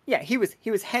 Yeah, he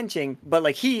was henching, but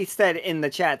like he said in the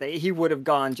chat that he would have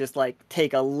gone just like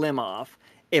take a limb off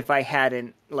if I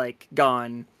hadn't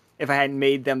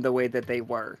made them the way that they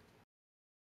were.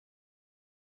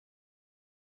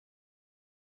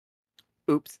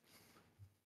 Oops.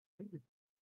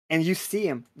 And you see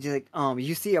him, just like,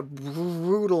 you see a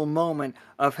brutal moment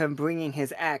of him bringing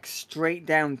his axe straight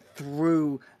down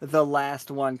through the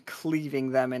last one,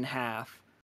 cleaving them in half.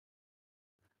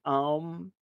 I was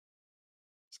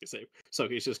gonna say, so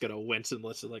he's just gonna wince and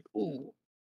listen, like, ooh,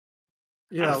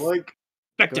 Yeah, like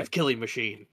effective killing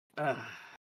machine. yeah,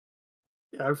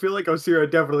 I feel like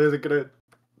Osiria definitely isn't gonna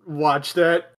watch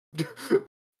that.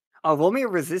 Roll me a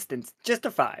resistance, just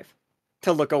a 5,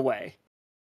 to look away.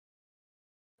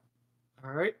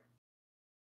 All right.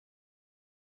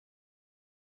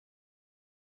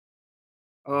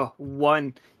 Oh,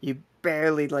 1. You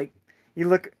barely you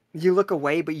look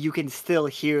away, but you can still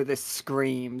hear the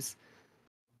screams.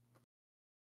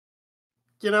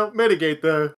 You know, mitigate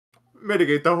the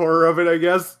horror of it, I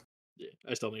guess. Yeah,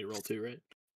 I still need to roll 2, right?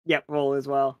 Yep, roll as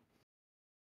well.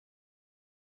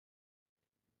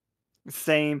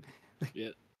 Same. Yeah.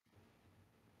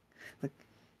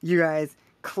 You guys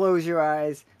close your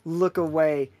eyes, look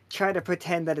away, try to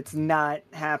pretend that it's not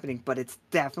happening, but it's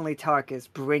definitely Tarkus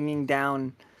bringing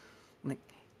down.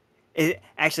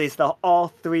 It's all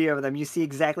 3 of them. You see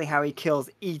exactly how he kills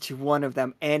each one of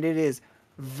them, and it is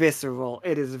visceral.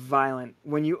 It is violent.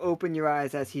 When you open your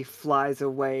eyes as he flies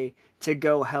away to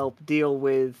go help deal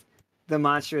with the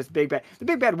monstrous big bad. The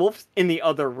big bad wolf's in the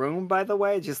other room, by the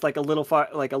way, just like a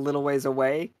little ways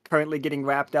away, currently getting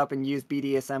wrapped up in used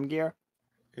BDSM gear.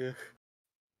 Yeah.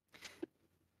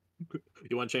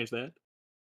 You want to change that?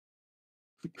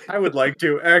 I would like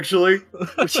to, actually.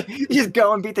 Just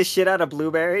go and beat the shit out of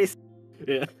blueberries.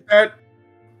 Yeah.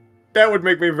 That would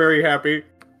make me very happy.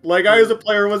 Like, I as a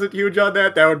player wasn't huge on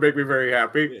that. That would make me very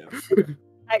happy. Yeah.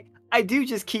 I do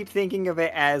just keep thinking of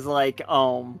it as like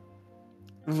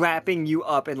wrapping you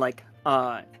up in like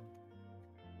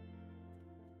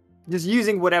just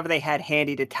using whatever they had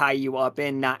handy to tie you up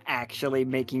in, not actually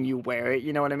making you wear it,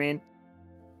 you know what I mean?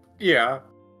 Yeah.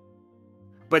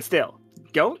 But still,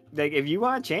 go, like, if you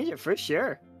want to change it, for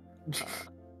sure.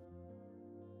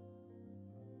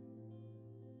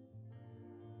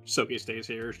 Tsoki stays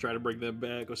here, trying to bring them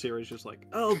back. Osiria's just like,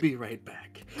 I'll be right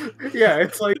back. Yeah,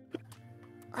 it's like,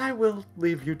 I will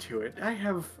leave you to it. I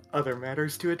have other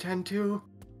matters to attend to.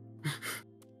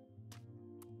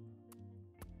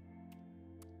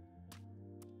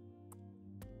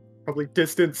 Probably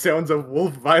distant sounds of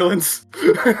wolf violence.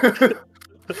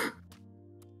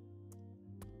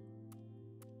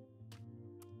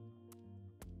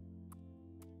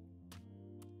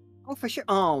 Oh, for sure.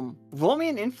 Roll me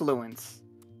an influence.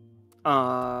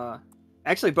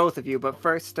 Actually, both of you, but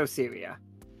first, Osiria.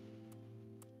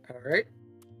 Alright.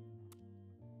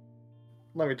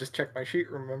 Let me just check my sheet,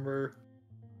 remember.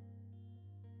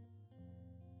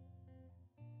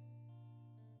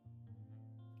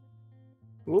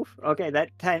 Oof. Okay,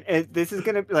 that 10. This is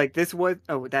gonna like this was.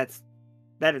 Oh, that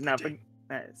is not.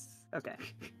 That is okay.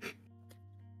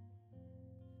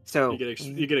 So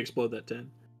You can explode that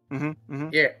 10.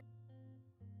 Yeah.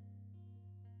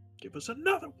 Give us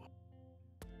another one.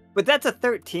 But that's a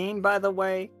 13, by the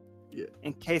way. Yeah.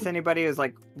 In case anybody is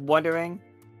like wondering.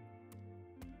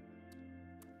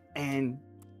 And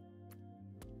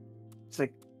it's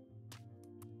like,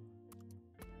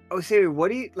 oh, Siri, what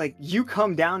do you like? You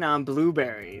come down on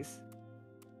blueberries,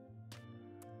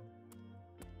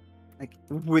 like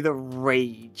with a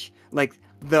rage. Like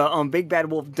the big bad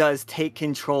wolf does take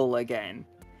control again,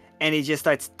 and he just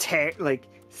starts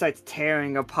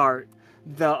tearing apart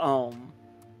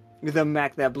the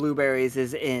mech that blueberries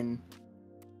is in.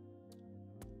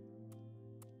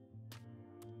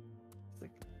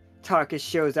 Tarkus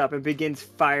shows up and begins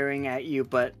firing at you,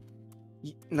 but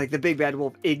like the big bad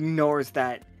wolf ignores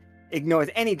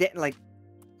any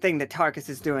thing that Tarkus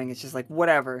is doing. It's just like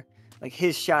whatever. Like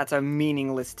his shots are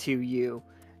meaningless to you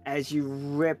as you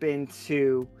rip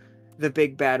into the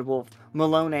big bad wolf.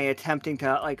 Malone attempting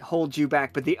to like hold you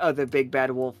back, but the other big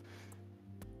bad wolf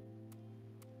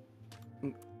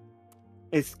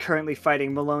is currently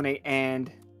fighting Malone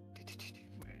and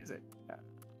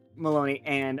Maloney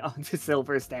and the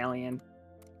Silver Stallion.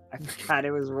 I forgot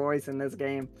it was Royce in this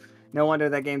game. No wonder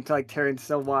that game like turned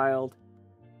so wild.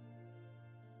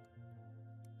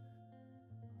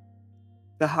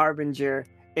 The Harbinger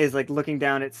is like looking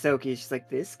down at Tsoki. She's like,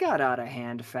 this got out of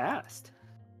hand fast.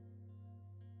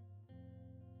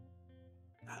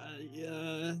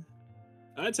 Yeah,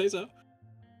 I'd say so.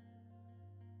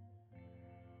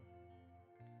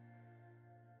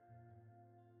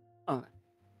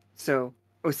 So,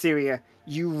 Osiria,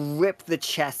 you rip the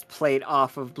chest plate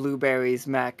off of Blueberry's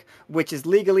mech, which is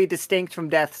legally distinct from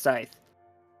Death Scythe.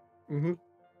 Mm-hmm.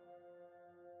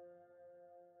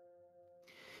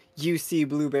 You see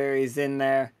Blueberry's in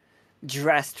there,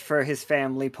 dressed for his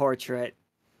family portrait.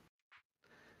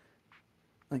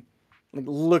 Like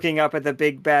looking up at the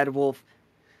big bad wolf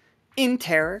in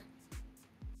terror.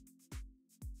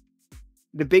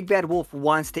 The big bad wolf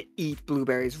wants to eat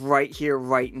Blueberries right here,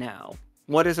 right now.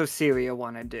 What does Osiria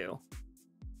want to do?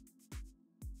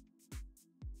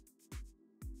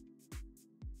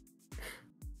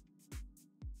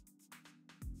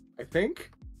 I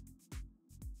think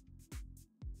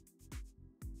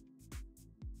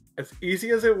as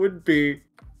easy as it would be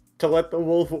to let the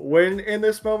wolf win in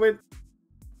this moment,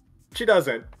 she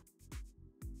doesn't.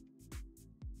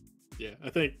 Yeah, I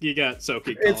think you got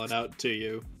Tsoki calling out to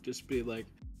you. Just be like,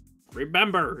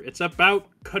 remember, it's about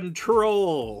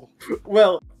control.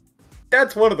 Well,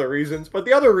 that's one of the reasons, but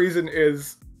the other reason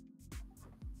is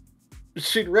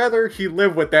she'd rather he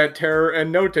live with that terror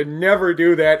and know to never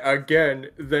do that again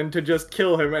than to just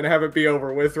kill him and have it be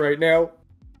over with right now.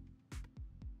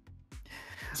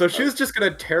 So she's just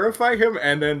gonna terrify him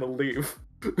and then leave.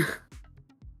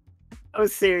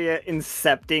 Osiria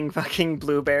incepting fucking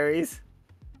Blueberries.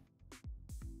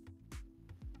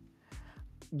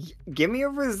 Give me a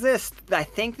resist. I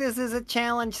think this is a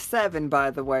challenge 7,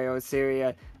 by the way,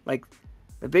 Osiria. Like,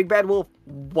 the big bad wolf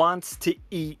wants to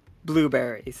eat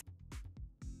Blueberries.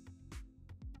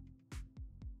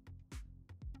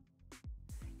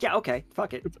 Yeah, okay,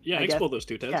 fuck it. Yeah, explode those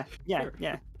 2 10s. Yeah, Sure.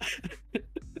 yeah.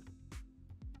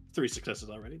 3 successes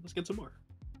already. Let's get some more.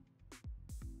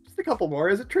 Just a couple more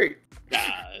as a treat.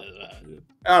 Ah,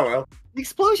 Oh well. The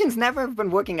explosions never have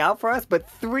been working out for us, but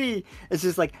 3 is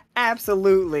just like,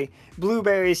 absolutely.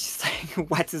 Blueberries just like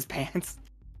wets his pants.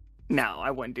 No, I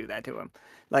wouldn't do that to him.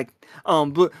 Like,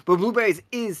 but Blueberries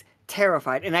is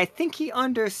terrified, and I think he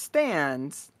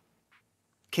understands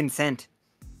consent.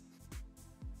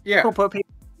 Yeah.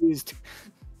 Used.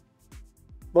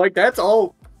 Like, that's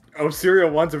all Osiria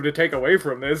wants him to take away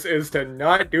from this, is to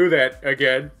not do that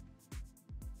again.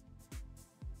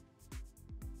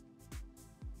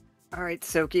 All right,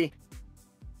 Tsoki,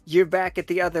 you're back at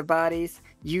the other bodies.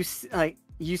 You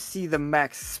see the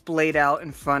mechs splayed out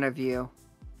in front of you,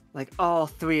 like all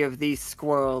 3 of these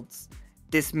squirrels,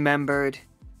 dismembered,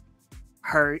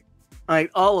 hurt,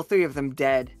 like all 3 of them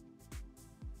dead.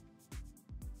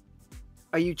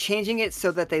 Are you changing it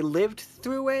so that they lived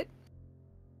through it?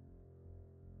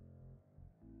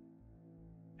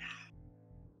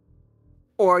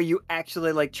 Or are you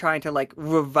actually like trying to like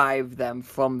revive them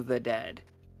from the dead?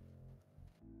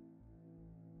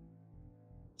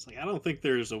 it's like, I don't think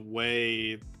there's a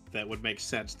way that would make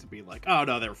sense to be like, oh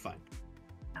no, they're fine.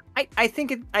 I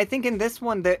think in this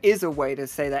one there is a way to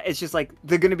say that. It's just like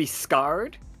they're gonna be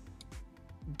scarred,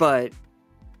 but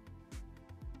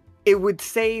it would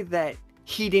say that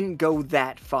he didn't go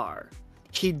that far.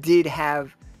 He did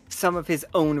have some of his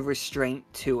own restraint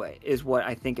to it, is what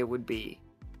I think it would be.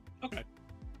 Okay.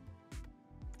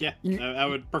 Yeah, I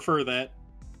would prefer that.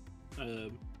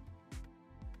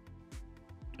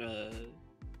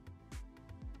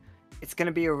 It's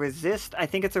gonna be a resist. I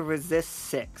think it's a resist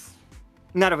 6.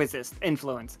 Not a resist.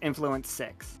 Influence. Influence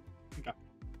 6. Okay.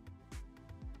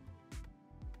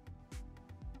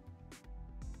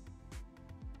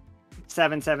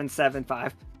 Seven, 5.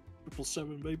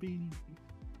 777, baby.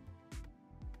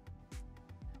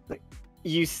 Like,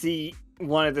 you see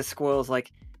one of the squirrels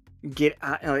like get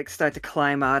out, like start to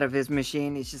climb out of his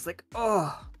machine. He's just like,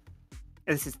 oh,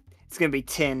 it's gonna be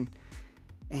tin.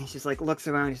 And he just like looks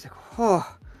around. He's like,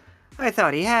 oh, I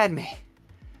thought he had me.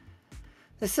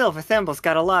 The Silver Thimble's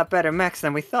got a lot better mechs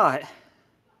than we thought.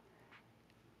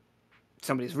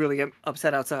 Somebody's really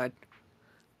upset outside.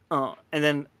 Oh, and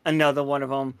then another one of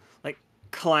them like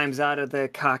climbs out of the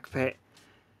cockpit.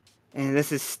 And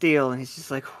this is Steel, and he's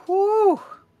just like, whoo.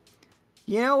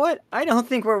 You know what? I don't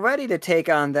think we're ready to take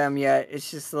on them yet. It's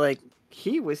just like,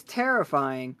 he was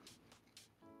terrifying.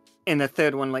 And the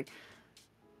third one like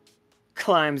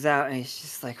climbs out, and he's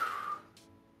just like, whew.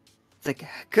 It's like,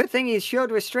 good thing he showed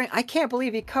restraint. I can't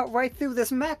believe he cut right through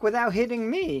this mech without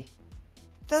hitting me.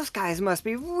 Those guys must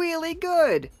be really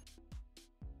good.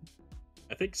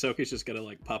 I think Tsoki's just gonna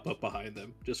like pop up behind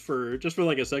them just for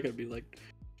like a second and be like,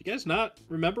 you guys not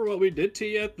remember what we did to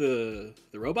you at the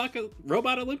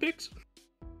robot Olympics?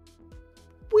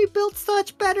 we built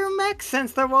such better mechs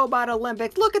since the Robot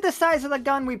Olympics. Look at the size of the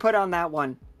gun we put on that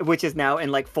one, which is now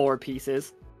in like 4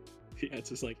 pieces. Yeah, it's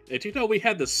just like, did you know we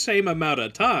had the same amount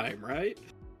of time, right?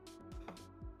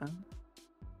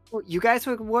 Well, you guys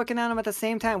were working on them at the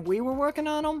same time we were working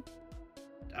on them?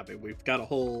 I mean, we've got a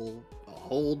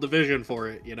whole division for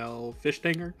it, you know, fish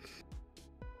stinger.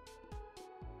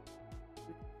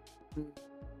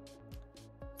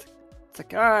 It's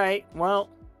like, alright, well,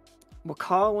 we'll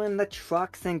call in the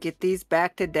trucks and get these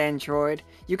back to Dentroid.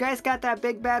 You guys got that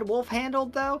big bad wolf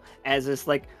handled, though? As this,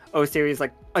 like, Osiria's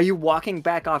like, are you walking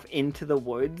back off into the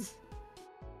woods?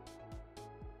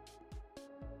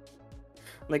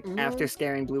 Like, after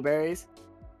scaring blueberries?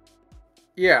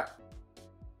 Yeah.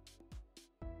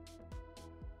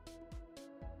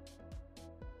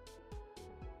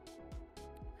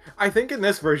 I think in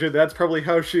this version, that's probably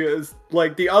how she is.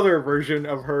 Like, the other version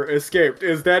of her escaped,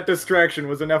 is that distraction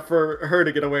was enough for her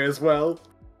to get away as well.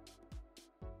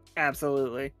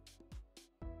 Absolutely.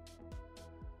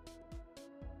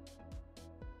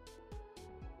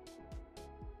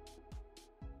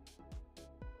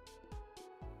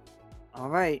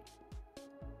 Alright.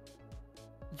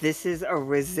 This is a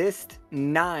resist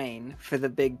 9 for the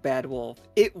big bad wolf.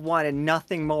 It wanted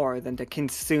nothing more than to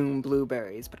consume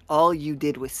blueberries, but all you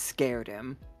did was scared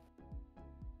him.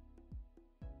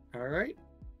 Alright.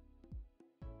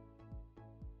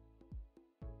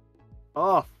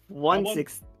 Oh, one.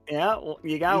 1-6. Yeah, well,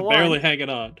 you got He's one. barely hanging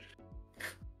on.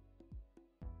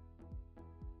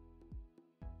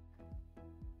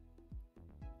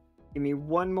 Give me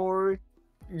one more.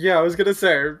 Yeah, I was gonna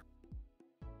say.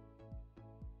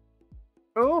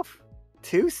 Oof.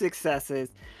 2 successes.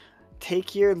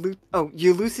 Take your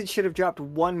your Lucid should have dropped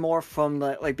one more from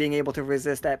the like being able to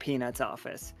resist at Peanut's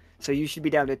office. So you should be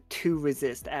down to 2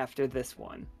 resist after this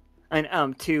one.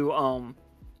 And 2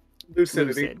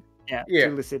 Lucidity. Lucid. Yeah, Yeah.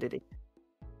 2 lucidity.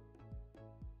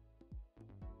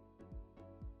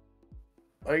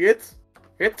 Like,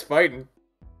 it's fighting.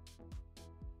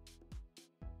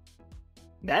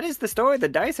 That is the story the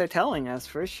dice are telling us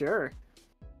for sure.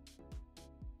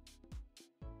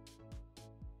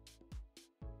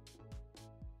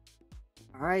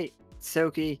 Alright,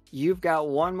 Tsoki, you've got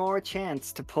one more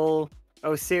chance to pull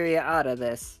Osiria out of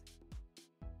this.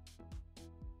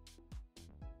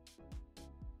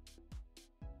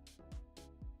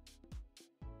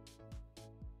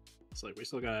 It's like we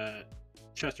still got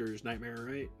Chester's nightmare,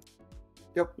 right?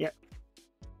 Yep.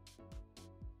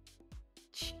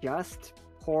 Just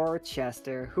poor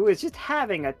Chester, who is just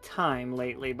having a time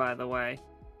lately, by the way.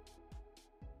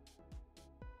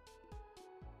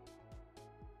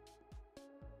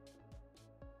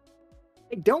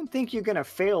 I don't think you're gonna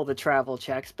fail the travel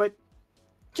checks, but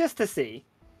just to see.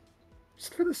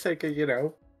 Just for the sake of, you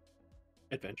know.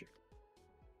 Adventure.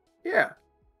 Yeah.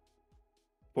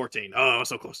 14. Oh,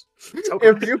 so close. So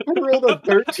close. If you rolled a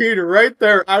 13 right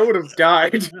there, I would have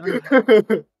died.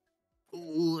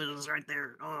 Ooh, it was right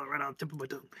there. Oh, right on the tip of my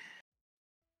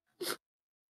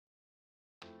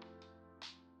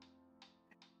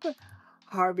tongue.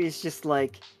 Harvey's just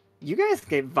like, you guys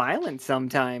get violent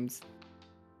sometimes.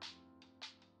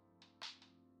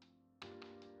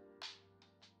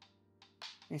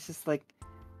 It's just like,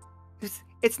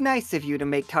 it's nice of you to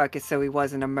make Tarkus so he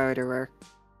wasn't a murderer.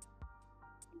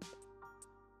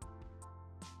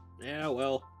 Yeah,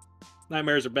 well,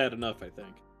 nightmares are bad enough, I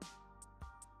think.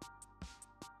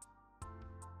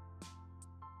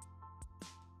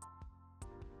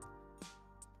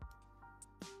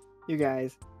 You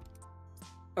guys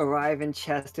arrive in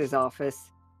Chester's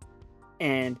office,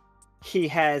 and he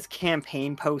has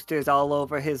campaign posters all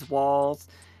over his walls,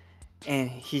 and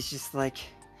he's just like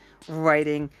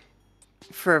writing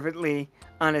fervently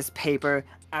on his paper.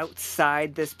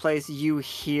 Outside this place, you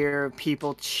hear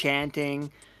people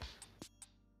chanting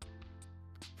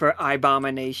for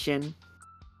Abomination.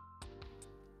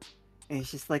 And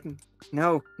he's just like,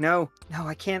 no,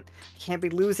 I can't be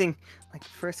losing. Like,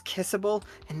 first Kissable,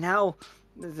 and now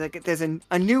there's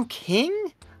a new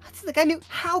king? That's like,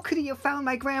 how could he have found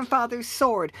my grandfather's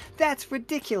sword? That's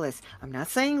ridiculous. I'm not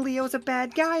saying Leo's a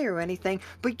bad guy or anything,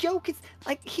 but Yoke is,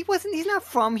 like, he's not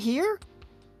from here.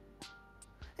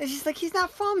 It's just like, he's not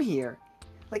from here.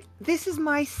 Like, this is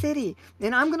my city,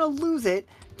 and I'm gonna lose it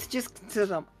to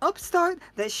some upstart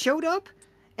that showed up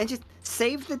and just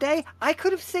saved the day. I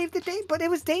could have saved the day, but it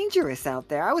was dangerous out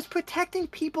there. I was protecting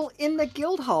people in the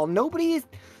guild hall. Nobody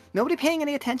paying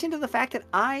any attention to the fact that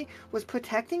I was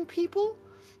protecting people?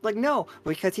 Like, no,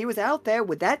 because he was out there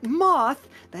with that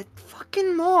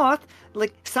fucking moth.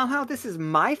 Like, somehow this is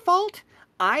my fault?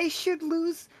 I should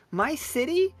lose my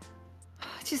city?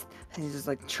 Just And he's just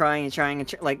like trying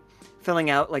and like filling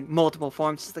out like multiple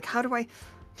forms. He's like, how do I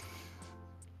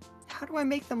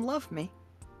make them love me?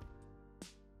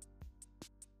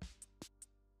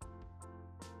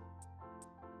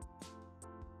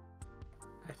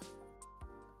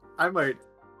 I might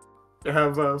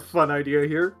have a fun idea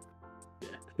here.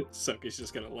 Yeah. Tsoki's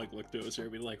just gonna like look to us here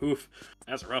and be like, oof,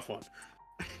 that's a rough one.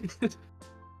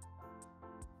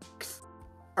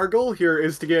 Our goal here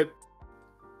is to get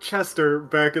Chester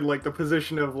back in like the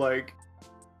position of like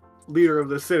leader of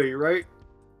the city, right?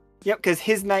 Yep, because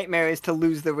his nightmare is to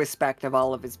lose the respect of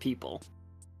all of his people.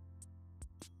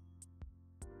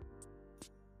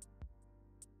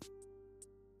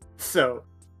 So,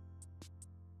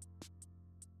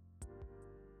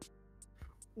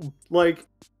 like,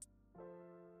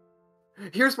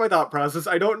 here's my thought process.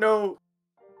 I don't know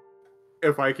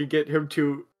if I could get him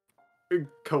to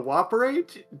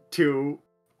cooperate to,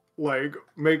 like,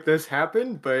 make this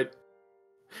happen, but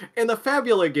in the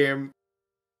Fabula game,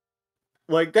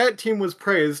 like, that team was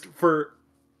praised for,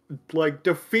 like,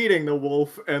 defeating the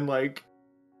wolf and, like,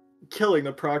 killing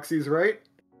the proxies, right?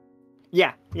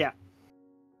 Yeah.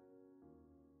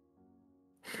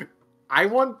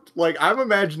 I'm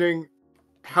imagining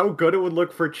how good it would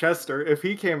look for Chester if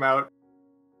he came out,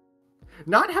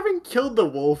 not having killed the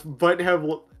wolf, but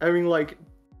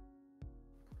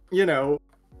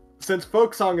since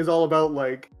folk song is all about,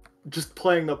 like, just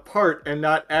playing the part and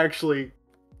not actually,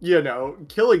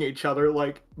 killing each other,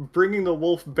 like, bringing the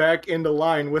wolf back into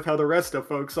line with how the rest of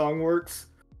folk song works.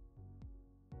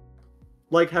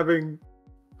 Like,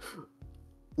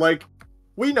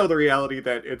 we know the reality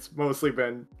that it's mostly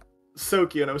been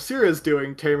Tsoki and Osiria's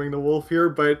doing taming the wolf here,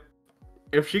 but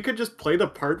if she could just play the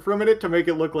part for a minute to make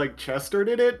it look like Chester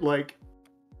did it, like,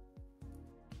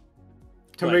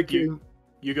 to Like make you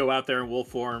go out there in wolf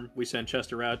form, we send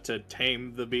Chester out to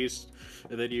tame the beast,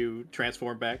 and then you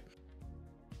transform back.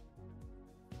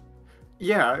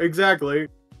 Yeah, exactly.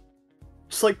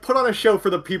 Just, like, put on a show for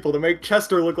the people to make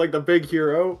Chester look like the big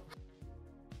hero.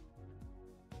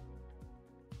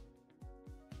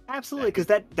 Absolutely, because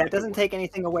that doesn't take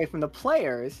anything away from the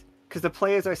players, because the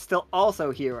players are still also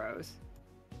heroes.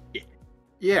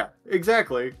 Yeah,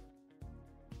 exactly.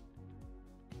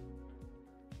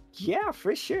 Yeah,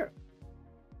 for sure.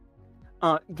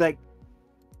 Like,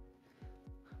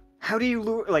 how do you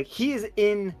lure? Like, he is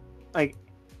in, like,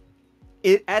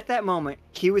 at that moment,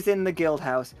 he was in the guild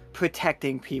house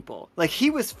protecting people. Like, he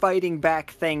was fighting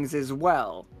back things as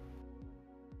well.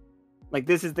 Like,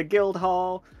 this is the guild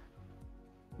hall.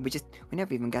 We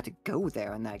never even got to go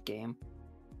there in that game.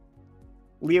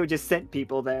 Leo just sent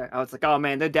people there. I was like, oh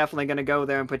man, they're definitely gonna go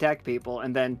there and protect people,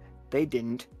 and then they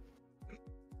didn't.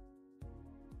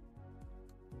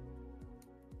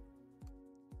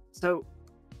 So,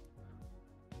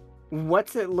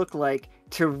 what's it look like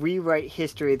to rewrite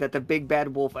history that the big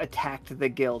bad wolf attacked the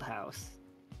guild house?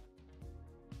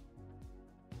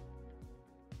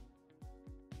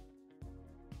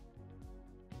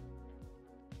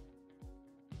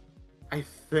 I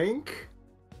think,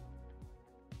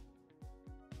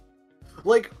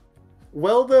 like,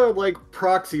 while the, like,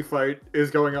 proxy fight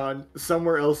is going on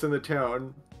somewhere else in the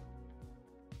town,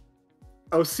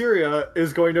 Osiria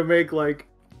is going to make, like,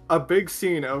 a big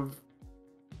scene of,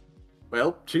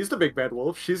 well, she's the big bad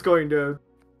wolf. She's going to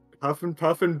huff and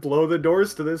puff and blow the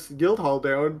doors to this guild hall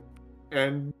down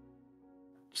and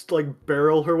just, like,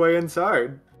 barrel her way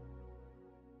inside.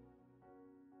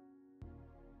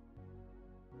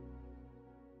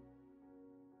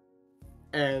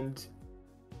 And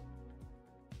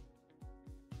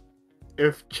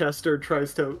if Chester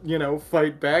tries to,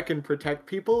 fight back and protect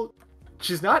people,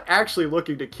 she's not actually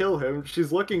looking to kill him.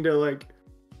 She's looking to, like,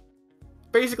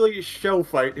 basically show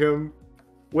fight him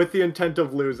with the intent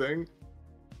of losing.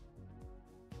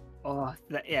 Oh,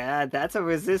 yeah, that's a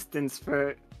resistance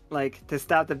for, like, to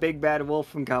stop the big bad wolf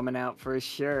from coming out for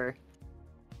sure.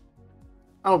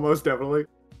 Oh, most definitely.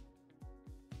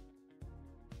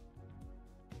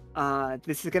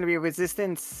 This is gonna be a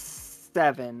resistance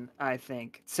 7, I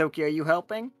think. Tsoki, are you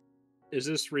helping? Is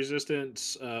this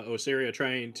resistance Osiria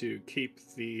trying to keep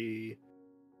the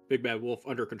big bad wolf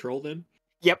under control then?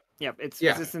 Yep, it's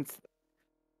resistance.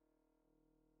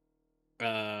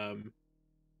 I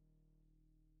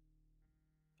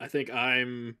think I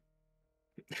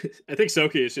think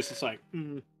Tsoki is just like,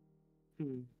 you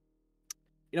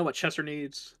know what Chester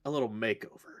needs? A little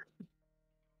makeover.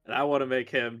 And I want to make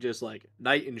him just like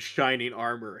knight in shining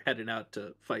armor heading out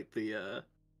to fight the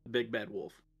big bad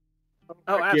wolf.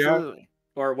 Oh, absolutely.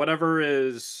 Yeah. Or whatever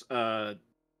is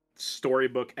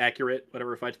storybook accurate,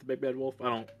 whatever fights the big bad wolf. I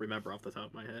don't remember off the top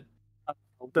of my head.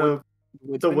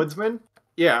 The woodsman?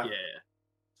 Yeah. Yeah.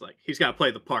 It's like he's got to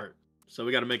play the part, so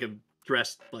we got to make him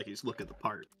dress like he's looking the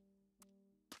part.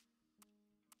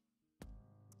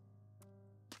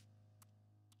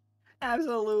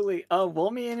 Absolutely. Roll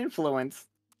me an influence.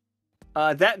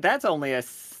 That's only a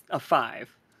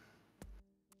 5.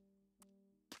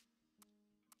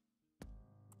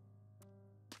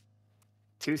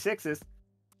 Two 6s.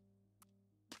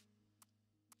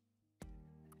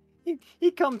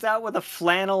 He comes out with a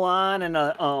flannel on and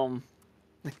a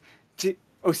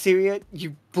Osiria,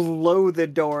 you blow the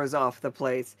doors off the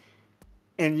place.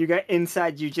 And you got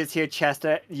inside, you just hear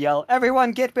Chester yell,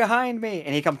 "Everyone get behind me!"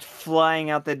 And he comes flying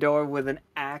out the door with an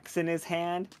axe in his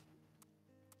hand.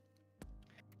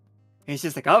 And he's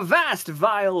just like, "Avast,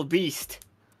 vile beast!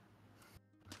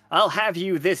 I'll have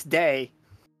you this day."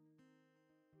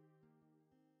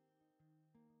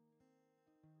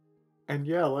 And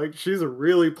yeah, like, she's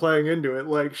really playing into it.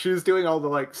 Like, she's doing all the,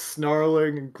 like,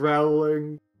 snarling and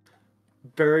growling,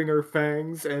 baring her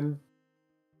fangs, and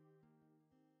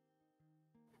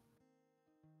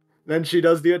then she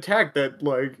does the attack that,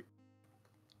 like,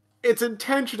 it's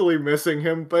intentionally missing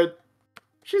him, but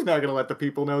she's not gonna let the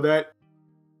people know that.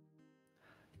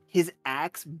 His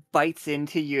axe bites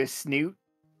into your snoot.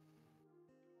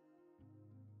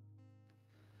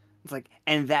 It's like,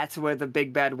 and that's where the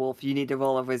big bad wolf, you need to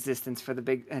roll a resistance for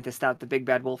to stop the big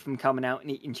bad wolf from coming out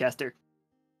and eating Chester.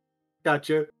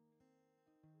 Gotcha.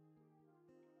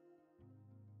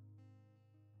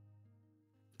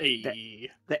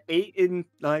 Hey. The 8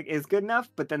 is good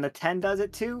enough, but then the 10 does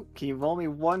it too. Can you roll me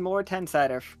one more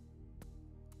 10-sider?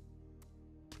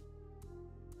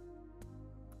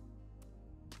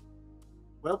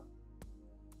 Well,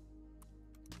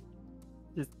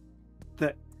 Just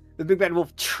the big bad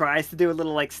wolf tries to do a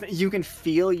little like you can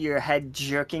feel your head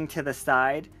jerking to the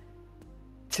side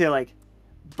to like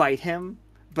bite him,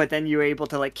 but then you're able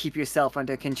to like keep yourself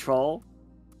under control.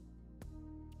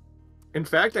 in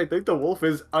fact, I think the wolf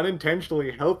is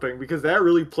unintentionally helping, because that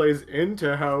really plays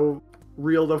into how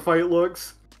real the fight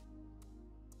looks.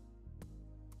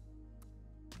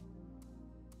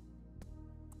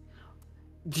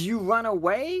 Do you run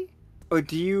away, or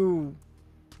do you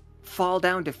fall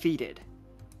down defeated?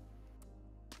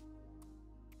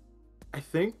 I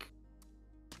think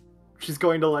she's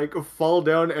going to, like, fall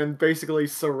down and basically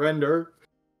surrender.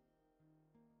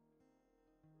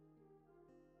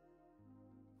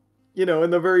 You know, in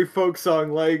the very folk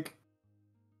song, like,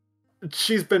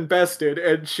 she's been bested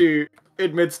and she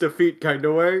admits defeat kind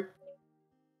of way.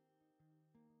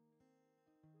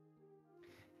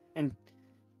 And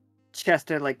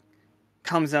Chester like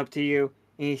comes up to you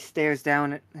and he stares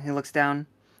down, he looks down,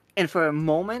 and for a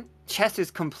moment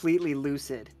Chester's completely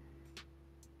lucid.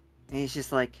 And he's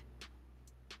just like,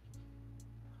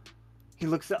 he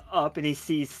looks up and he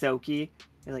sees Tsoki.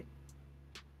 He's like,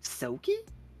 "Tsoki?"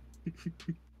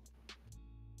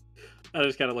 I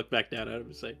just kind of look back down at him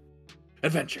and say,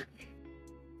 "Adventure."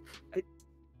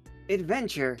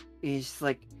 Adventure. He's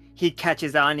like, he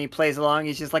catches on, he plays along,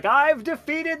 he's just like, "I've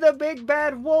defeated the big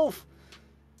bad wolf,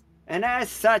 and as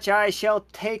such I shall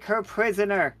take her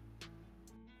prisoner."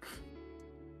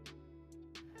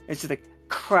 It's just like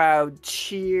crowd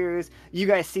cheers. You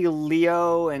guys see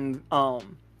Leo and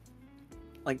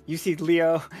like you see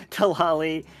Leo,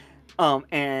 Talali,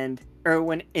 and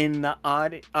Erwin in the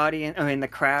audience, or in the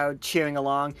crowd cheering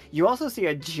along. You also see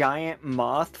a giant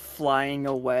moth flying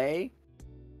away,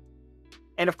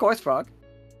 and of course Frog.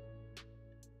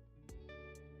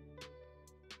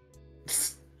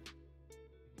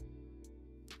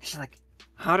 She's like,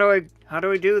 how do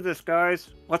we do this,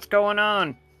 guys? What's going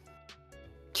on?"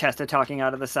 Chester talking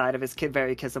out of the side of his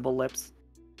very kissable lips.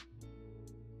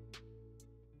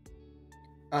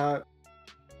 I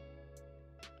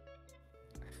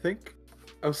think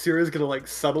Osiria's gonna, like,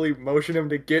 subtly motion him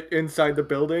to get inside the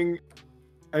building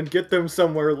and get them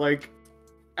somewhere, like,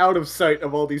 out of sight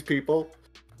of all these people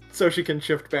so she can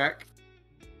shift back.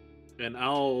 And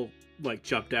I'll like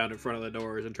jump down in front of the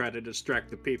doors and try to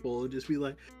distract the people and just be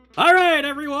like, "All right,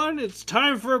 everyone, it's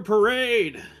time for a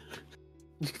parade.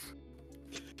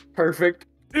 Perfect.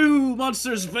 New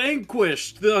monsters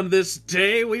vanquished. On this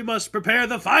day, we must prepare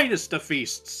the finest of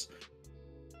feasts."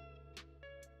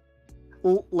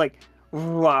 Like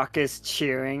raucous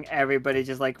cheering, everybody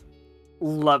just like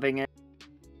loving it.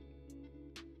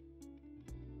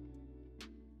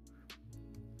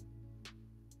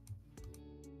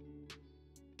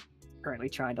 Currently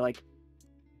trying to like,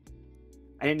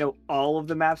 I didn't know all of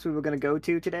the maps we were going to go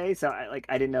to today, so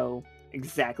I didn't know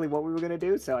exactly what we were going to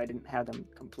do, so I didn't have them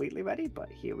completely ready,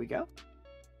 but here we go.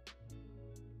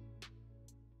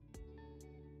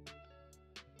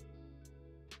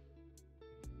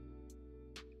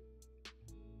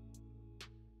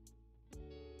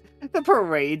 The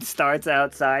parade starts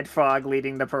outside, Frog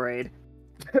leading the parade.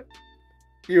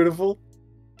 Beautiful.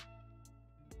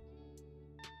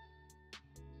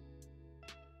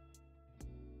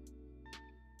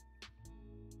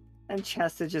 And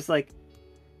Chester just like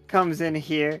comes in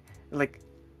here, like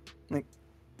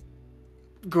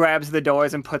grabs the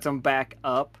doors and puts them back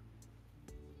up.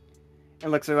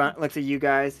 And looks around, looks at you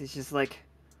guys. He's just like,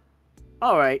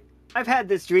 "All right, I've had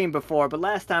this dream before, but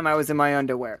last time I was in my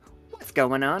underwear. What's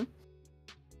going on?"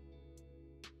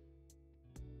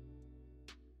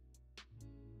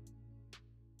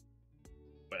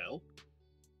 Well,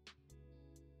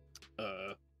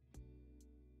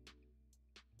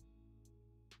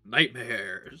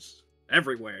 nightmares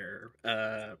everywhere.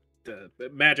 The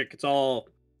magic, it's all,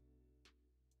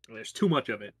 there's too much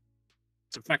of it.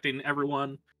 It's affecting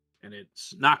everyone, and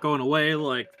it's not going away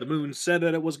like the moon said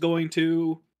that it was going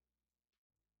to.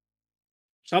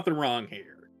 Something wrong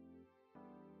here.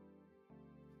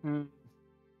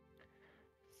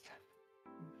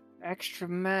 Extra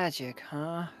magic,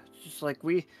 huh? Just like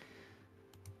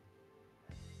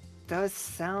does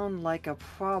sound like a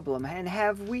problem. And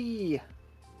have we...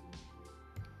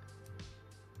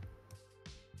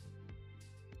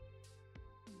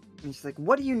 And she's like,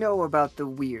 "What do you know about the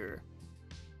Weir?"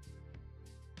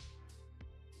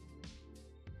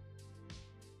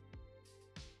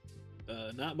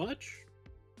 Not much.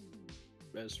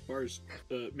 As far as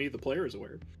me, the player, is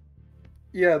aware.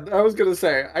 Yeah, I was gonna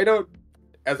say, I don't,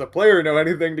 as a player, know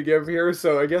anything to give here,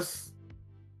 so I guess...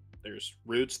 There's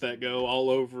roots that go all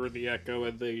over the Echo,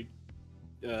 and they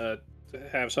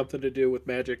have something to do with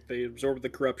magic. They absorb the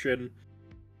corruption,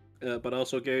 but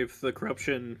also gave the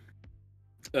corruption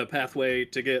a pathway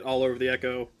to get all over the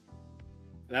Echo.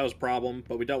 That was a problem,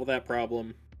 but we dealt with that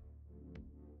problem.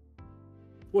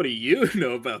 What do you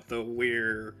know about the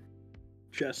Weir,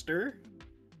 Chester?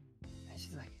 And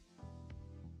she's like,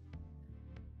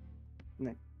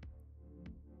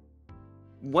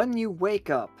 "When you wake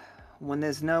up, when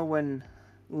there's no one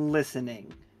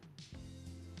listening,"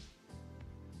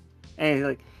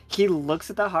 and he looks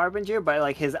at the Harbinger, but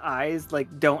like his eyes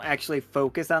like don't actually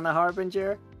focus on the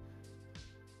Harbinger.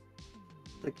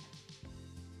 Like,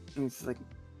 and it's like,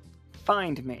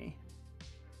 "Find me,"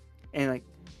 and like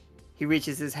he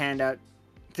reaches his hand out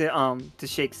to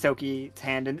shake Tsoki's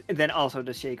hand, and then also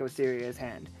to shake Osiria's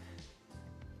hand.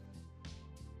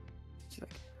 She's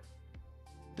like,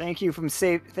 Thank you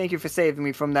for saving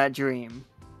me from that dream.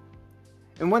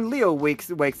 And when Leo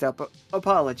wakes up,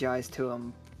 apologize to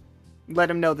him. Let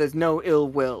him know there's no ill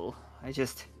will. I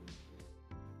just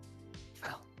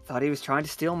thought he was trying to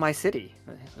steal my city."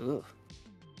 Ugh.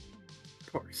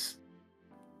 Of course.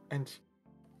 And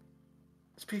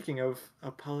speaking of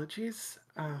apologies,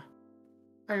 I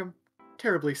am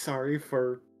terribly sorry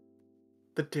for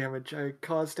the damage I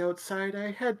caused outside.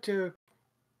 I had to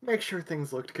make sure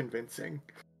things looked convincing.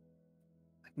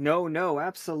 No,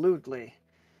 absolutely.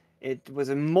 It was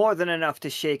more than enough to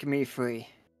shake me free.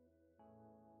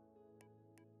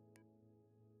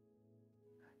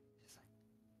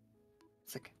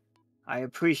 It's like, "I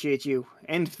appreciate you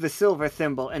and the silver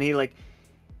thimble." And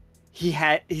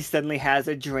he suddenly has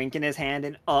a drink in his hand,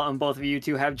 and both of you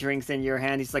two have drinks in your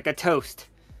hand. He's like, "A toast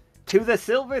to the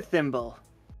silver thimble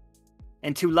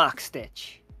and to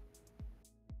Lockstitch.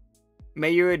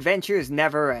 May your adventures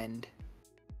never end."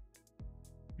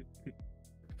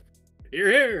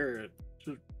 Here.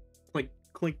 Just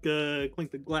clink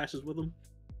the glasses with them.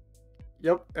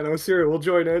 Yep, and Osiria will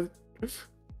join in.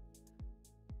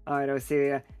 Alright,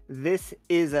 Osiria. This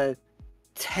is a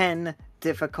 10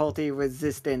 difficulty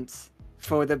resistance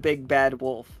for the big bad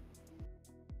wolf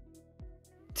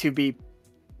to be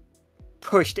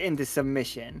pushed into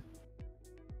submission.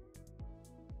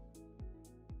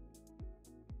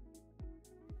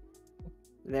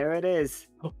 There it is.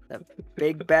 The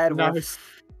big bad wolf Nice.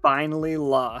 finally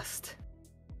lost.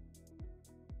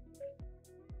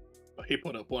 He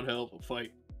put up one hell of a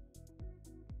fight.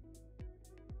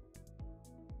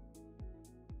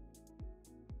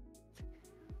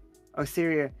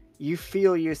 Osiria, you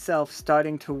feel yourself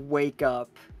starting to wake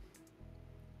up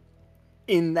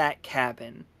in that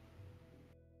cabin.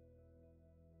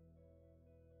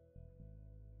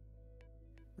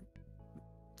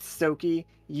 Tsoki,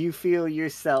 you feel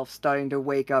yourself starting to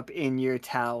wake up in your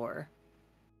tower.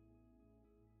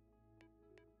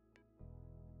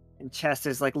 And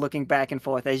Chester's like looking back and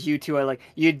forth as you two are like,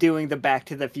 you're doing the Back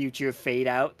to the Future fade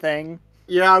out thing.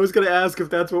 Yeah, I was gonna ask if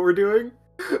that's what we're doing.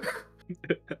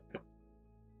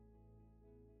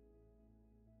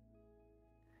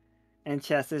 And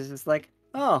Chester's just like,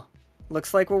 "Oh,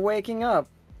 looks like we're waking up.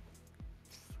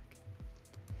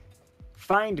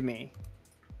 Find me."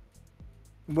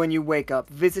 when you wake up,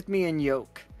 visit me in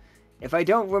Yoke. If I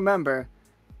don't remember,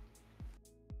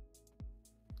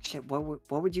 shit, what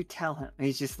would you tell him?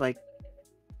 He's just like,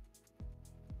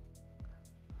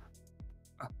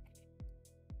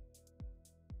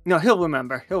 no, he'll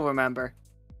remember. He'll remember.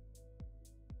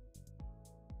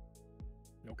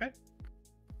 Okay.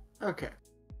 Okay.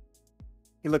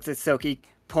 He looks at Tsoki,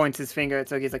 points his finger at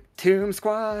Tsoki. He's like, Tomb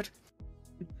Squad.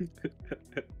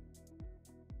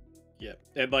 Yeah,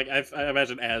 and like I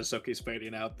imagine as Soki's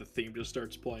fading out, the theme just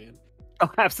starts playing.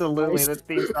 Oh, absolutely. Nice. The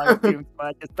theme song of Tomb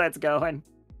Squad just starts going.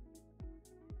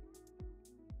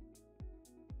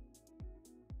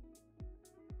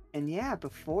 And yeah,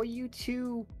 before you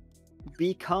two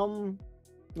become,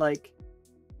 like,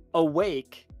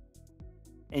 awake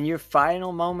in your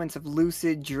final moments of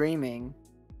lucid dreaming.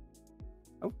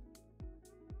 Oh.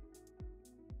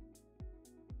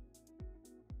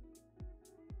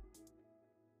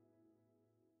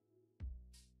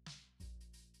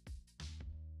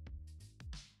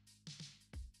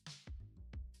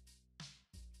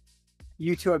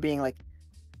 You two are being, like,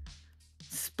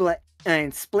 split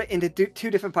into two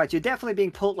different parts. You're definitely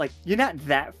being pulled, like, you're not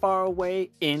that far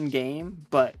away in game,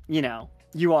 but you know,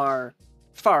 you are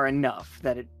far enough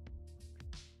that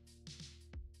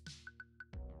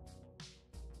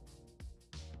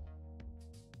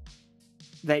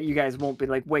you guys won't be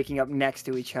like waking up next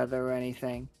to each other or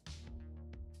anything.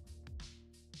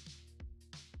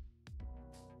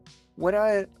 What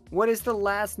is the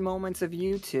last moments of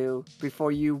you two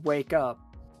before you wake up?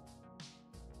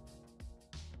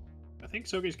 I think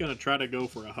Soki's gonna try to go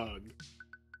for a hug.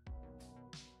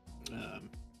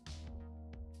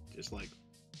 Just like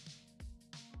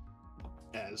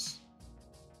as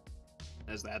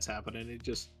that's happening, it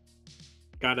just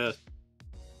kind of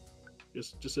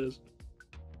just says,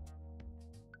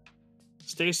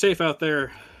 "Stay safe out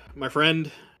there, my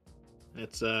friend.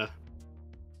 It's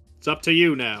up to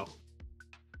you now."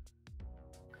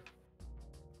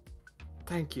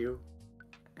 Thank you.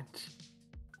 And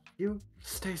you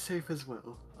stay safe as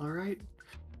well, alright?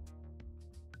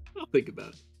 I'll think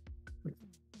about it.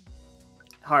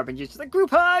 Harbinger's just like, group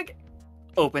hug!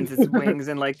 Opens his wings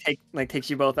and takes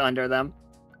you both under them.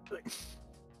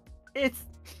 It's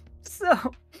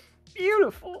so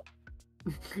beautiful.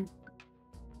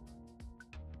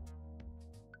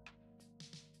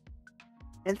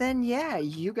 And then yeah,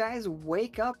 you guys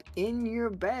wake up in your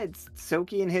beds.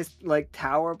 Tsoki in his like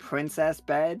tower princess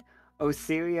bed,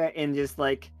 Osiria in just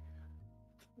like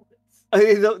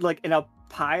in a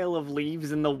pile of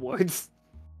leaves in the woods.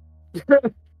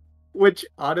 Which,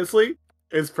 honestly,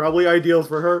 is probably ideal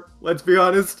for her, let's be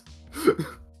honest.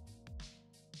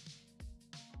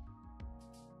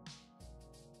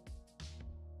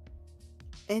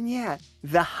 And yeah,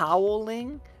 the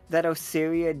howling that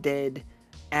Osiria did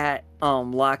at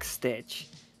Lockstitch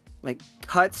like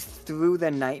cuts through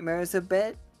the nightmares a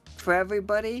bit for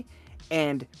everybody,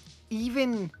 and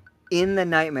even in the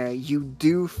nightmare you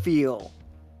do feel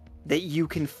that you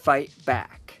can fight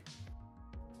back.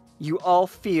 You all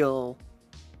feel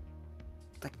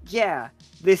like, yeah,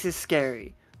 this is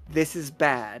scary, this is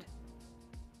bad,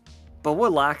 but we're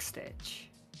Lockstitch.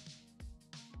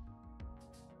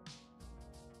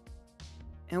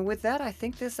 And with that, I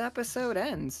think this episode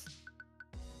ends.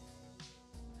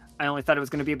 I only thought it was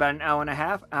going to be about an hour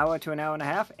to an hour and a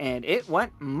half, and it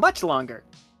went much longer.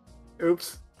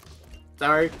 Oops.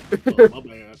 Sorry. Oh, my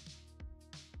bad.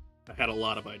 I had a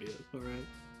lot of ideas, alright?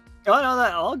 Oh no,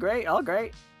 that all great, all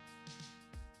great.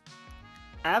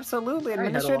 Absolutely, I had a lot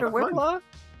Administrator of fun. Whitlaw.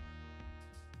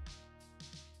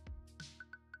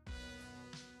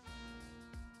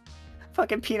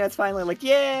 Fucking Peanut's finally like,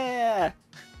 yeah!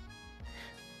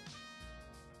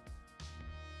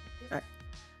 Alright.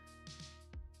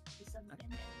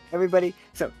 Everybody,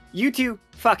 so you two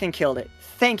fucking killed it.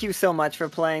 Thank you so much for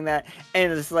playing that.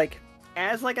 And it's like,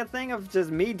 as like a thing of just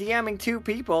me DMing two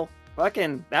people,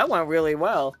 fucking, that went really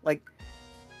well. Like,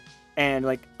 and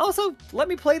like, also, let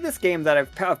me play this game that I've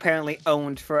apparently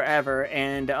owned forever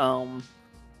and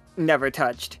never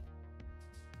touched.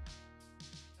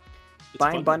 It's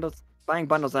Buying fun.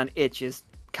 bundles on itch is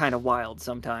kind of wild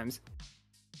sometimes.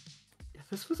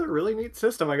 This was a really neat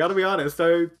system, I gotta be honest.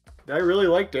 I really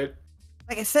liked it.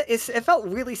 Like I said, it felt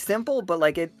really simple, but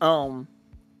like it went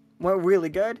really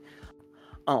good.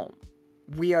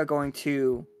 We are going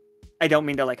to, I don't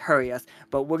mean to like hurry us,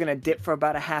 but we're gonna dip for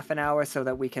about a half an hour so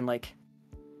that we can like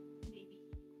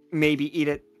maybe eat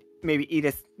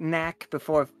a snack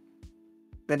before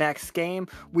the next game.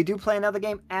 We do play another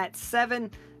game at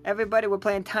 7. Everybody, we're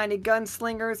playing Tiny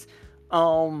Gunslingers.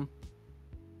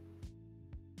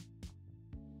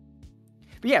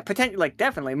 But yeah, potentially, like,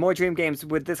 definitely more dream games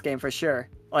with this game for sure.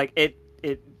 Like,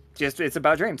 it's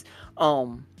about dreams.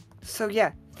 So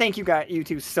yeah, thank you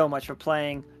two so much for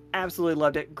playing. Absolutely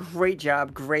loved it. Great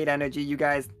job, great energy. You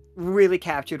guys really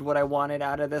captured what I wanted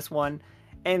out of this one.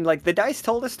 And like the dice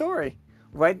told a story.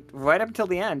 Right up until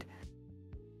the end.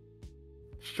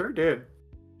 Sure did.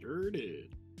 Sure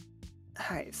did.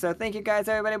 Alright, so thank you guys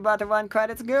everybody about to run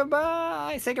credits.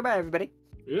 Goodbye. Say goodbye everybody.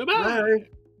 Goodbye. Bye.